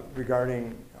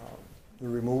regarding the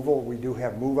removal. We do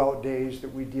have move-out days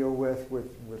that we deal with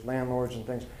landlords and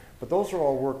things, but those are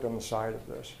all worked on the side of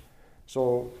this.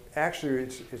 So actually,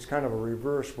 it's kind of a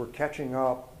reverse. We're catching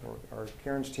up, or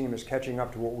Karen's team is catching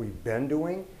up to what we've been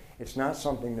doing. It's not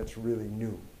something that's really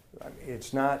new.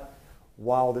 It's not,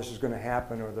 wow, this is going to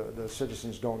happen, or the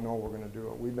citizens don't know we're going to do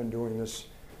it. We've been doing this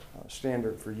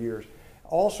standard for years.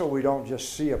 Also, we don't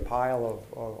just see a pile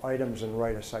of items and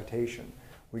write a citation.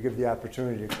 We give the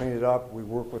opportunity to clean it up. We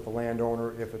work with the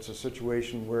landowner. If it's a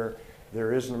situation where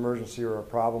there is an emergency or a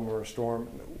problem or a storm,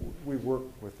 we work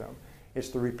with them. It's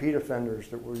the repeat offenders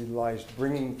that we utilize,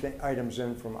 bringing items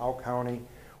in from out county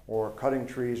or cutting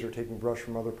trees or taking brush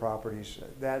from other properties.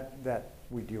 That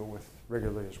we deal with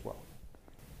regularly as well.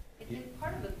 And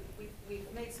part of it,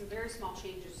 we've made some very small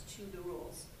changes to the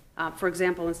rules. For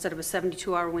example, instead of a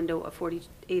 72-hour window, a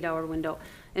 48-hour window.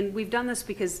 And we've done this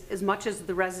because as much as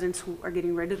the residents who are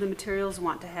getting rid of the materials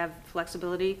want to have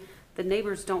flexibility, the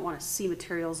neighbors don't want to see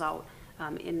materials out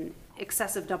in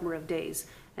excessive number of days.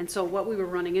 And so what we were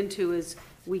running into is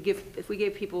if we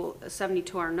gave people a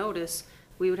 72-hour notice,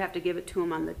 we would have to give it to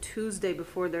them on the Tuesday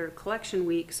before their collection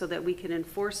week so that we can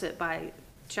enforce it by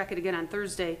check it again on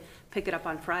Thursday, pick it up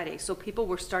on Friday. So people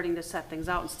were starting to set things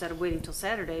out instead of waiting till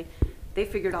Saturday. They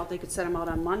figured out they could set them out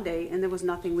on Monday, and there was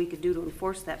nothing we could do to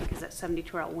enforce that because that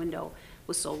 72-hour window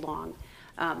was so long.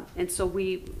 And so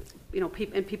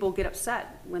people get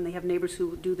upset when they have neighbors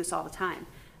who do this all the time.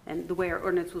 And the way our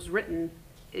ordinance was written,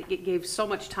 it gave so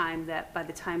much time that by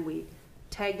the time we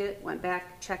tagged it, went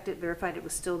back, checked it, verified it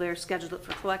was still there, scheduled it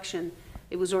for collection,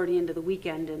 it was already into the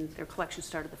weekend and their collection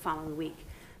started the following week.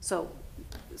 So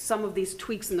some of these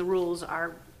tweaks in the rules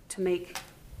are to make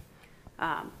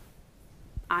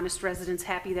honest residents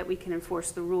happy that we can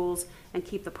enforce the rules and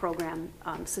keep the program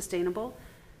sustainable.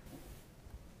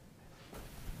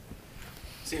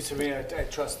 Seems to me I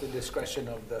trust the discretion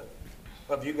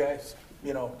of you guys.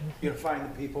 You know, you find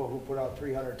the people who put out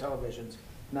 300 televisions,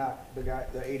 not the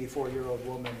 84-year-old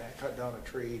woman that cut down a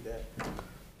tree that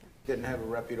didn't have a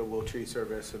reputable tree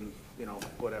service and, you know,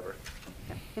 whatever.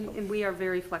 And we are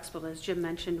very flexible. As Jim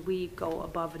mentioned, we go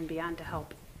above and beyond to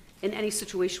help in any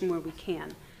situation where we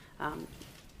can.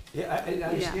 Yeah, I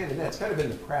understand, and that's kind of been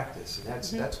the practice, and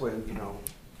that's when, you know,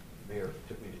 the mayor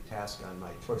took me to task on my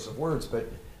choice of words, but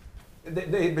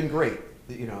they've been great.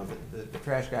 You know, the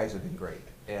trash guys have been great,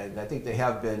 and I think they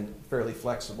have been fairly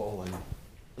flexible. And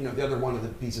you know, the other one of the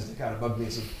pieces that kind of bugged me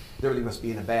is everything must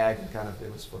be in a bag, and kind of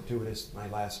it was fortuitous. My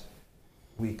last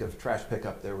week of trash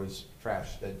pickup, there was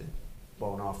trash that had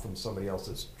blown off from somebody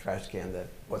else's trash can that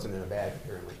wasn't in a bag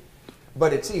apparently.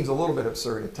 But it seems a little bit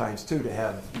absurd at times too to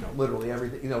have, you know, literally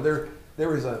everything. You know, there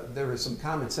is some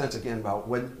common sense again about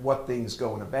what things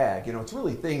go in a bag. You know, it's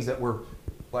really things that were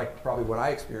like probably what I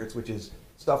experienced, which is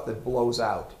stuff that blows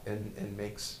out and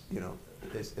makes, you know,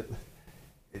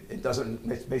 it doesn't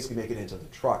basically make it into the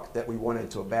truck, that we want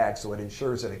into a bag, so it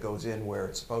ensures that it goes in where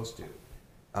it's supposed to.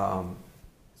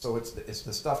 So it's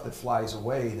the stuff that flies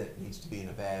away that needs to be in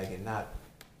a bag, and not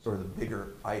sort of the bigger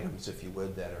items, if you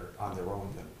would, that are on their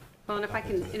own. Well, and if I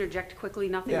can interject quickly,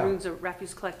 nothing ruins a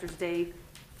refuse collector's day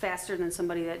faster than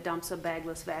somebody that dumps a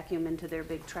bagless vacuum into their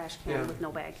big trash can with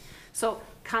no bag. So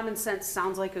common sense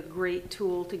sounds like a great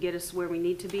tool to get us where we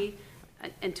need to be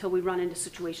until we run into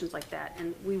situations like that.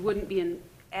 And we wouldn't be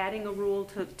adding a rule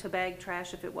to bag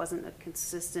trash if it wasn't a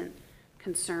consistent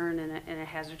concern and a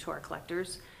hazard to our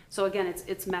collectors. So again,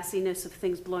 it's messiness of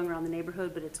things blowing around the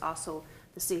neighborhood, but it's also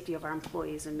the safety of our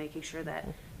employees and making sure that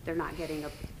they're not getting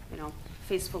a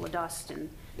face full of dust and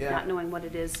not knowing what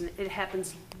it is. And it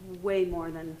happens way more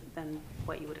than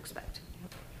what you would expect.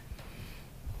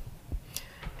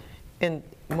 And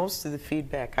most of the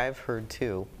feedback I've heard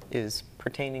too is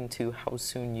pertaining to how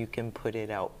soon you can put it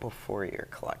out before your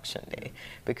collection day,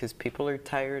 because people are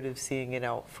tired of seeing it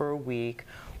out for a week,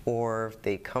 or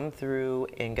they come through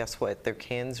and guess what, their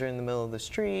cans are in the middle of the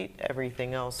street,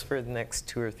 everything else for the next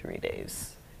 2 or 3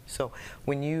 days. So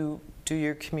when you do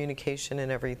your communication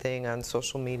and everything on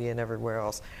social media and everywhere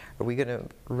else, are we going to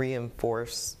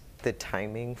reinforce the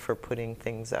timing for putting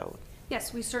things out?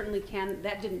 Yes, we certainly can.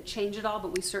 That didn't change at all,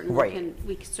 but we certainly can.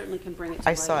 We certainly can bring it to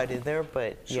light. I saw it in there,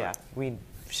 but yeah, we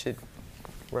should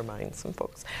remind some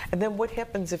folks. And then what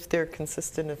happens if they're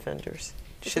consistent offenders?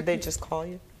 Should they just call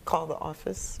the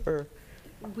office, or?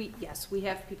 Yes, we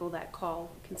have people that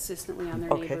call consistently on their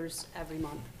neighbors every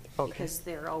month because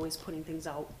they're always putting things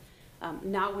out.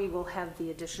 Now we will have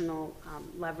the additional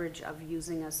leverage of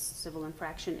using a civil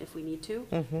infraction if we need to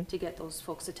get those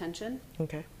folks' attention.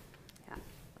 Okay.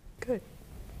 Good.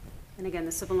 And again,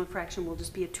 the civil infraction will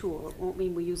just be a tool. It won't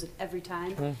mean we use it every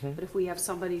time, but if we have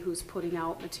somebody who's putting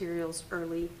out materials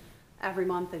early every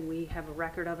month and we have a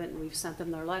record of it and we've sent them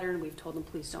their letter and we've told them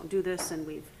please don't do this and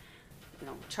we've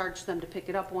charged them to pick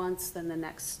it up once, then the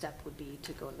next step would be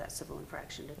to go to that civil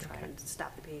infraction to try and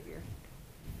stop the behavior.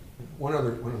 One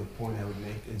other point I would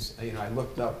make is, I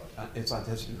looked up, it's on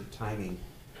this the timing.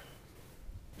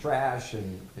 Trash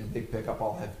and big pickup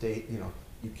all have date,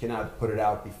 you cannot put it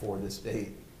out before this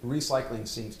date. Recycling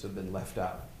seems to have been left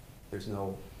out. There's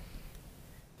no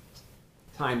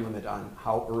time limit on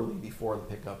how early before the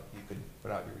pickup you could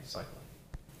put out your recycling.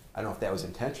 I don't know if that was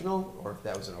intentional or if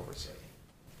that was an oversight.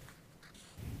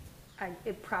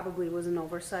 It probably was an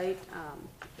oversight.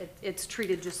 It's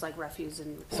treated just like refuse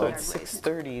and so it's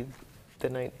 6:30 the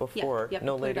night before, yep,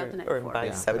 no put it out later, the night or before. by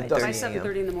Yeah, 7:30 but it By doesn't-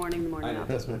 7:30 in the morning, I know, of.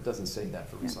 it doesn't say that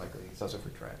for recycling, it says it for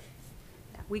trash.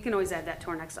 We can always add that to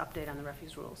our next update on the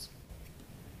refuse rules.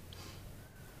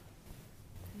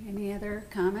 Any other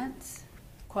comments,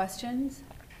 questions?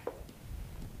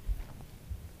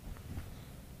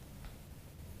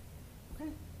 Okay,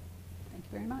 thank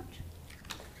you very much.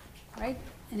 All right,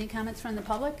 any comments from the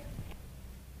public?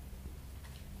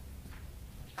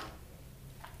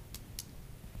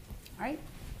 All right,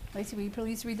 Lacey, will you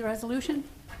please read the resolution?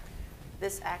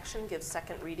 This action gives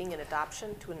second reading and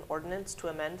adoption to an ordinance to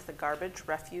amend the garbage,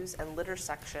 refuse, and litter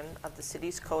section of the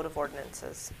city's Code of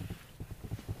Ordinances.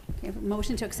 Okay, have a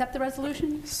motion to accept the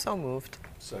resolution? So moved.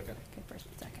 Second. Okay, first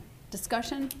and second.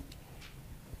 Discussion?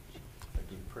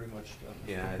 Pretty much done.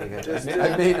 Yeah, I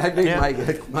think I made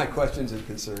Yeah. my questions and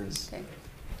concerns Okay,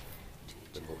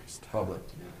 public.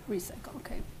 recycle,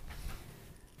 okay.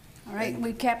 All right,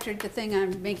 we captured the thing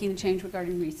on making a change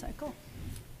regarding recycle.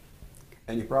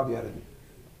 And you probably added,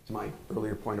 to my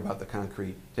earlier point about the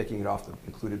concrete, taking it off the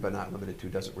included but not limited to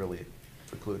doesn't really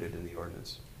preclude it in the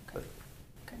ordinance. But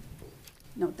Okay,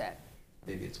 note that.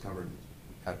 maybe it's covered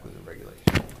adequately in the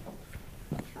regulation.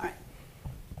 All right.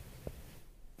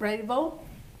 Ready to vote?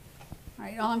 All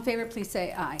right, all in favor, please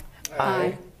say aye.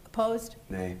 Aye. Opposed?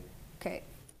 Nay. Okay,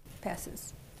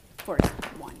 passes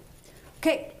 4-1.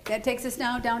 Okay, that takes us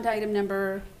now down to item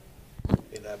number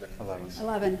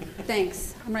 11.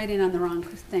 Thanks. I'm writing on the wrong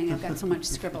thing. I've got so much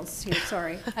scribbles here,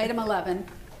 sorry. Item 11,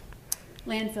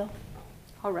 landfill.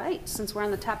 All right, since we're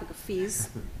on the topic of fees,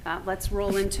 let's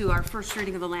roll into our first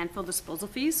reading of the landfill disposal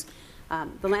fees.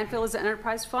 The landfill is an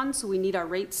enterprise fund, so we need our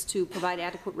rates to provide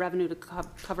adequate revenue to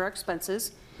cover our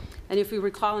expenses. And if we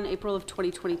recall, in April of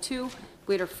 2022,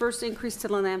 we had our first increase to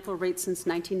the landfill rate since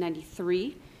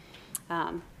 1993.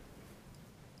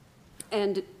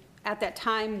 And at that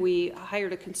time, we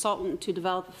hired a consultant to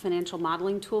develop a financial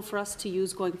modeling tool for us to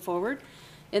use going forward.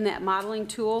 In that modeling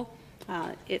tool,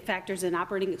 it factors in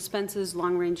operating expenses,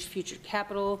 long-range future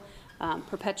capital,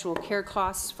 perpetual care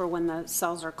costs for when the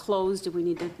cells are closed and we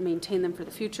need to maintain them for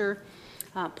the future,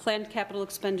 planned capital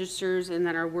expenditures, and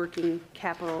then our working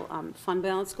capital fund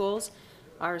balance goals.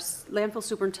 Our landfill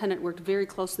superintendent worked very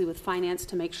closely with finance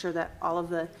to make sure that all of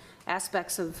the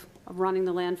aspects of running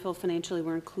the landfill financially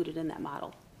were included in that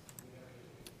model.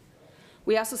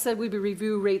 We also said we would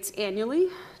review rates annually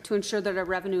to ensure that our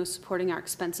revenue is supporting our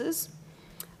expenses.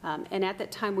 And at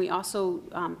that time, we also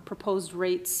proposed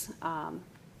rates,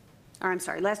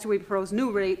 last year we proposed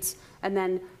new rates, and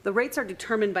then the rates are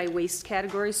determined by waste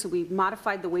category, so we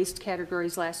modified the waste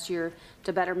categories last year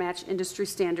to better match industry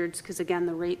standards, because again,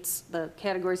 the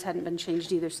categories hadn't been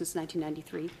changed either since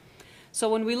 1993. So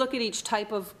when we look at each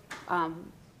type of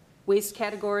waste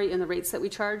category and the rates that we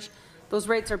charge, those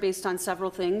rates are based on several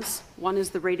things. One is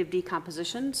the rate of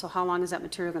decomposition, so how long is that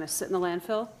material going to sit in the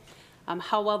landfill?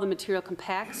 How well the material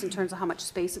compacts in terms of how much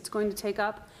space it's going to take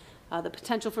up, the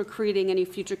potential for creating any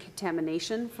future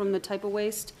contamination from the type of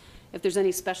waste, if there's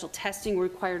any special testing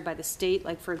required by the state,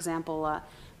 like for example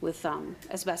with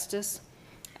asbestos,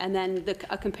 and then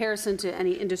a comparison to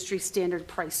any industry standard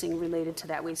pricing related to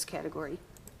that waste category.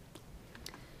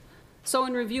 So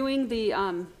in reviewing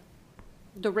the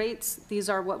rates, these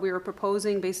are what we were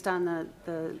proposing based on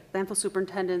the landfill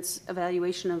superintendent's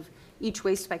evaluation of each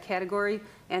waste by category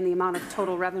and the amount of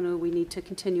total revenue we need to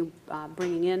continue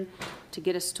bringing in to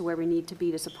get us to where we need to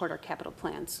be to support our capital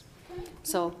plans.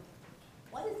 So,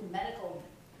 What is medical?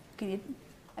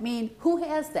 Who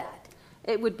has that?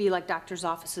 It would be like doctor's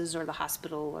offices or the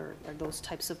hospital or those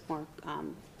types of more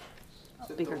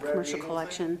bigger commercial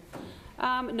collection.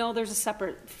 No, there's a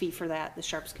separate fee for that, the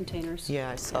Sharps containers. Yeah,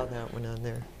 I saw that one on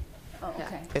there. Oh,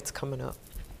 okay. It's coming up.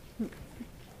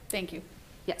 Thank you.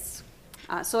 Yes.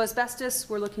 So asbestos,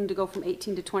 we're looking to go from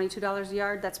 $18 to $22 a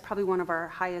yard. That's probably one of our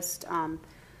highest,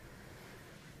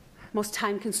 most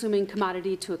time-consuming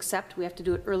commodity to accept. We have to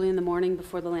do it early in the morning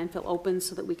before the landfill opens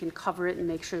so that we can cover it and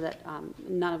make sure that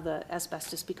none of the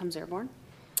asbestos becomes airborne.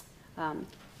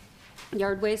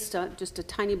 Yard waste, just a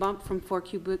tiny bump from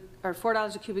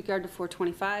 $4 a cubic yard to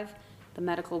 $4.25. The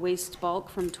medical waste bulk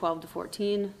from 12 to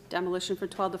 14. Demolition for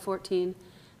 12 to 14.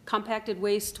 Compacted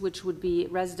waste, which would be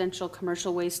residential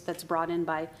commercial waste that's brought in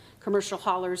by commercial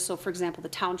haulers. So for example, the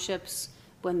townships,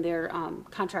 when their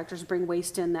contractors bring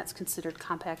waste in, that's considered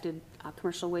compacted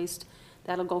commercial waste.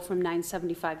 That'll go from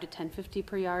 $9.75 to $10.50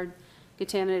 per yard.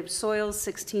 Contaminated soils,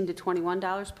 $16 to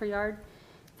 $21 per yard.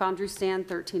 Foundry stand,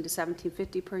 $13 to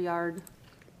 $17.50 per yard.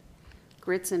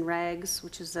 Grits and rags,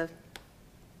 which is a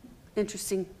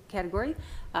interesting category,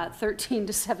 $13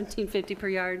 to $17.50 per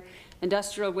yard.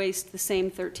 Industrial waste, the same,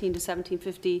 $13 to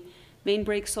 $17.50. Main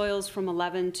break soils from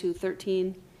 11 to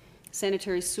 13,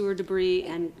 sanitary sewer debris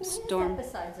and storm.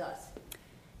 Who's that besides us?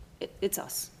 It's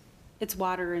us. It's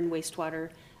water and wastewater.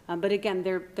 But again,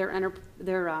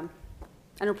 they're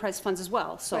enterprise funds as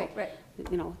well. So, Right.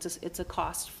 you know, it's a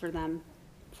cost for them,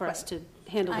 for us to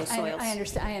handle those soils. I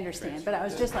understand, but I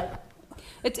was just like,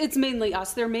 It's mainly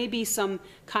us. There may be some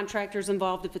contractors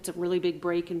involved if it's a really big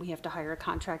break and we have to hire a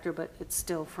contractor, but it's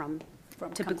still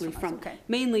typically from, okay.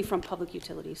 mainly from public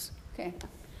utilities. Okay.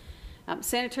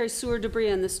 Sanitary sewer debris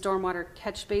and the stormwater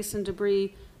catch basin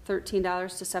debris,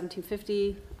 $13 to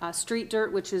 $17.50. Street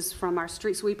dirt, which is from our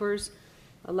street sweepers,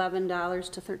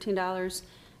 $11 to $13.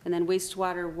 And then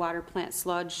wastewater water plant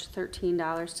sludge,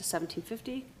 $13 to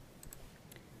 $17.50.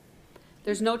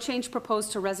 There's no change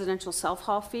proposed to residential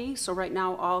self-haul fee. So right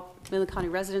now, all Midland County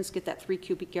residents get that 3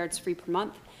 cubic yards free per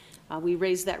month. We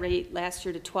raised that rate last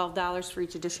year to $12 for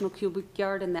each additional cubic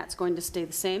yard, and that's going to stay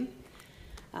the same.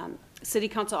 City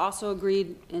Council also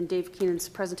agreed in Dave Keenan's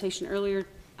presentation earlier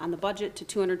on the budget to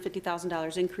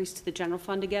 $250,000 increase to the general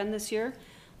fund again this year.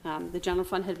 The general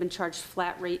fund had been charged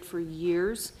flat rate for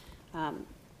years.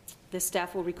 The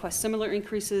staff will request similar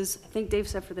increases, I think Dave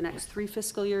said for the next 3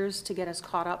 fiscal years to get us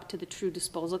caught up to the true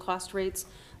disposal cost rates.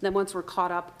 And then once we're caught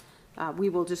up, we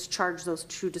will just charge those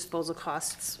true disposal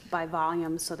costs by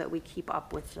volume so that we keep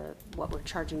up with what we're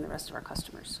charging the rest of our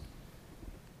customers.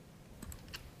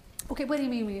 okay, what do you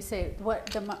mean when you say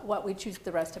what we choose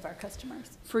the rest of our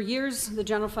customers? For years, the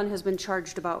general fund has been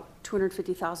charged about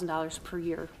 $250,000 per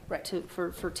year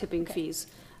for tipping fees.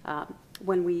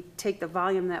 When we take the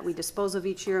volume that we dispose of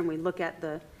each year and we look at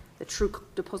the true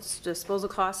disposal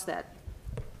costs, that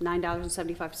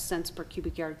 $9.75 per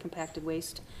cubic yard compacted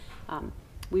waste,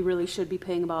 we really should be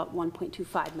paying about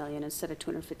 $1.25 million instead of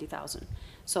 $250,000.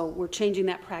 So we're changing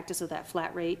that practice of that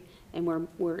flat rate, and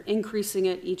we're increasing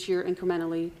it each year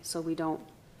incrementally, so we don't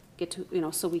get to, you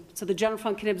know, so the general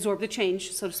fund can absorb the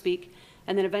change, so to speak,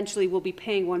 and then eventually we'll be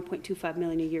paying $1.25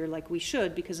 million a year like we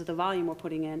should because of the volume we're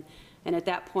putting in. And at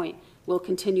that point, we'll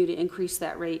continue to increase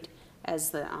that rate as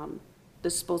the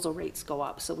disposal rates go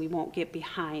up, so we won't get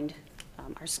behind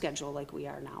our schedule like we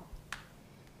are now.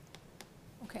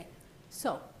 Okay,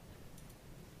 so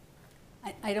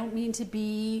I don't mean to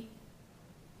be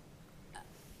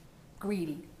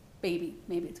greedy, maybe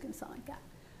it's going to sound like that.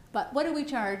 But what do we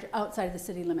charge outside of the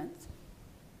city limits?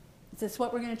 Is this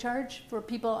what we're going to charge for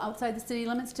people outside the city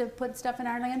limits to put stuff in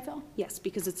our landfill? Yes,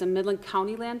 because it's a Midland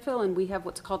County landfill, and we have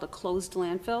what's called a closed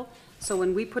landfill. So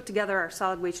when we put together our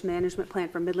solid waste management plan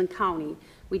for Midland County,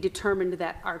 we determined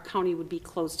that our county would be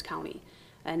closed county.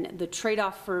 And the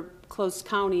trade-off for closed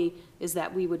county is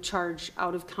that we would charge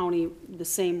out of county the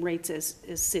same rates as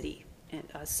city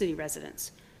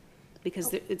residents,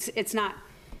 because it's an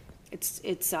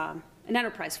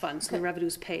enterprise fund, so the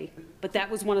revenues pay. But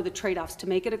that was one of the trade-offs, to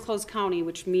make it a closed county,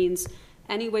 which means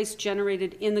any waste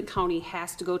generated in the county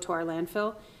has to go to our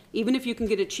landfill, even if you can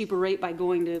get a cheaper rate by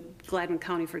going to Gladwin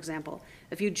County, for example.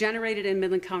 If you generate it in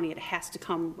Midland County, it has to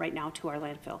come right now to our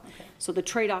landfill. Okay. So the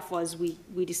trade-off was we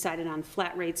decided on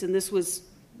flat rates, and this was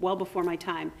well before my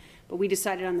time, but we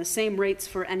decided on the same rates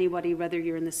for anybody, whether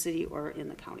you're in the city or in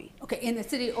the county. Okay, in the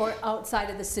city or outside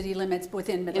of the city limits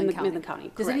within Midland County? Midland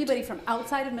County, Does correct. anybody from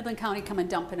outside of Midland County come and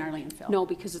dump in our landfill? No,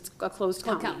 because it's a closed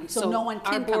county. So no one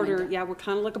can our border, come in. yeah, we're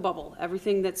kind of like a bubble.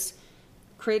 Everything that's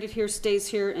created here stays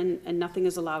here, and nothing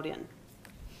is allowed in.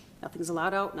 Nothing's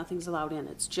allowed out, nothing's allowed in.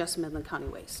 It's just Midland County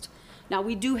waste. Now,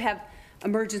 we do have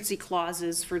emergency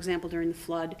clauses. For example, during the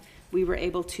flood, we were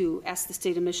able to ask the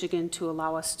state of Michigan to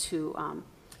allow us to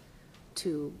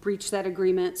breach that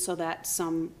agreement so that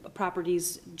some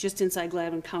properties just inside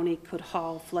Gladwin County could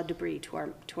haul flood debris to our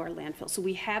landfill. So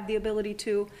we have the ability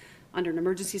to, under an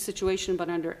emergency situation, but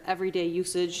under everyday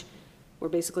usage, we're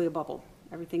basically a bubble.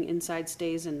 Everything inside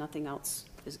stays and nothing else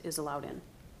is allowed in.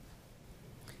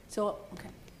 So, okay.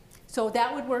 So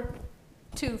that would work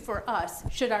too for us,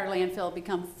 should our landfill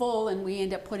become full and we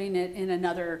end up putting it in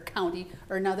another county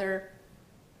or another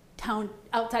town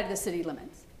outside of the city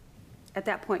limits. At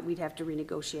that point, we'd have to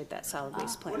renegotiate that solid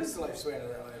waste plan. What is the lifespan of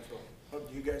that landfill?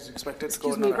 Do you guys expect it to go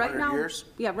Excuse me, another right 100 now, years?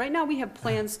 yeah, right now we have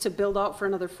plans to build out for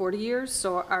another 40 years.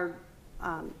 So our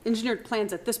engineered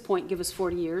plans at this point give us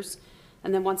 40 years.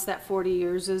 And then once that 40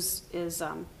 years is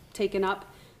taken up,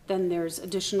 then there's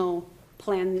additional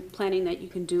planning that you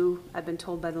can do. I've been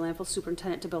told by the landfill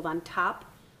superintendent to build on top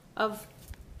of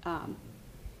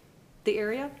the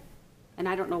area. And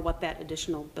I don't know what that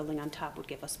additional building on top would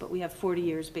give us, but we have 40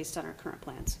 years based on our current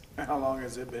plans. How long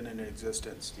has it been in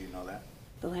existence? Do you know that?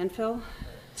 The landfill?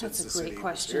 Since That's the a great city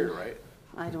question. was here, right?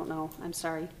 I don't know. I'm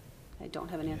sorry. I don't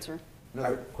have an answer.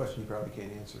 Another question you probably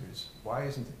can't answer is, why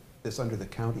isn't this under the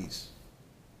county's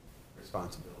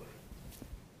responsibility?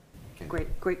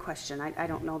 Great question. I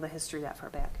don't know the history that far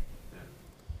back.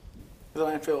 The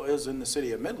landfill is in the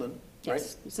city of Midland, right?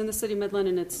 Yes, it's in the city of Midland,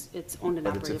 and it's owned and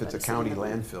But operated by if the it's a city of county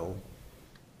Midland. landfill,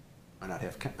 why not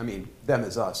have, I mean, them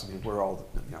as us, I mean, we're all,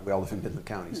 you know, we all live in Midland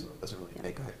County, so it doesn't really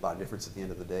make a lot of difference at the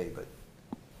end of the day, but.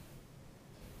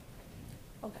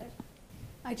 Okay.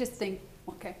 I just think,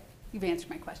 okay, you've answered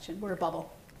my question. We're a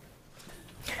bubble.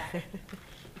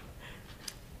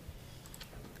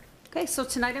 Okay, so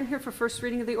tonight I'm here for first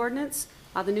reading of the ordinance.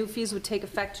 The new fees would take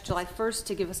effect July 1st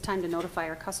to give us time to notify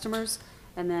our customers.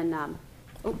 And then,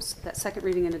 oops, that second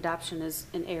reading and adoption is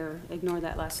an error. Ignore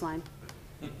that last line.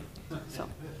 So,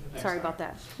 sorry about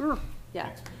that.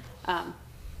 Yeah.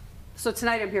 So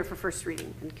tonight I'm here for first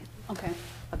reading Okay.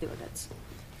 of the ordinance.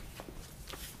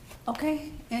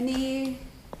 Okay, any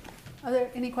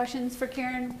questions for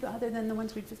Karen other than the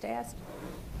ones we just asked?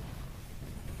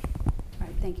 All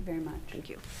right, thank you very much. Thank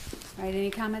you. All right,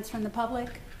 any comments from the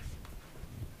public?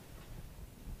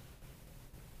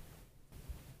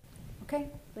 Okay,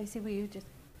 Lacey, will you just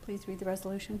please read the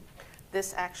resolution?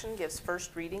 This action gives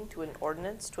first reading to an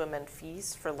ordinance to amend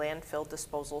fees for landfill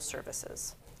disposal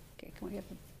services. Okay, can we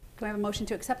have a motion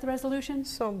to accept the resolution?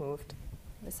 So moved.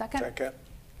 A second? Second.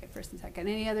 Okay, first and second.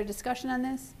 Any other discussion on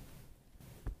this?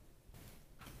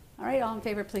 All right, all in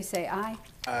favor, please say aye.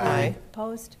 Aye.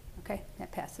 Opposed? Okay,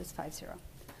 that passes 5-0.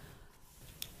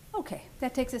 Okay,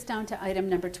 that takes us down to item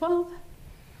number 12,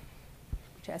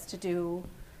 which has to do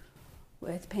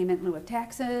with payment in lieu of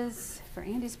taxes for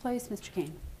Andy's Place. Mr.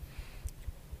 Kane.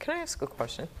 Can I ask a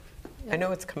question? Yeah. I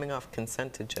know it's coming off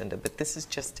consent agenda, but this is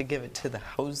just to give it to the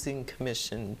Housing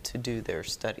Commission to do their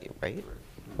study, right?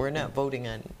 We're not voting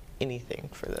on anything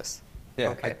for this. Yeah,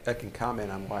 Okay. I can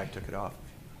comment on why I took it off.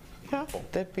 Yeah,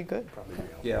 that'd be good.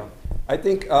 Yeah, I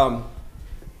think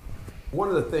one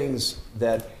of the things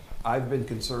that I've been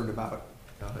concerned about,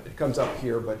 it comes up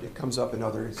here, but it comes up in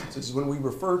other instances, when we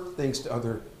refer things to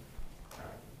other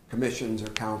commissions or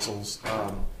councils,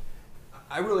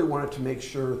 I really wanted to make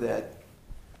sure that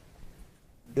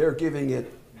they're giving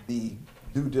it the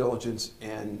due diligence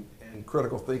and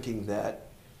critical thinking that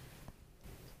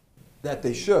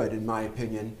they should, in my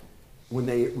opinion, when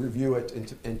they review it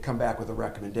and come back with a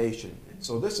recommendation. And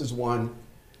so this is one,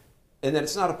 and that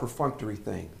it's not a perfunctory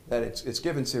thing, that it's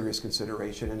given serious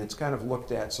consideration and it's kind of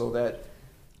looked at so that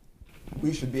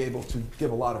we should be able to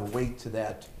give a lot of weight to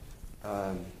that,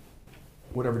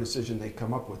 whatever decision they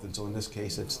come up with. And so in this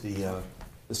case, it's the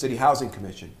City Housing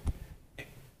Commission.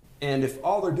 And if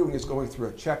all they're doing is going through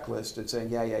a checklist and saying,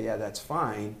 yeah, that's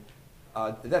fine,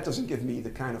 that doesn't give me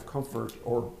the kind of comfort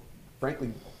or,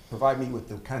 frankly, provide me with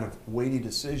the kind of weighty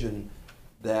decision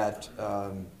that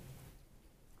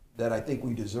that I think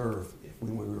we deserve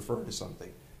when we refer to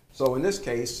something. So in this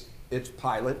case, it's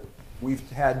pilot. We've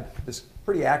had this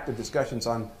pretty active discussions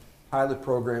on pilot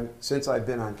program since I've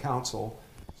been on council.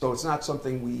 So it's not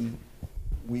something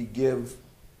we give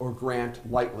or grant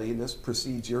lightly, and this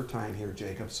precedes your time here,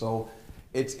 Jacob. So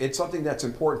it's something that's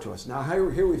important to us. Now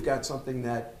here we've got something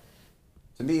that,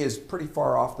 to me, is pretty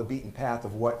far off the beaten path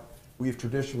of what we've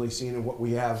traditionally seen and what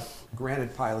we have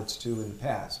granted pilots to in the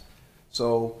past.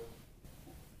 So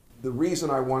the reason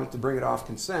I wanted to bring it off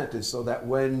consent is so that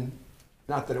when,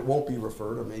 not that it won't be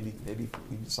referred, or maybe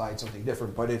we decide something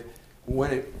different, but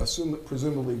when it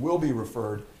presumably will be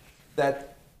referred,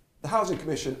 that the Housing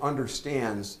Commission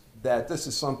understands that this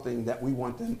is something that we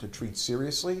want them to treat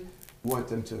seriously, we want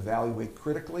them to evaluate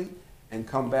critically, and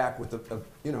come back with a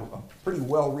pretty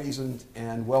well-reasoned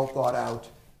and well-thought-out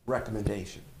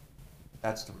recommendation.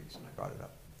 That's the reason I brought it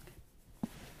up.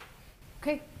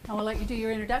 Okay, I will let you do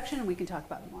your introduction and we can talk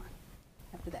about it more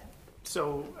after that.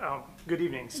 So, good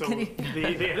evening. So Good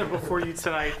evening. the item before you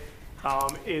tonight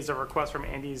is a request from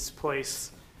Andy's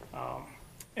Place.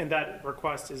 And that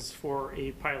request is for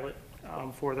a pilot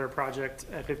for their project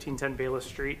at 1510 Bayless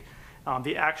Street.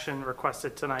 The action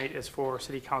requested tonight is for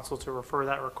City Council to refer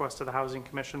that request to the Housing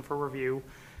Commission for review.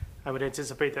 I would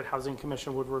anticipate that Housing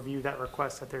Commission would review that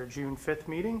request at their June 5th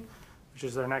meeting, which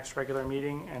is their next regular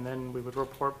meeting, and then we would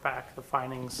report back the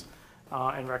findings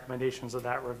and recommendations of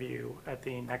that review at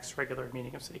the next regular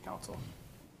meeting of City Council.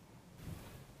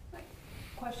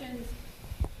 Questions?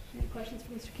 Any questions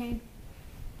for Mr. Kane?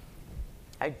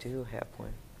 I do have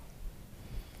one.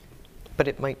 But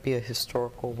it might be a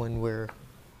historical one where,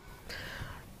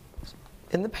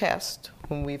 in the past,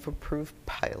 when we've approved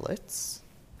pilots,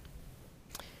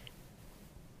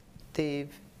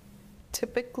 they've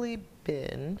typically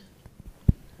been,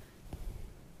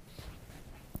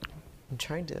 I'm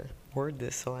trying to word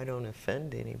this so I don't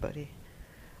offend anybody.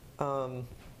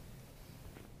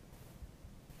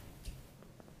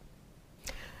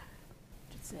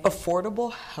 say.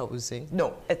 Affordable housing,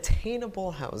 no,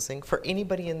 attainable housing for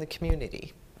anybody in the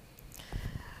community.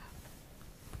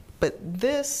 But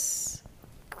this,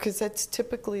 because that's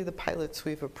typically the pilots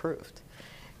we've approved.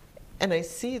 And I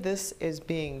see this as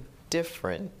being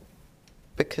different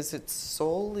because it's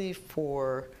solely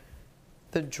for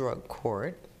the drug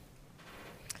court,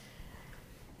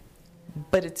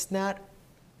 but it's not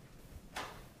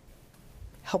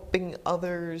helping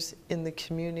others in the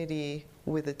community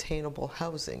with attainable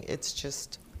housing. It's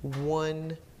just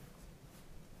one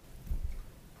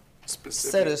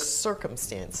Specific. set of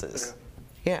circumstances.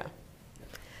 Yeah.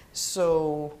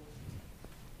 So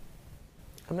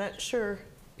I'm not sure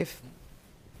if,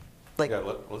 like,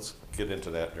 Yeah, let's get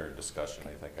into that during discussion.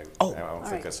 I think I don't All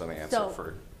think right. that's an answer So-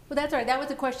 for. Well, that's all right. That was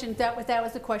the question. That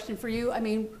was the question for you. I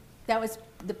mean, that was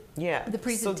the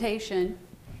presentation.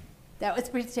 That was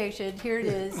the presentation. Here it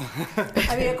is.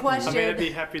 I mean, a question. I mean, I'd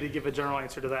be happy to give a general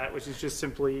answer to that, which is just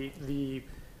simply the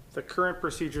current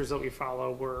procedures that we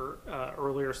follow were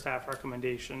earlier staff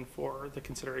recommendation for the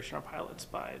consideration of pilots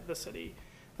by the city.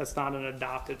 That's not an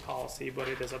adopted policy, but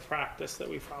it is a practice that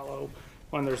we follow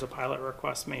when there's a pilot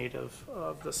request made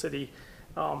of the city.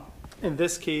 In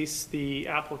this case, the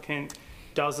applicant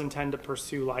does intend to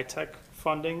pursue LIHTC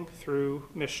funding through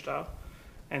MSHDA,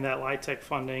 and that LIHTC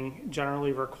funding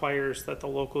generally requires that the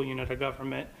local unit of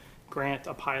government grant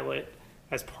a pilot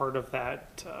as part of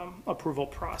that approval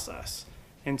process.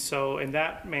 And so in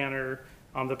that manner,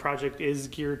 the project is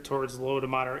geared towards low to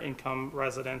moderate income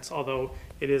residents, although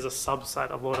it is a subset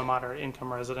of low to moderate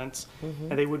income residents.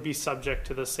 And they would be subject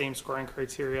to the same scoring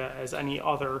criteria as any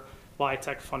other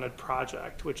LIHTC funded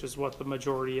project, which is what the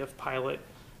majority of pilot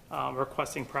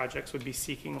requesting projects would be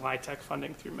seeking LIHTC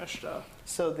funding through MSHDA.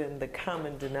 so then the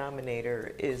common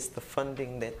denominator is the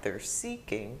funding that they're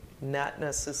seeking, not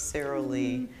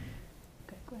necessarily.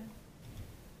 Okay, go ahead.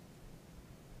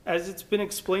 As it's been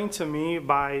explained to me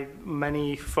by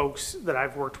many folks that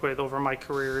I've worked with over my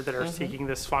career that are seeking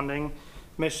this funding,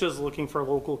 MSHDA is looking for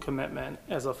local commitment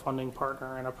as a funding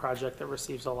partner in a project that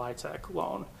receives a LIHTC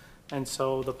loan. And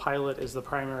so the pilot is the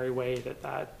primary way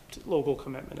that local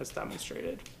commitment is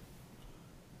demonstrated.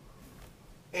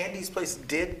 Andy's place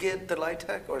did get the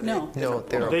LIHTC, or No. No,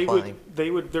 they're They applying.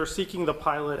 they're seeking the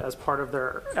pilot as part of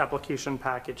their application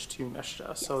package to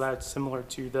MSHDA. So that's similar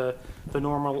to the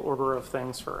normal order of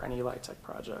things for any LIHTC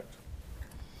project.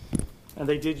 And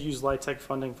they did use LIHTC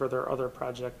funding for their other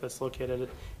project that's located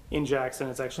in Jackson.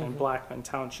 It's actually in Blackman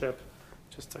Township,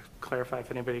 just to clarify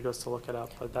if anybody goes to look it up,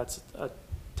 but that's a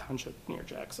township near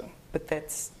Jackson. But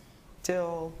that's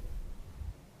still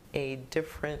a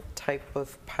different type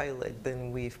of pilot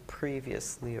than we've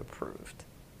previously approved.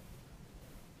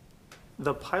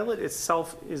 The pilot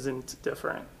itself isn't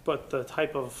different, but the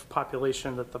type of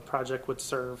population that the project would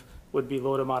serve would be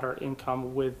low to moderate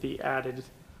income with the added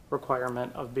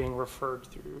requirement of being referred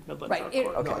through Midland Right, Drug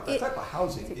Court. No, the type of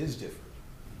housing is different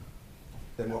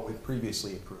than what we've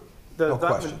previously approved. The, No that-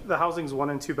 question. the housing's 1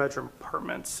 and 2 bedroom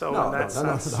apartments, so No, in that no,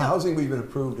 no, sense. the housing we've been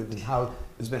approved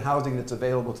has been housing that's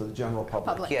available to the general public.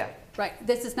 Public. Yeah. Right,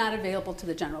 this is not available to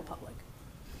the general public.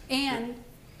 And,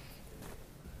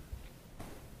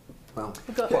 Well,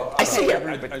 go, I see I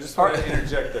everybody. just want to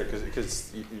interject there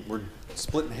because we're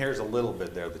splitting hairs a little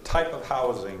bit there. The type of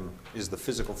housing is the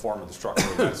physical form of the structure.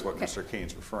 That's what Mr.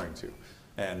 Kane's referring to.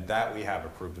 And that we have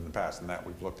approved in the past and that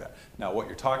we've looked at. Now, what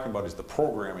you're talking about is the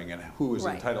programming and who is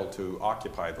Right. entitled to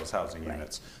occupy those housing Right.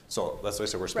 units. So that's why I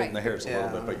said we're splitting Right. the hairs a little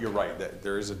bit, but you're right, that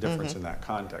there is a difference in that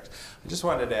context. I just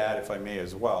wanted to add, if I may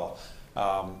as well,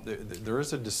 there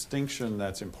is a distinction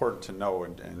that's important to know,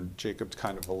 and Jacob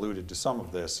kind of alluded to some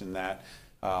of this, in that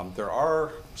there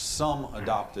are some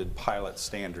adopted pilot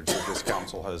standards that this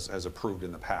council has approved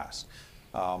in the past.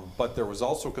 But there was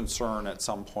also concern at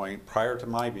some point prior to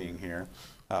my being here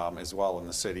as well in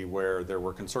the city, where there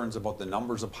were concerns about the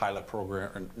numbers of pilot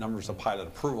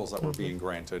approvals that were being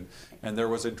granted, and there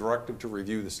was a directive to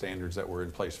review the standards that were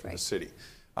in place for the city.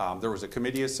 There was a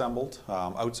committee assembled,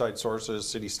 outside sources,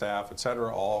 city staff, et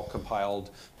cetera, all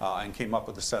compiled and came up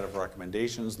with a set of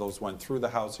recommendations. Those went through the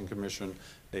Housing Commission.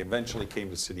 They eventually came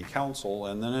to City Council,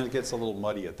 and then it gets a little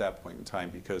muddy at that point in time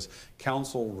because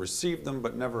Council received them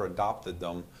but never adopted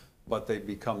them, but they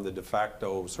become the de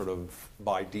facto sort of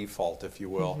by default, if you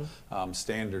will,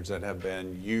 standards that have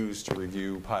been used to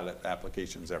review pilot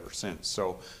applications ever since.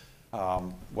 So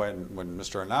when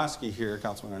Mr. Arnosky here,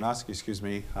 Councilman Arnosky, excuse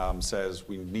me, says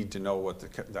we need to know what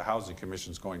the Housing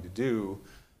Commission is going to do,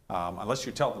 unless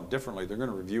you tell them differently, they're going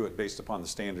to review it based upon the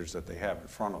standards that they have in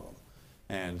front of them.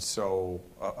 And so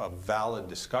a valid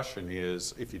discussion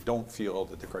is, if you don't feel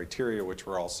that the criteria which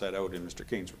were all set out in Mr.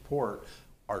 Kane's report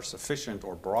are sufficient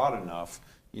or broad enough,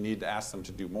 You need to ask them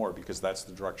to do more because that's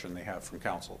the direction they have from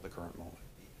council at the current moment.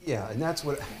 Yeah, and that's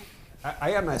what,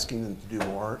 I am asking them to do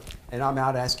more, and I'm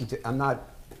not asking to,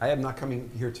 I am not coming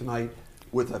here tonight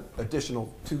with an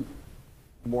additional 2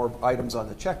 more items on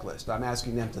the checklist. I'm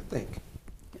asking them to think.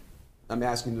 I'm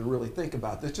asking them to really think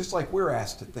about this, just like we're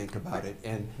asked to think about it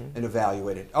and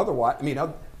evaluate it. Otherwise, I mean,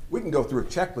 we can go through a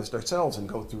checklist ourselves and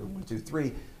go through 1, 2,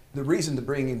 3. The reason to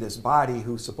bring in this body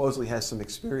who supposedly has some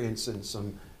experience and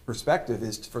some perspective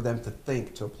is for them to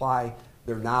think, to apply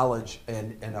their knowledge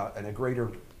and a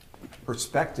greater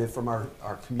perspective from our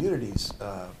community's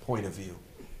point of view.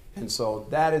 And so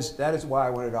that is why I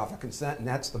wanted off of consent, and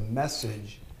that's the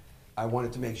message I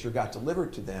wanted to make sure got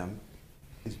delivered to them,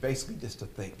 is basically just to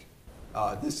think.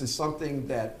 This is something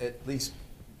that at least,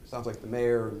 sounds like the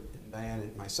mayor, and Diane,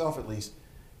 and myself at least,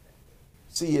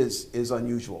 see is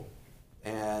unusual.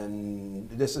 And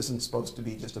this isn't supposed to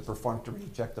be just a perfunctory,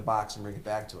 check the box and bring it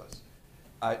back to us.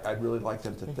 I'd really like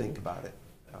them to think about it.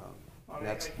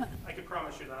 I could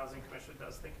promise you the Housing Commission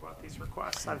does think about these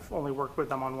requests. I've only worked with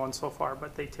them on one so far,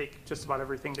 but they take just about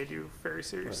everything they do very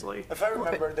seriously. If I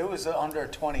remember, there was under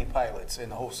 20 pilots in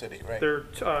the whole city, right? They're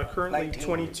currently 19.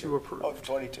 22 approved. Oh,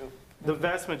 22. The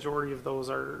vast majority of those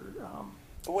are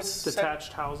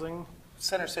detached housing.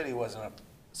 Center City wasn't a...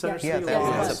 Center Yeah, City that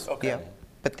was. is, Okay. yeah,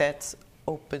 but that's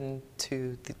open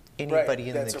to anybody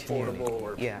in that's the community. affordable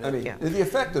or- Yeah, I mean, yeah. the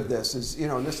effect of this is,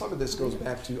 and some of this goes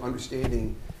back to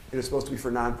understanding it's supposed to be for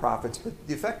nonprofits, but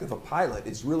the effect of a pilot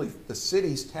is really the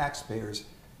city's taxpayers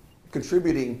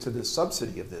contributing to the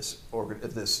subsidy of this.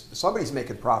 Somebody's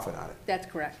making profit on it. That's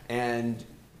correct. And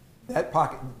that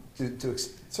pocket, to a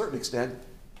certain extent,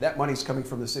 that money's coming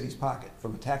from the city's pocket,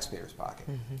 from the taxpayer's pocket.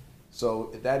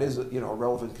 So that is, a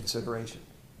relevant consideration.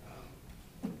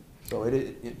 So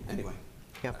anyway.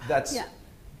 Yeah. That's. Yeah.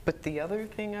 But the other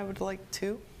thing I would like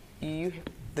to,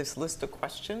 this list of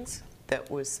questions that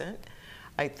was sent,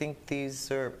 I think these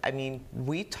are,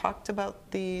 we talked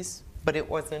about these, but it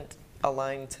wasn't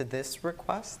aligned to this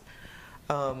request.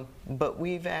 But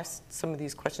we've asked some of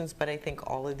these questions, but I think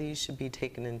all of these should be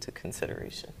taken into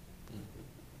consideration.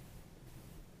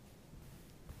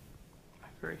 I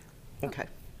agree. Okay.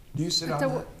 Do you sit on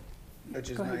that Which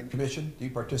is Go ahead. 9. commission? Do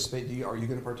you participate? Are you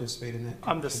going to participate in that?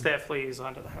 I'm the commission? staff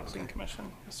liaison to the Housing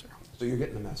Commission. Yes, sir. So you're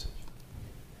getting the message.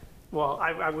 Well,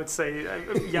 I would say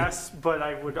yes, but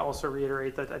I would also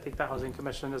reiterate that I think the Housing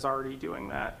Commission is already doing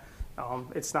that.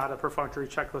 It's not a perfunctory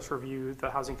checklist review.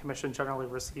 The Housing Commission generally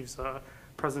receives a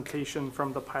presentation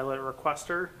from the pilot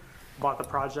requester about the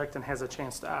project and has a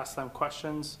chance to ask them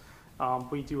questions.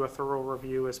 We do a thorough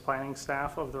review as planning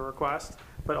staff of the request,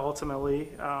 but ultimately,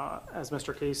 as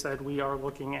Mr. Kay said, we are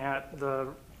looking at the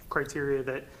criteria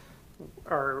that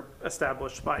are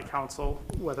established by council,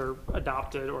 whether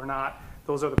adopted or not.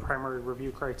 Those are the primary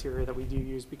review criteria that we do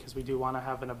use because we do want to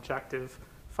have an objective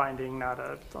finding, not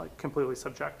a completely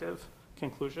subjective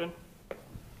conclusion.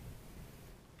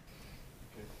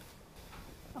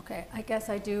 Okay, I guess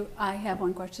I have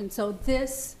one question. So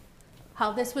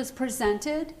how this was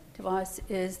presented to us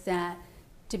is that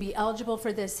to be eligible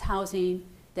for this housing,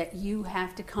 that you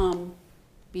have to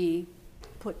be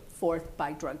put forth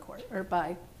by drug court or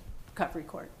by recovery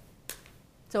court.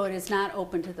 So it is not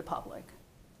open to the public.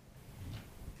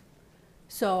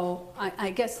 So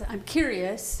I guess I'm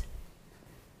curious,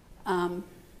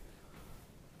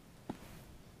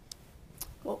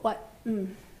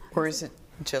 Or is it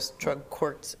just drug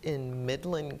courts in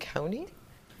Midland County?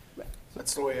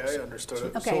 That's the way I understood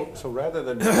it. Okay. So rather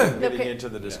than getting Okay. into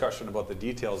the discussion about the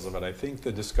details of it, I think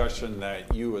the discussion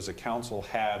that you as a council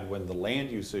had when the land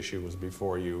use issue was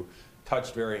before you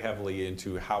touched very heavily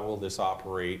into how will this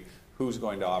operate, who's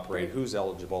going to operate, who's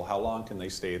eligible, how long can they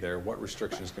stay there, what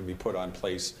restrictions can be put on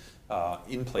place, on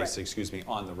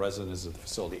the residents of the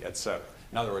facility, et cetera.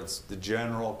 In other words, the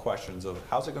general questions of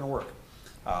how's it going to work?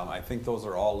 I think those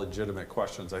are all legitimate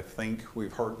questions. I think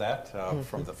we've heard that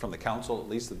from the council, at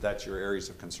least, that's your areas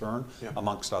of concern,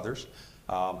 amongst others.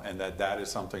 And that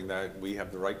is something that we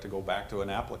have the right to go back to an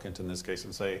applicant in this case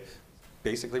and say,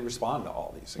 basically respond to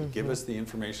all these and give us the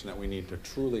information that we need to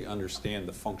truly understand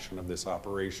the function of this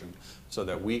operation so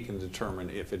that we can determine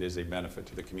if it is a benefit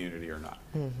to the community or not.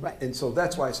 Right. And so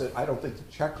that's why I said I don't think the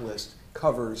checklist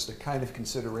covers the kind of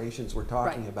considerations we're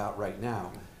talking about right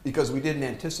now, because we didn't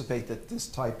anticipate that this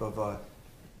type of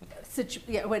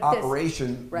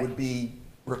operation would be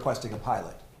requesting a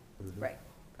pilot. Right.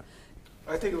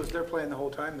 I think it was their plan the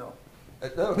whole time, though.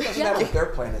 No, it doesn't matter what their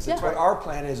plan is. It's what our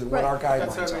plan is and what our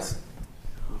guidelines are.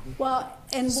 Well,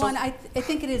 and I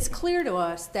think it is clear to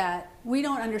us that we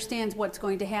don't understand what's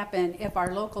going to happen if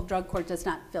our local drug court does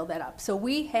not fill that up. So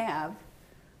we have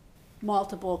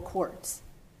multiple courts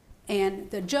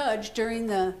And the judge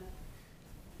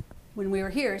when we were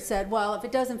here said, well, if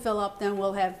it doesn't fill up, then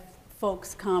we'll have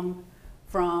folks come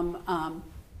from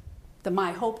the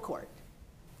My Hope court.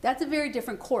 That's a very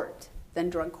different court than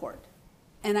drug court.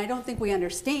 And I don't think we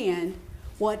understand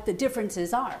what the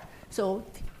differences are. So,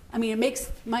 I mean,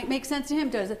 might make sense to him,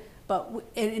 does it? But,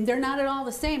 and they're not at all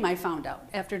the same, I found out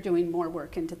after doing more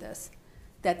work into this.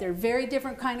 That they're very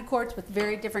different kind of courts with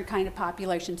very different kind of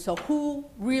population. So who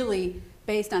really,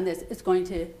 based on this,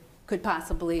 could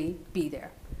possibly be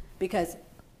there? Because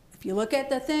if you look at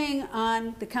the thing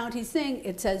on the county's thing,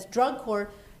 it says drug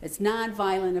court, it's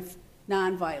nonviolent.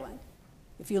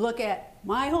 If you look at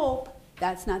My Hope,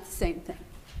 that's not the same thing.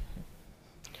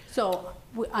 So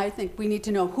I think we need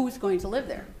to know who's going to live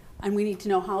there, and we need to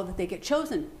know how that they get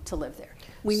chosen to live there.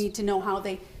 We need to know how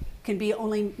they can be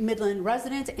only Midland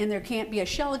residents, and there can't be a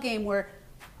shell game where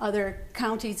other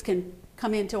counties can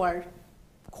come into our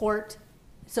court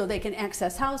so they can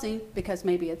access housing because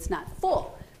maybe it's not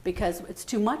full, because it's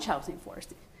too much housing for us.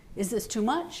 Is this too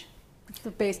much?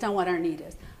 Based on what our need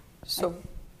is. So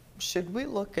should we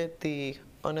look at the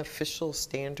unofficial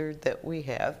standard that we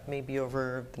have, maybe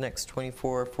over the next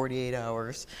 24 or 48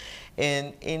 hours,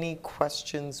 and any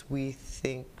questions we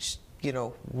think,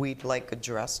 we'd like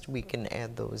addressed, we can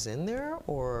add those in there,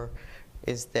 or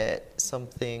is that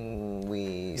something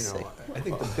we say? I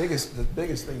think the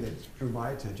biggest thing that drew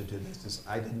my attention to this is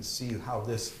I didn't see how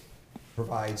this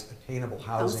provides attainable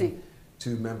housing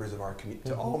to members of our community,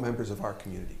 to all members of our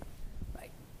community.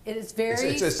 Right. It is very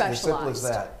it's as simple as specialized.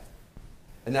 that.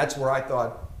 And that's where I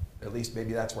thought, at least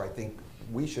maybe that's where I think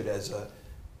we should, as a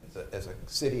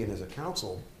city and as a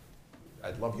council,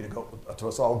 I'd love you to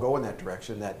us all go in that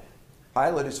direction, that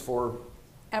pilot is for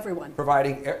everyone,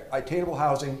 providing attainable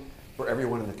housing for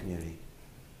everyone in the community.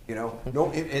 No,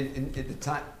 in the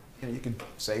time, you can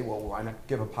say, well, why not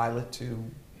give a pilot to,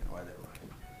 whatever.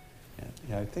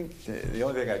 Yeah, I think the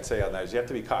only thing I'd say on that is you have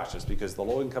to be cautious, because the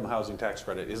low-income housing tax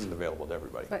credit isn't available to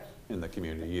everybody in the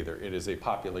community either. It is a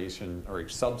population or a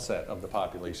subset of the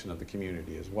population of the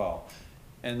community as well.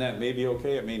 And that may be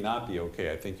okay, it may not be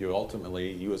okay. I think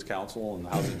you as council and the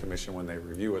Housing Commission, when they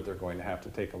review it, they're going to have to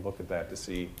take a look at that to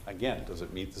see, again, does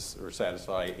it meet this or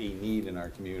satisfy a need in our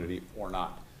community or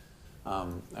not?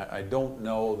 I don't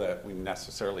know that we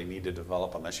necessarily need to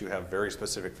develop, unless you have very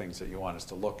specific things that you want us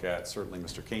to look at. Certainly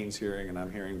Mr. Kane's hearing, and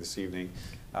I'm hearing this evening,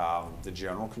 the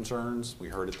general concerns. We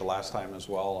heard it the last time as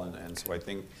well, and so I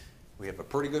think we have a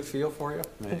pretty good feel for you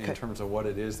in terms of what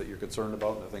it is that you're concerned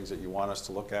about and the things that you want us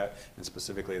to look at, and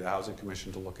specifically the Housing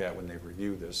Commission to look at when they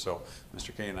review this. So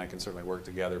Mr. Kane and I can certainly work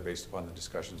together based upon the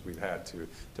discussions we've had to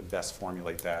best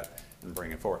formulate that and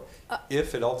bring it forward.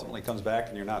 If it ultimately comes back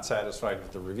and you're not satisfied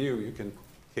with the review, you can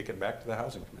kick it back to the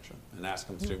Housing Commission and ask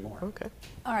them to do more. Okay.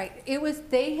 All right,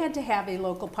 they had to have a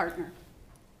local partner.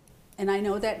 And I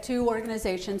know that 2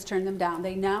 organizations turned them down.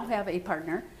 They now have a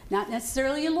partner, not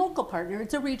necessarily a local partner,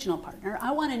 it's a regional partner.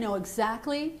 I want to know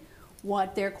exactly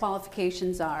what their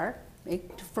qualifications are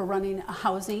for running a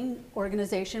housing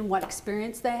organization, what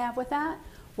experience they have with that,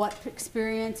 what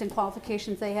experience and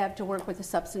qualifications they have to work with the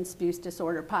substance abuse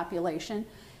disorder population,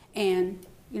 and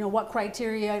what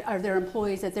criteria are their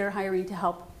employees that they're hiring to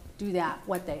help do that,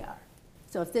 what they are.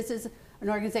 So if this is an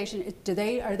organization,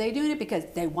 are they doing it because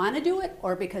they want to do it,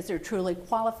 or because they're truly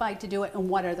qualified to do it, and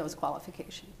what are those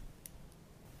qualifications?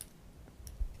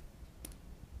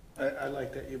 I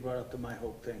like that you brought up the My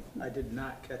Hope thing. I did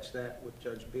not catch that with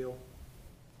Judge Beal.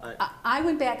 I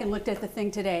went back and looked at the thing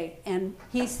today, and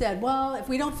he said, well, if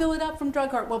we don't fill it up from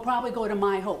drug court, we'll probably go to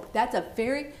My Hope. That's a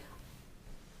very,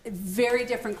 very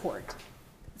different court.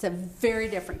 It's a very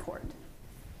different court.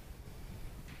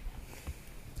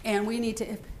 And we need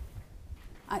to,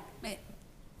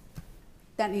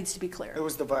 that needs to be clear. It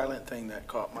was the violent thing that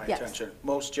caught my attention.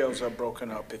 Most jails are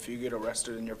broken up. If you get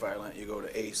arrested and you're violent, you go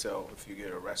to a cell. If you get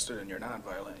arrested and you're not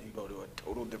violent, you go to a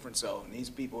total different cell. And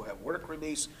these people have work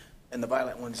release, and the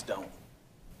violent ones don't.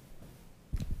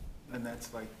 And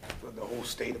that's like the whole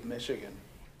state of Michigan.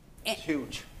 It's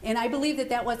huge. And I believe that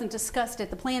that wasn't discussed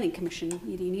at the Planning Commission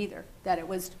meeting either, that it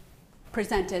was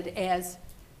presented as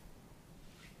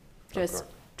just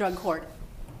drug court,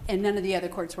 and none of the other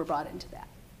courts were brought into that.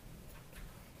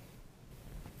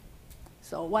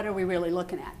 So what are we really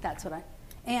looking at? That's what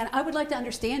and I would like to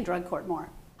understand drug court more.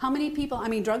 How many people,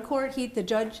 drug court, the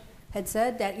judge had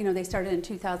said that, they started in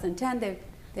 2010,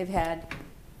 they've had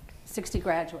 60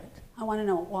 graduates. I want to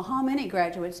know, well, how many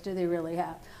graduates do they really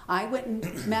have? I went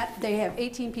and met, they have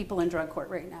 18 people in drug court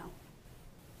right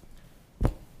now.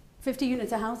 50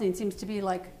 units of housing seems to be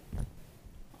like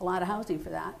a lot of housing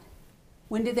for that.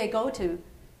 When did they go to,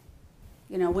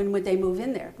 You know, when would they move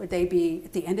in there? Would they be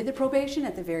at the end of the probation,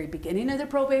 at the very beginning of the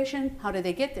probation? How do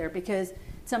they get there? Because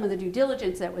some of the due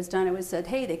diligence that was done, it was said,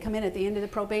 hey, they come in at the end of the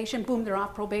probation, boom, they're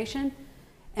off probation.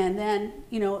 And then,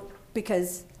 you know,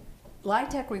 because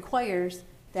LIHTC requires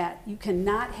that you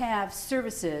cannot have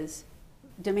services,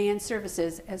 demand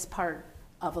services as part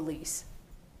of a lease.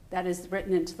 That is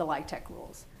written into the LIHTC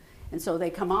rules. And so they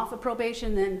come off of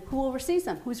probation, then who oversees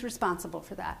them? Who's responsible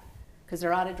for that? Because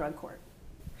they're out of drug court.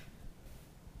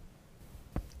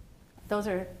 Those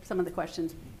are some of the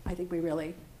questions I think we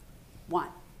really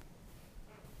want.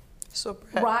 So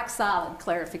Brett, rock solid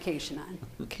clarification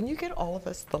on. Can you get all of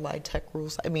us the LIHTC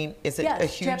rules? I mean, is it yes, a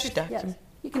huge chapters, document? Yes.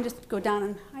 You can just go down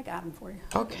and I got them for you.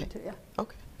 Okay. To you.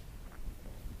 Okay.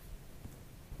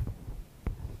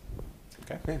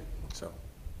 Okay. So,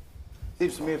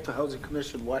 seems to me if the Housing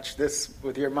Commission watched this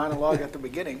with your monologue at the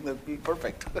beginning, that'd be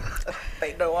perfect.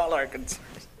 They know all our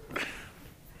concerns.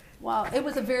 Well, it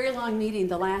was a very long meeting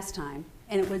the last time,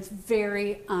 and it was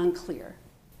very unclear.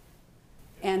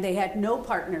 And they had no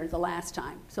partner the last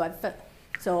time, so it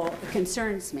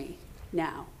concerns me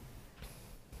now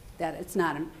that it's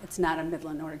not a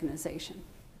Midland organization.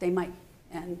 They might,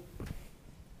 and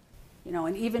you know,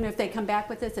 and even if they come back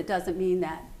with this, it doesn't mean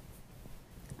that.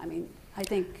 I mean, I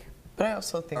think. But I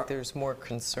also think there's more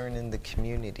concern in the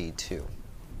community too.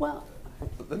 Well,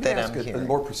 let me ask a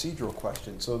more procedural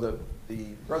question. So the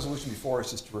resolution before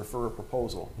us is to refer a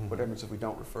proposal. What happens if we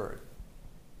don't refer it?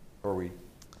 Or we?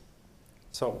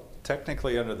 So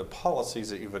technically, under the policies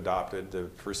that you've adopted, the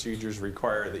procedures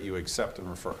require that you accept and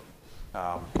refer.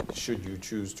 Should you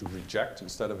choose to reject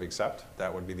instead of accept,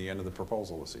 that would be the end of the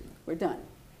proposal this evening. We're done.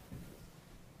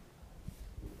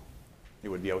 It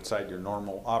would be outside your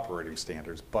normal operating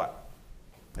standards, but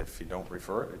if you don't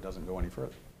refer it, it doesn't go any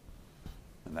further.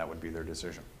 And that would be their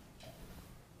decision.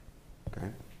 Okay.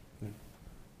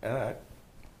 And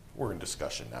we're in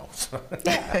discussion now. So I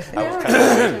was kind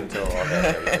of waiting until all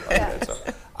that. So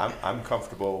I'm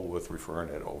comfortable with referring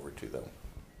it over to them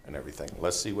and everything.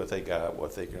 Let's see what they got,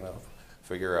 what they're gonna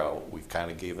figure out. We've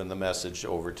kind of given the message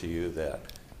over to you that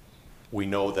we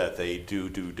know that they do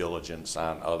due diligence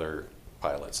on other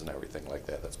pilots and everything like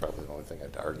that. That's probably the only thing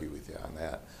I'd argue with you on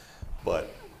that.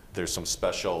 But there's some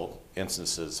special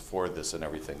instances for this and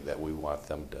everything that we want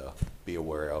them to be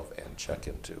aware of and check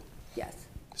into. Yes.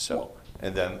 So,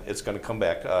 and then it's going to come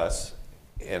back to us,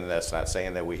 and that's not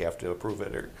saying that we have to approve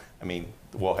it, or, I mean,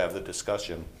 we'll have the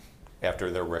discussion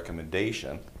after their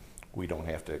recommendation. We don't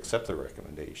have to accept the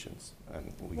recommendations,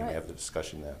 and we can have the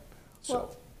discussion then. So,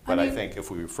 well, but I think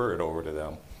if we refer it over to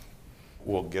them,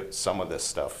 we'll get some of this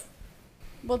stuff.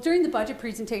 Well, during the budget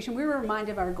presentation, we were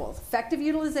reminded of our goals: effective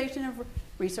utilization of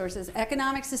resources,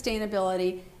 economic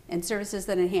sustainability, and services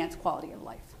that enhance quality of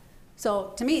life.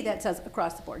 So to me, that says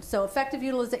across the board. So effective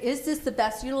utilization, is this the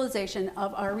best utilization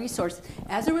of our resources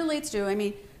as it relates to, I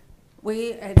mean,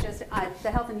 we just,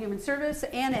 the Health and Human Service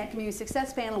and at Community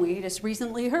Success Panel, we just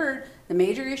recently heard the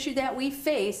major issue that we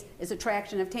face is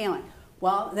attraction of talent.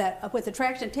 Well, with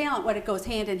attraction of talent, what it goes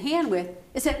hand in hand with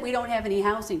is that we don't have any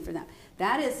housing for them.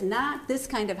 That is not this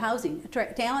kind of housing.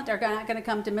 Talent are not going to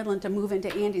come to Midland to move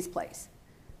into Andy's place.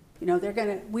 You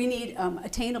know, we need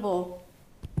attainable,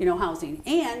 you know, housing.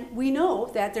 And we know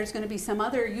that there's going to be some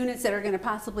other units that are going to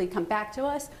possibly come back to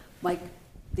us, like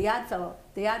the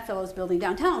Oddfellows building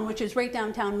downtown, which is right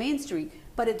downtown Main Street.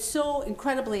 But it's so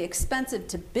incredibly expensive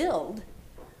to build.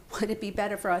 Would it be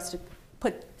better for us to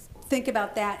think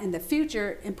about that in the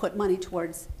future and put money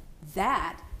towards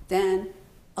that than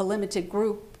a limited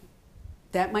group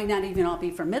that might not even all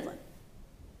be from Midland?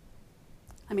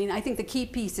 I mean, I think the key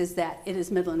piece is that it is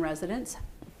Midland residents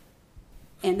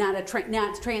and not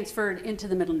transferred into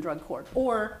the Midland Drug Court,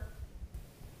 or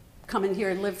come in here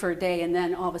and live for a day and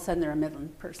then all of a sudden they're a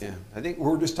Midland person. Yeah, I think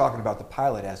we're just talking about the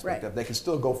pilot aspect Right. of it. They can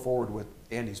still go forward with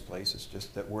Andy's place. It's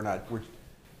just that we're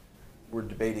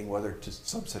debating whether to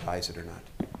subsidize it or not.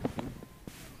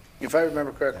 If I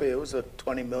remember correctly, it was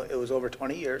it was over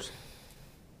 20 years.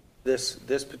 This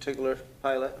particular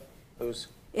pilot,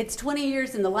 It's 20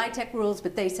 years in the LIHTC rules,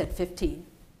 but they said 15.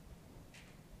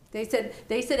 They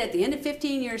said at the end of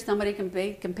 15 years, somebody can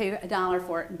pay $1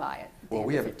 for it and buy it. Well,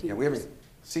 we haven't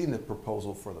seen the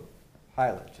proposal for the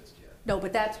pilot just yet. No,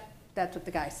 but that's what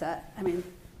the guy said. I mean.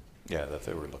 Yeah, that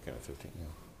they were looking at 15. Yeah.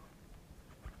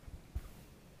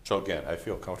 So again, I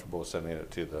feel comfortable sending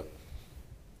it to the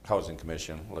Housing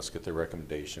Commission. Let's get their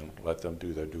recommendation. Let them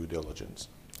do their due diligence,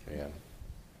 and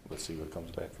let's see what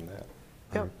comes back from that.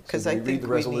 Yeah, because so I think read the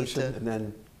resolution and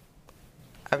then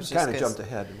I was kind of jumped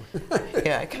ahead.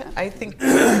 Yeah, I think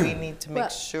we need to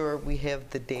make sure we have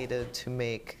the data to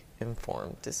make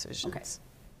informed decisions. Okay.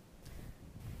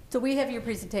 So we have your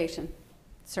presentation,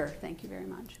 sir. Thank you very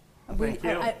much. Thank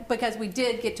you. Because we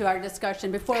did get to our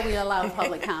discussion before we allowed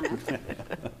public comment.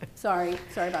 Sorry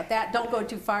about that. Don't go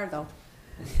too far, though.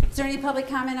 Is there any public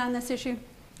comment on this issue?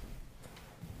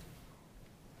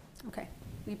 Okay.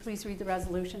 Will you please read the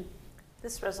resolution?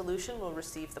 This resolution will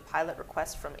receive the pilot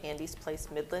request from Andy's Place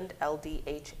Midland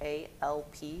LDHA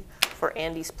LP for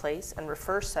Andy's Place and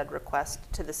refer said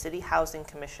request to the City Housing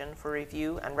Commission for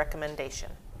review and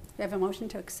recommendation. Do you have a motion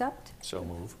to accept? So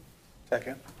move.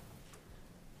 Second.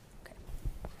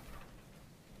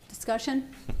 Discussion?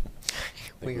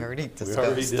 We already discussed. We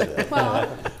already did that.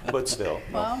 Well, But still.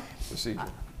 well, Procedure.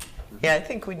 Yeah, I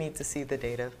think we need to see the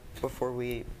data before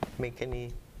we make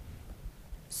any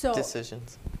so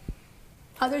decisions.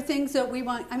 other things that we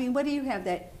want, I mean, what do you have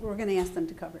that we're going to ask them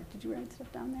to cover? Did you write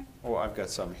stuff down there? Well, I've got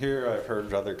some here. I've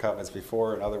heard other comments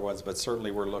before and other ones, but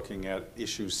certainly we're looking at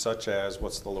issues such as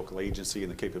what's the local agency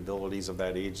and the capabilities of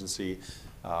that agency.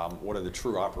 What are the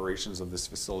true operations of this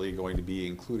facility going to be,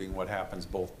 including what happens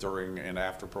both during and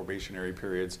after probationary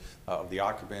periods of the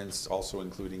occupants, also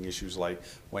including issues like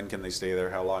when can they stay there,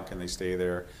 how long can they stay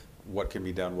there, what can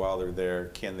be done while they're there,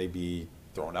 can they be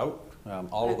thrown out?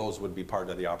 All of those would be part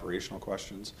of the operational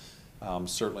questions.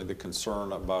 Certainly the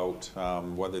concern about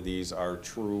whether these are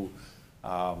true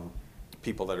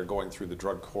people that are going through the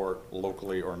drug court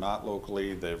locally or not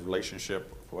locally, the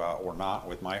relationship or not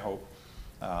with My Hope,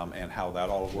 and how that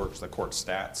all works, the court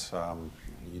stats.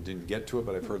 You didn't get to it,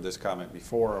 but I've heard this comment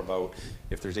before about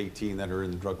if there's 18 that are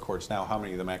in the drug courts now, how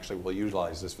many of them actually will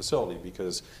utilize this facility?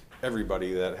 Because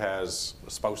everybody that has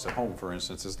a spouse at home, for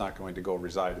instance, is not going to go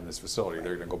reside in this facility.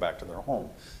 They're going to go back to their home.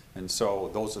 And so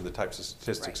those are the types of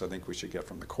statistics I think we should get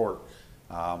from the court.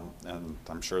 And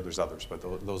I'm sure there's others, but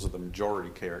those are the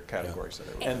majority categories that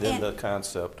I would. And then the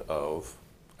concept of,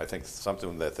 I think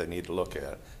something that they need to look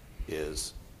at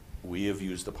is we have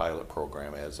used the pilot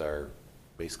program as our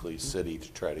basically city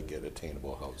to try to get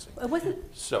attainable housing. It wasn't.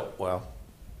 So, well.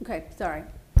 Okay, sorry.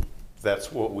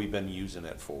 That's what we've been using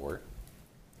it for.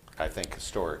 I think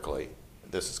historically,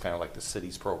 this is kind of like the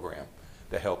city's program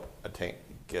to help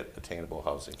get attainable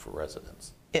housing for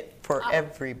residents. For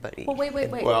everybody. Well, wait.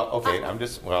 Well, okay,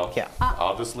 yeah.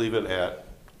 I'll just leave it at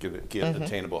get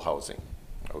attainable housing,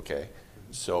 okay?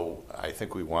 So I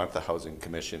think we want the Housing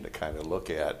Commission to kind of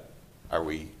look at, are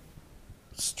we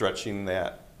stretching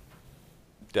that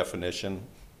definition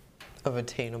of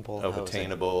attainable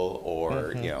housing.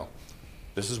 Or, you know,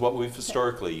 this is what we've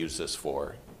historically used this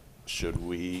for. Should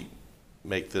we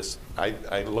make this,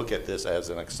 I look at this as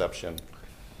an exception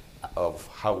of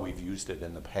how we've used it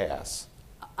in the past.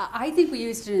 I think we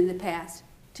used it in the past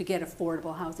to get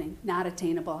affordable housing, not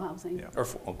attainable housing. Yeah.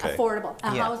 Okay. Affordable.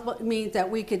 A house means that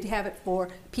we could have it for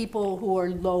people who are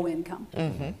low income.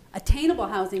 Attainable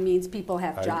housing means people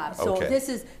have jobs. So this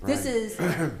is,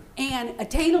 and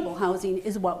attainable housing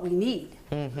is what we need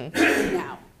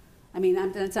now. I mean,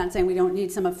 that's not saying we don't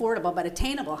need some affordable, but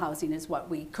attainable housing is what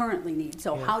we currently need.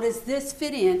 So how does this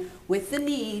fit in with the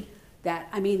need that,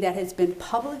 I mean, that has been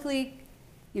publicly,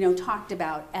 you know, talked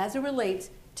about as it relates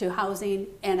to housing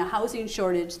and a housing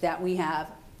shortage that we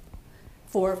have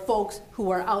for folks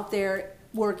who are out there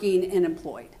working and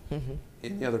employed. And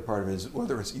the other part of it is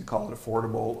whether it's, you call it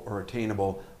affordable or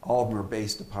attainable, all of them are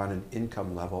based upon an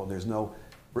income level. There's no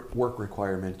work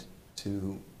requirement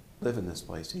to live in this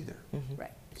place either.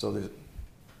 Right. So there's,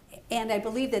 and I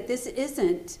believe that this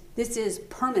is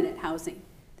permanent housing.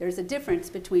 There's a difference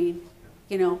between,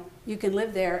 you know, you can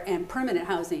live there and permanent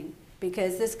housing,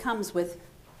 because this comes with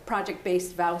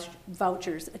project-based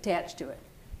vouchers attached to it.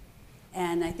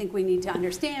 And I think we need to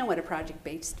understand what a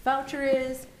project-based voucher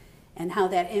is and how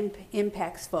that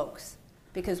impacts folks.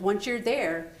 Because once you're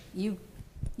there, you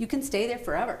can stay there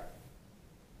forever.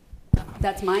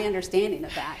 That's my understanding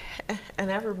of that.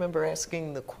 And I remember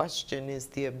asking the question, is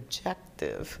the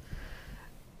objective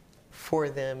for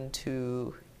them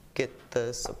to get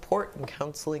the support and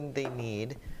counseling they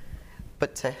need,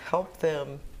 but to help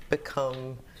them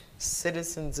become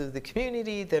citizens of the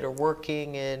community that are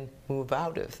working and move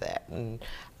out of that? And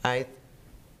I'm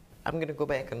going to go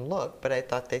back and look, but I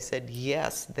thought they said,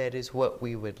 yes, that is what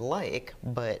we would like,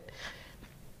 but.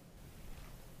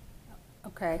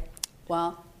 Okay,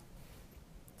 well,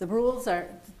 the rules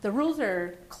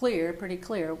are clear, pretty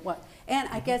clear. And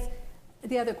I guess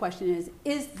the other question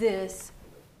is this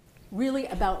really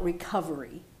about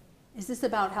recovery? Is this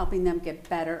about helping them get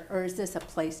better, or is this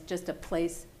just a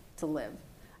place to live?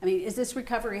 I mean, is this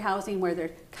recovery housing where there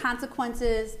are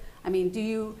consequences? I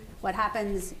mean, what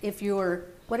happens if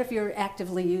what if you're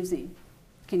actively using?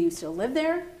 Can you still live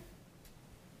there?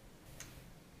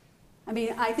 I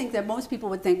mean, I think that most people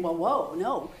would think, well, whoa,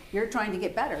 no, you're trying to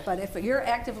get better. But if you're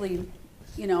actively,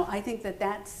 you know, I think that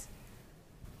that's,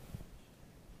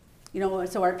 you know,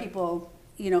 so our people,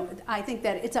 you know, I think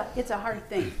that it's a hard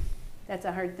thing. That's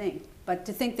a hard thing. But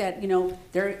to think that, you know,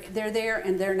 they're there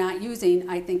and they're not using,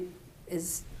 I think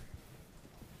is,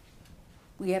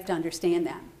 we have to understand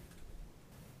that.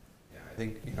 Yeah, I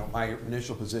think, you know, my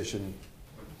initial position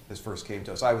when this first came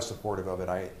to us, I was supportive of it.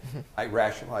 I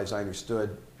rationalized, I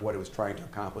understood what it was trying to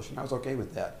accomplish, and I was okay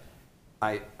with that.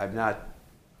 I'm not,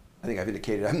 I think I've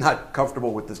indicated, I'm not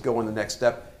comfortable with this going the next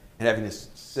step and having this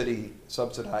city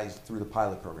subsidized through the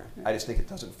pilot program. I just think it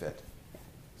doesn't fit.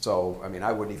 So, I mean,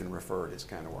 I wouldn't even refer it, is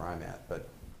kind of where I'm at, but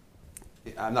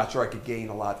I'm not sure I could gain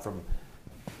a lot from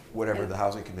whatever the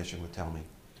Housing Commission would tell me.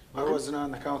 I wasn't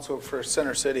on the council for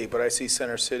Center City, but I see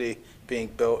Center City being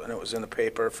built, and it was in the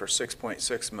paper for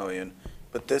 6.6 million,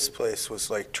 but this place was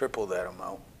like triple that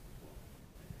amount.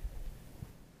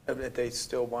 But they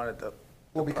still wanted the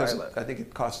Well, because pilot. I think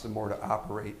it costs them more to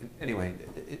operate. Anyway,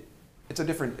 it's a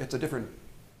different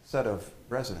set of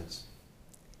residents.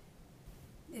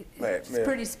 It's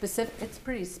pretty specific. It's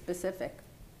pretty specific.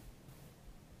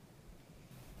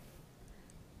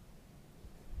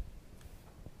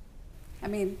 I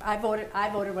mean, I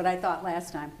voted what I thought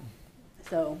last time,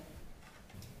 so.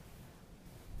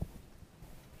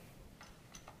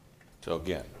 So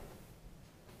again,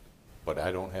 but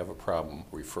I don't have a problem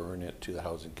referring it to the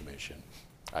Housing Commission.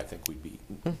 I think we'd be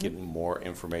getting more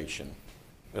information,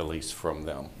 at least from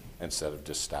them, instead of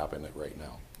just stopping it right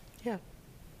now. Yeah,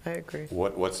 I agree.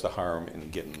 What's the harm in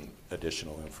getting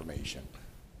additional information?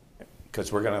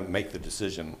 Because we're going to make the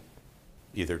decision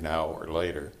either now or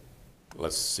later.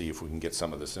 Let's see if we can get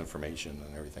some of this information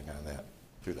and everything on that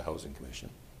through the Housing Commission.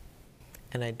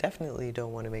 And I definitely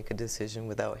don't want to make a decision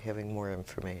without having more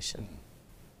information.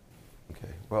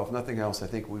 Okay, well, if nothing else, I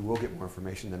think we will get more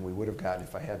information than we would have gotten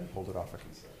if I hadn't pulled it off a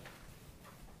consent.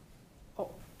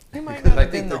 You might Because not I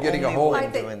have think been they're the getting a only hold one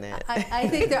of doing that. I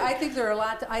think there are a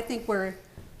lot. I think we're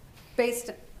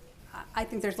based. I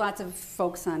think there's lots of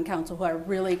folks on council who are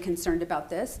really concerned about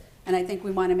this, and I think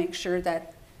we want to make sure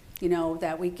that, you know,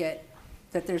 that we get,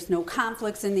 that there's no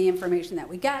conflicts in the information that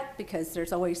we get, because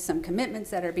there's always some commitments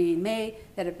that are being made,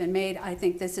 that have been made. I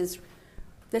think this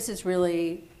is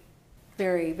really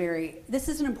very, very, this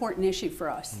is an important issue for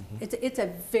us.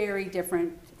 It's very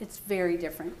different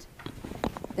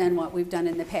than what we've done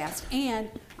in the past. And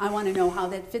I want to know how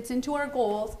that fits into our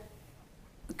goals,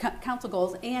 council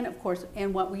goals, and of course,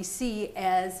 and what we see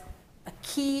as a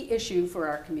key issue for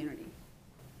our community.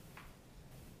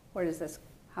 How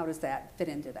does that fit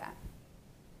into that?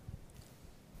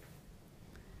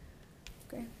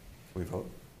 Okay. We vote?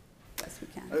 Yes, we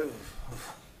can.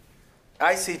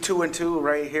 I see 2 and 2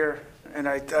 right here, and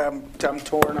I'm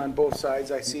torn on both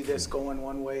sides. I see this going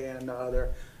one way and the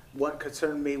other. What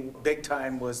concerned me big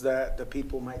time was that the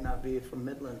people might not be from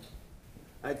Midland.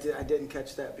 I didn't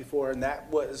catch that before, and that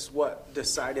was what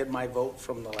decided my vote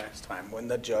from the last time, when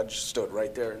the judge stood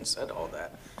right there and said all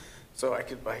that. So I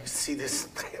could see this.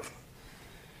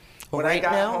 When I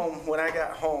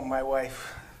got home, my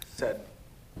wife said,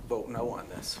 "Vote no on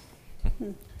this."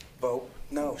 Vote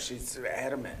no. She's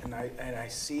adamant, and I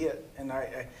see it, and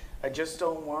I just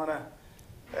don't want to.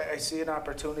 I see an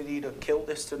opportunity to kill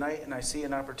this tonight, and I see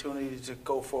an opportunity to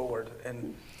go forward.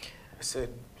 And I said,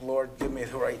 Lord, give me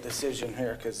the right decision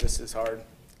here, because this is hard.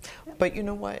 But you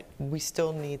know what? We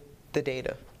still need the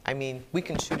data. I mean, we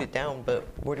can shoot it down, but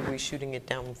what are we shooting it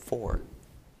down for?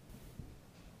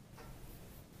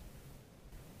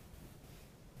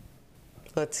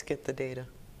 Let's get the data.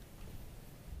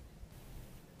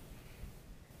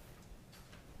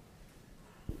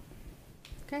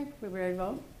 Okay, we ready to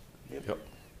vote? Yep.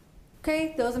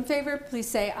 Okay, those in favor, please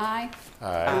say aye.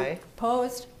 Aye.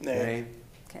 Opposed? Nay.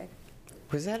 Okay.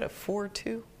 Was that a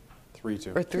 4-2?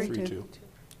 3-2. Or 3-2?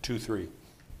 2-3.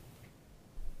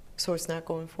 So it's not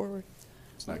going forward?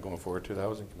 It's not going forward to the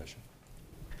Housing Commission.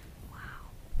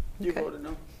 You Okay. voted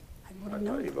no? I voted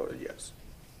no. thought you voted yes.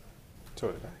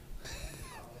 So did I.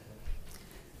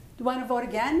 You want to vote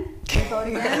again? Vote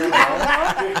again?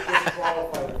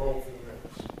 Disqualified to vote for the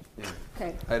minutes.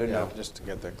 Okay. I don't Yeah, know. just to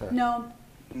get that clear. No.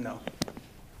 No.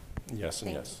 Yes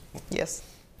and yes. Yes.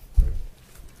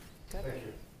 Thank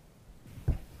you.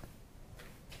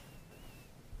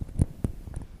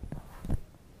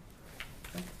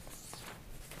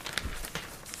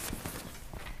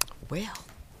 Well.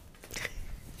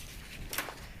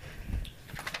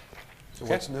 So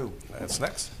what's new? That's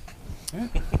next. Yeah.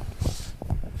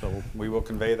 So we will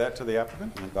convey that to the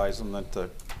applicant and advise them that the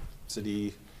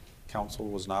city council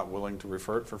was not willing to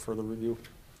refer it for further review.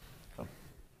 So,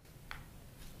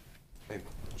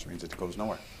 which means it goes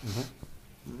nowhere.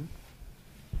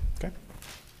 Okay.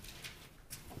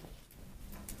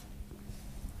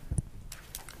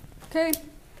 Okay.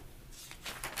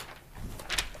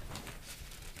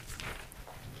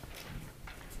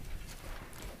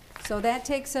 So that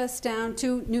takes us down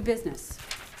to new business,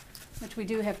 which we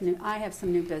do have I have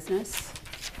some new business.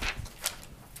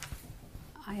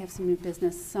 I have some new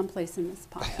business someplace in this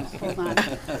pile. Hold on.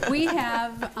 We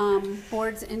have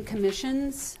boards and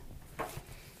commissions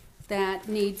that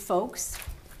need folks.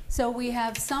 So we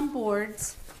have some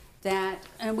boards that,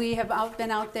 and we have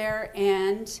been out there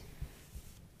and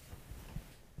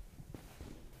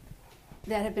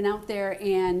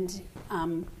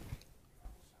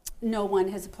no one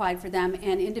has applied for them,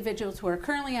 and individuals who are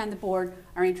currently on the board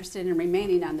are interested in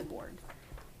remaining on the board.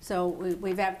 So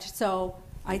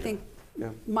I think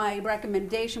my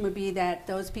recommendation would be that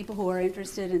those people who are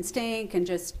interested in staying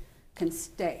can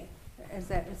stay. Is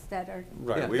that our?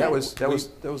 Right. Yeah, that was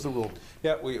the rule.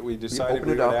 Yeah, we decided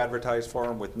we would advertise for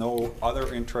them with no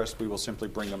other interest. We will simply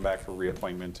bring them back for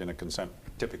reappointment in a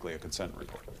typically a consent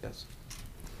report. Yes.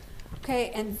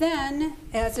 Okay, and then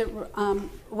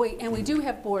we do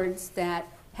have boards that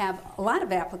have a lot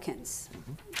of applicants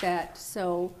that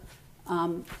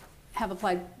have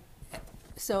applied.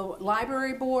 So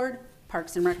Library Board,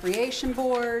 Parks and Recreation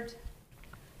Board,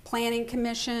 Planning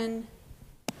Commission,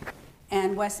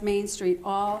 and West Main Street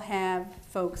all have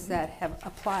folks that have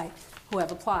applied,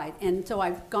 And so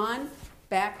I've gone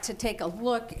back to take a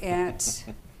look at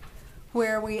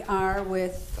where we are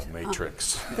with The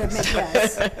matrix.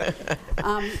 Yes.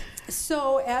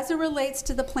 So as it relates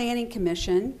to the Planning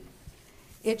Commission,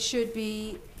 it should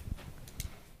be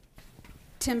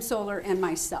Tim Solar and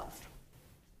myself.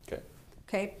 Okay.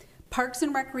 Okay. Parks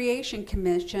and Recreation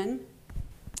Commission,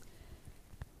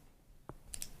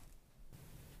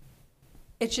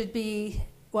 it should be,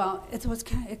 well, it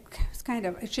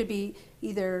should be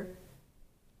either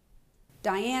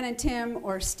Diane and Tim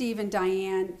or Steve and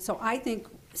Diane. So I think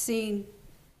seeing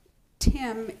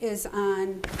Tim is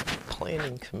on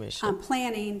Planning Commission. On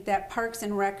planning, that Parks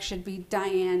and Rec should be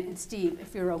Diane and Steve,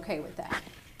 if you're okay with that.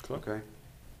 Okay.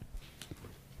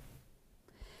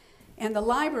 And the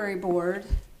Library Board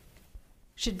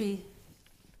should be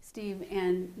Steve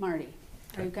and Marty.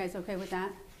 Are you guys okay with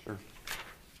that? Sure.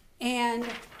 And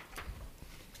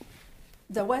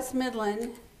the West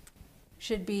Midland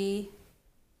should be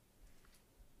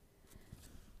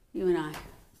you and I.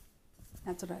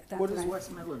 That's what I. What is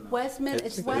West Midland?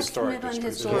 It's West Midland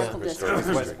Historical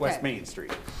District. West Main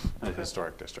Street, the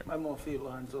historic district. My more feet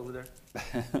lines over there.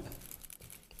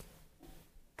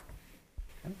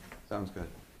 Sounds good.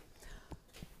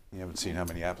 You haven't seen how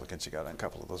many applicants you got on a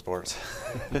couple of those boards.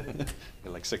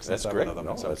 You're like 6 and That's 7 great. of them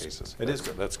No, in some that's- cases. It is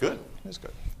good. That's good. It is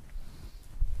good.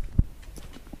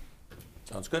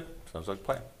 Sounds good. Sounds like a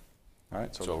plan. All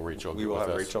right, so Rachel, we get will with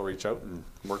have us. Rachel reach out and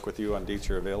work with you on dates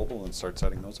you're available and start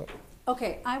setting those up.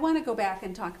 Okay, I want to go back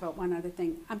and talk about one other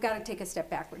thing. I've got to take a step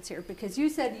backwards here because you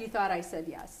said you thought I said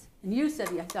yes, and you said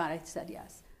you thought I said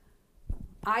yes.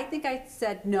 I think I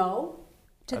said no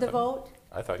to the vote,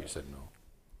 I thought you said no.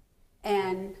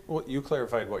 and Well, you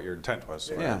clarified what your intent was.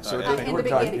 So Yeah, so I think in the we're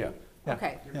done. beginning. Yeah.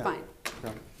 Okay, Yeah. fine.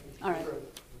 All right.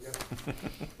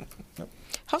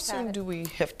 How soon do we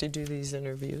have to do these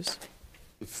interviews?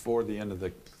 Before the end of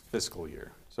the fiscal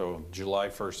year. So July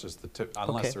 1st is the tip,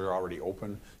 unless Okay. they're already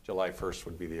open, July 1st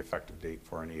would be the effective date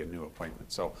for any new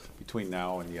appointments. So between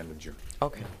now and the end of June.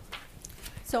 Okay.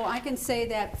 So I can say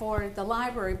that for the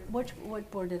library, what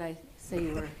board did I say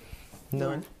you were?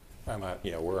 None. We're on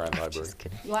library. Just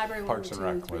kidding. Library, Parks 1,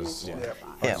 and 2, Rec 3, was, 4, yeah.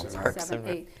 5, Yeah, 6, Parks 7, and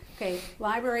Rec. 8. Okay,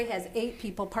 library has 8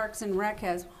 people, Parks and Rec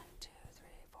has 1, 2, 3,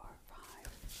 4,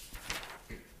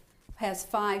 5. Has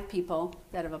 5 people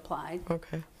that have applied.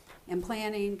 Okay. And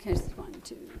planning, because 1,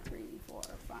 2, 3, 4,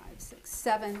 5, 6,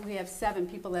 7. We have 7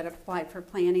 people that have applied for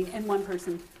planning and 1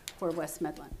 person for West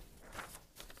Midland.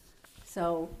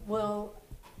 So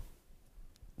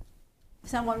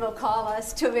someone will call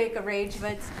us to make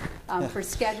arrangements for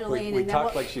scheduling. We and talk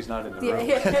then like she's not in the room.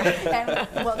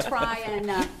 and we'll try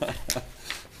and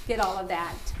get all of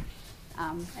that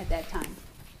at that time.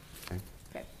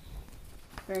 Okay.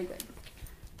 Very good.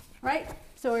 All right,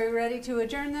 so are we ready to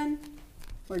adjourn then?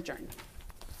 We're adjourned.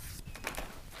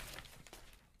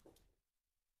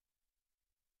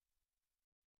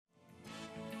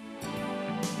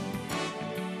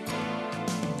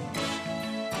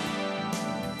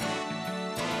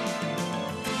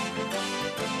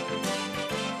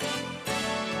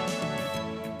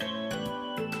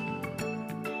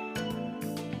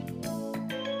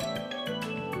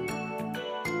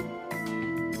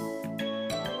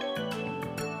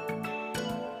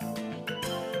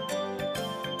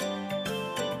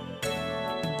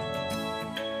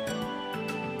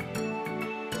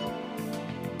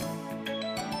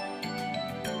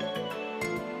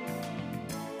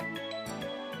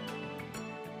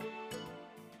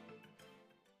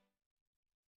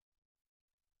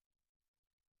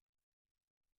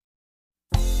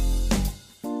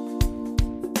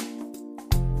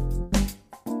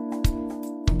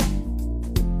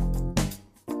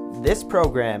 This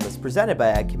program is presented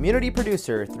by a community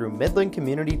producer through Midland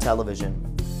Community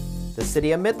Television. The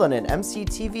City of Midland and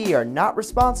MCTV are not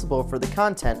responsible for the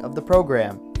content of the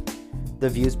program. The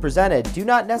views presented do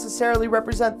not necessarily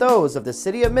represent those of the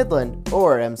City of Midland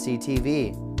or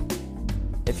MCTV.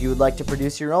 If you would like to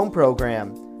produce your own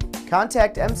program,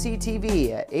 contact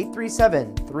MCTV at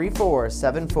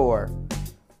 837-3474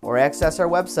 or access our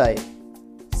website,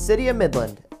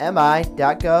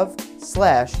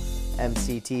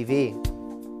 cityofmidlandmi.gov/MCTV.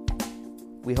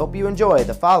 We hope you enjoy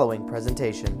the following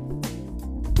presentation.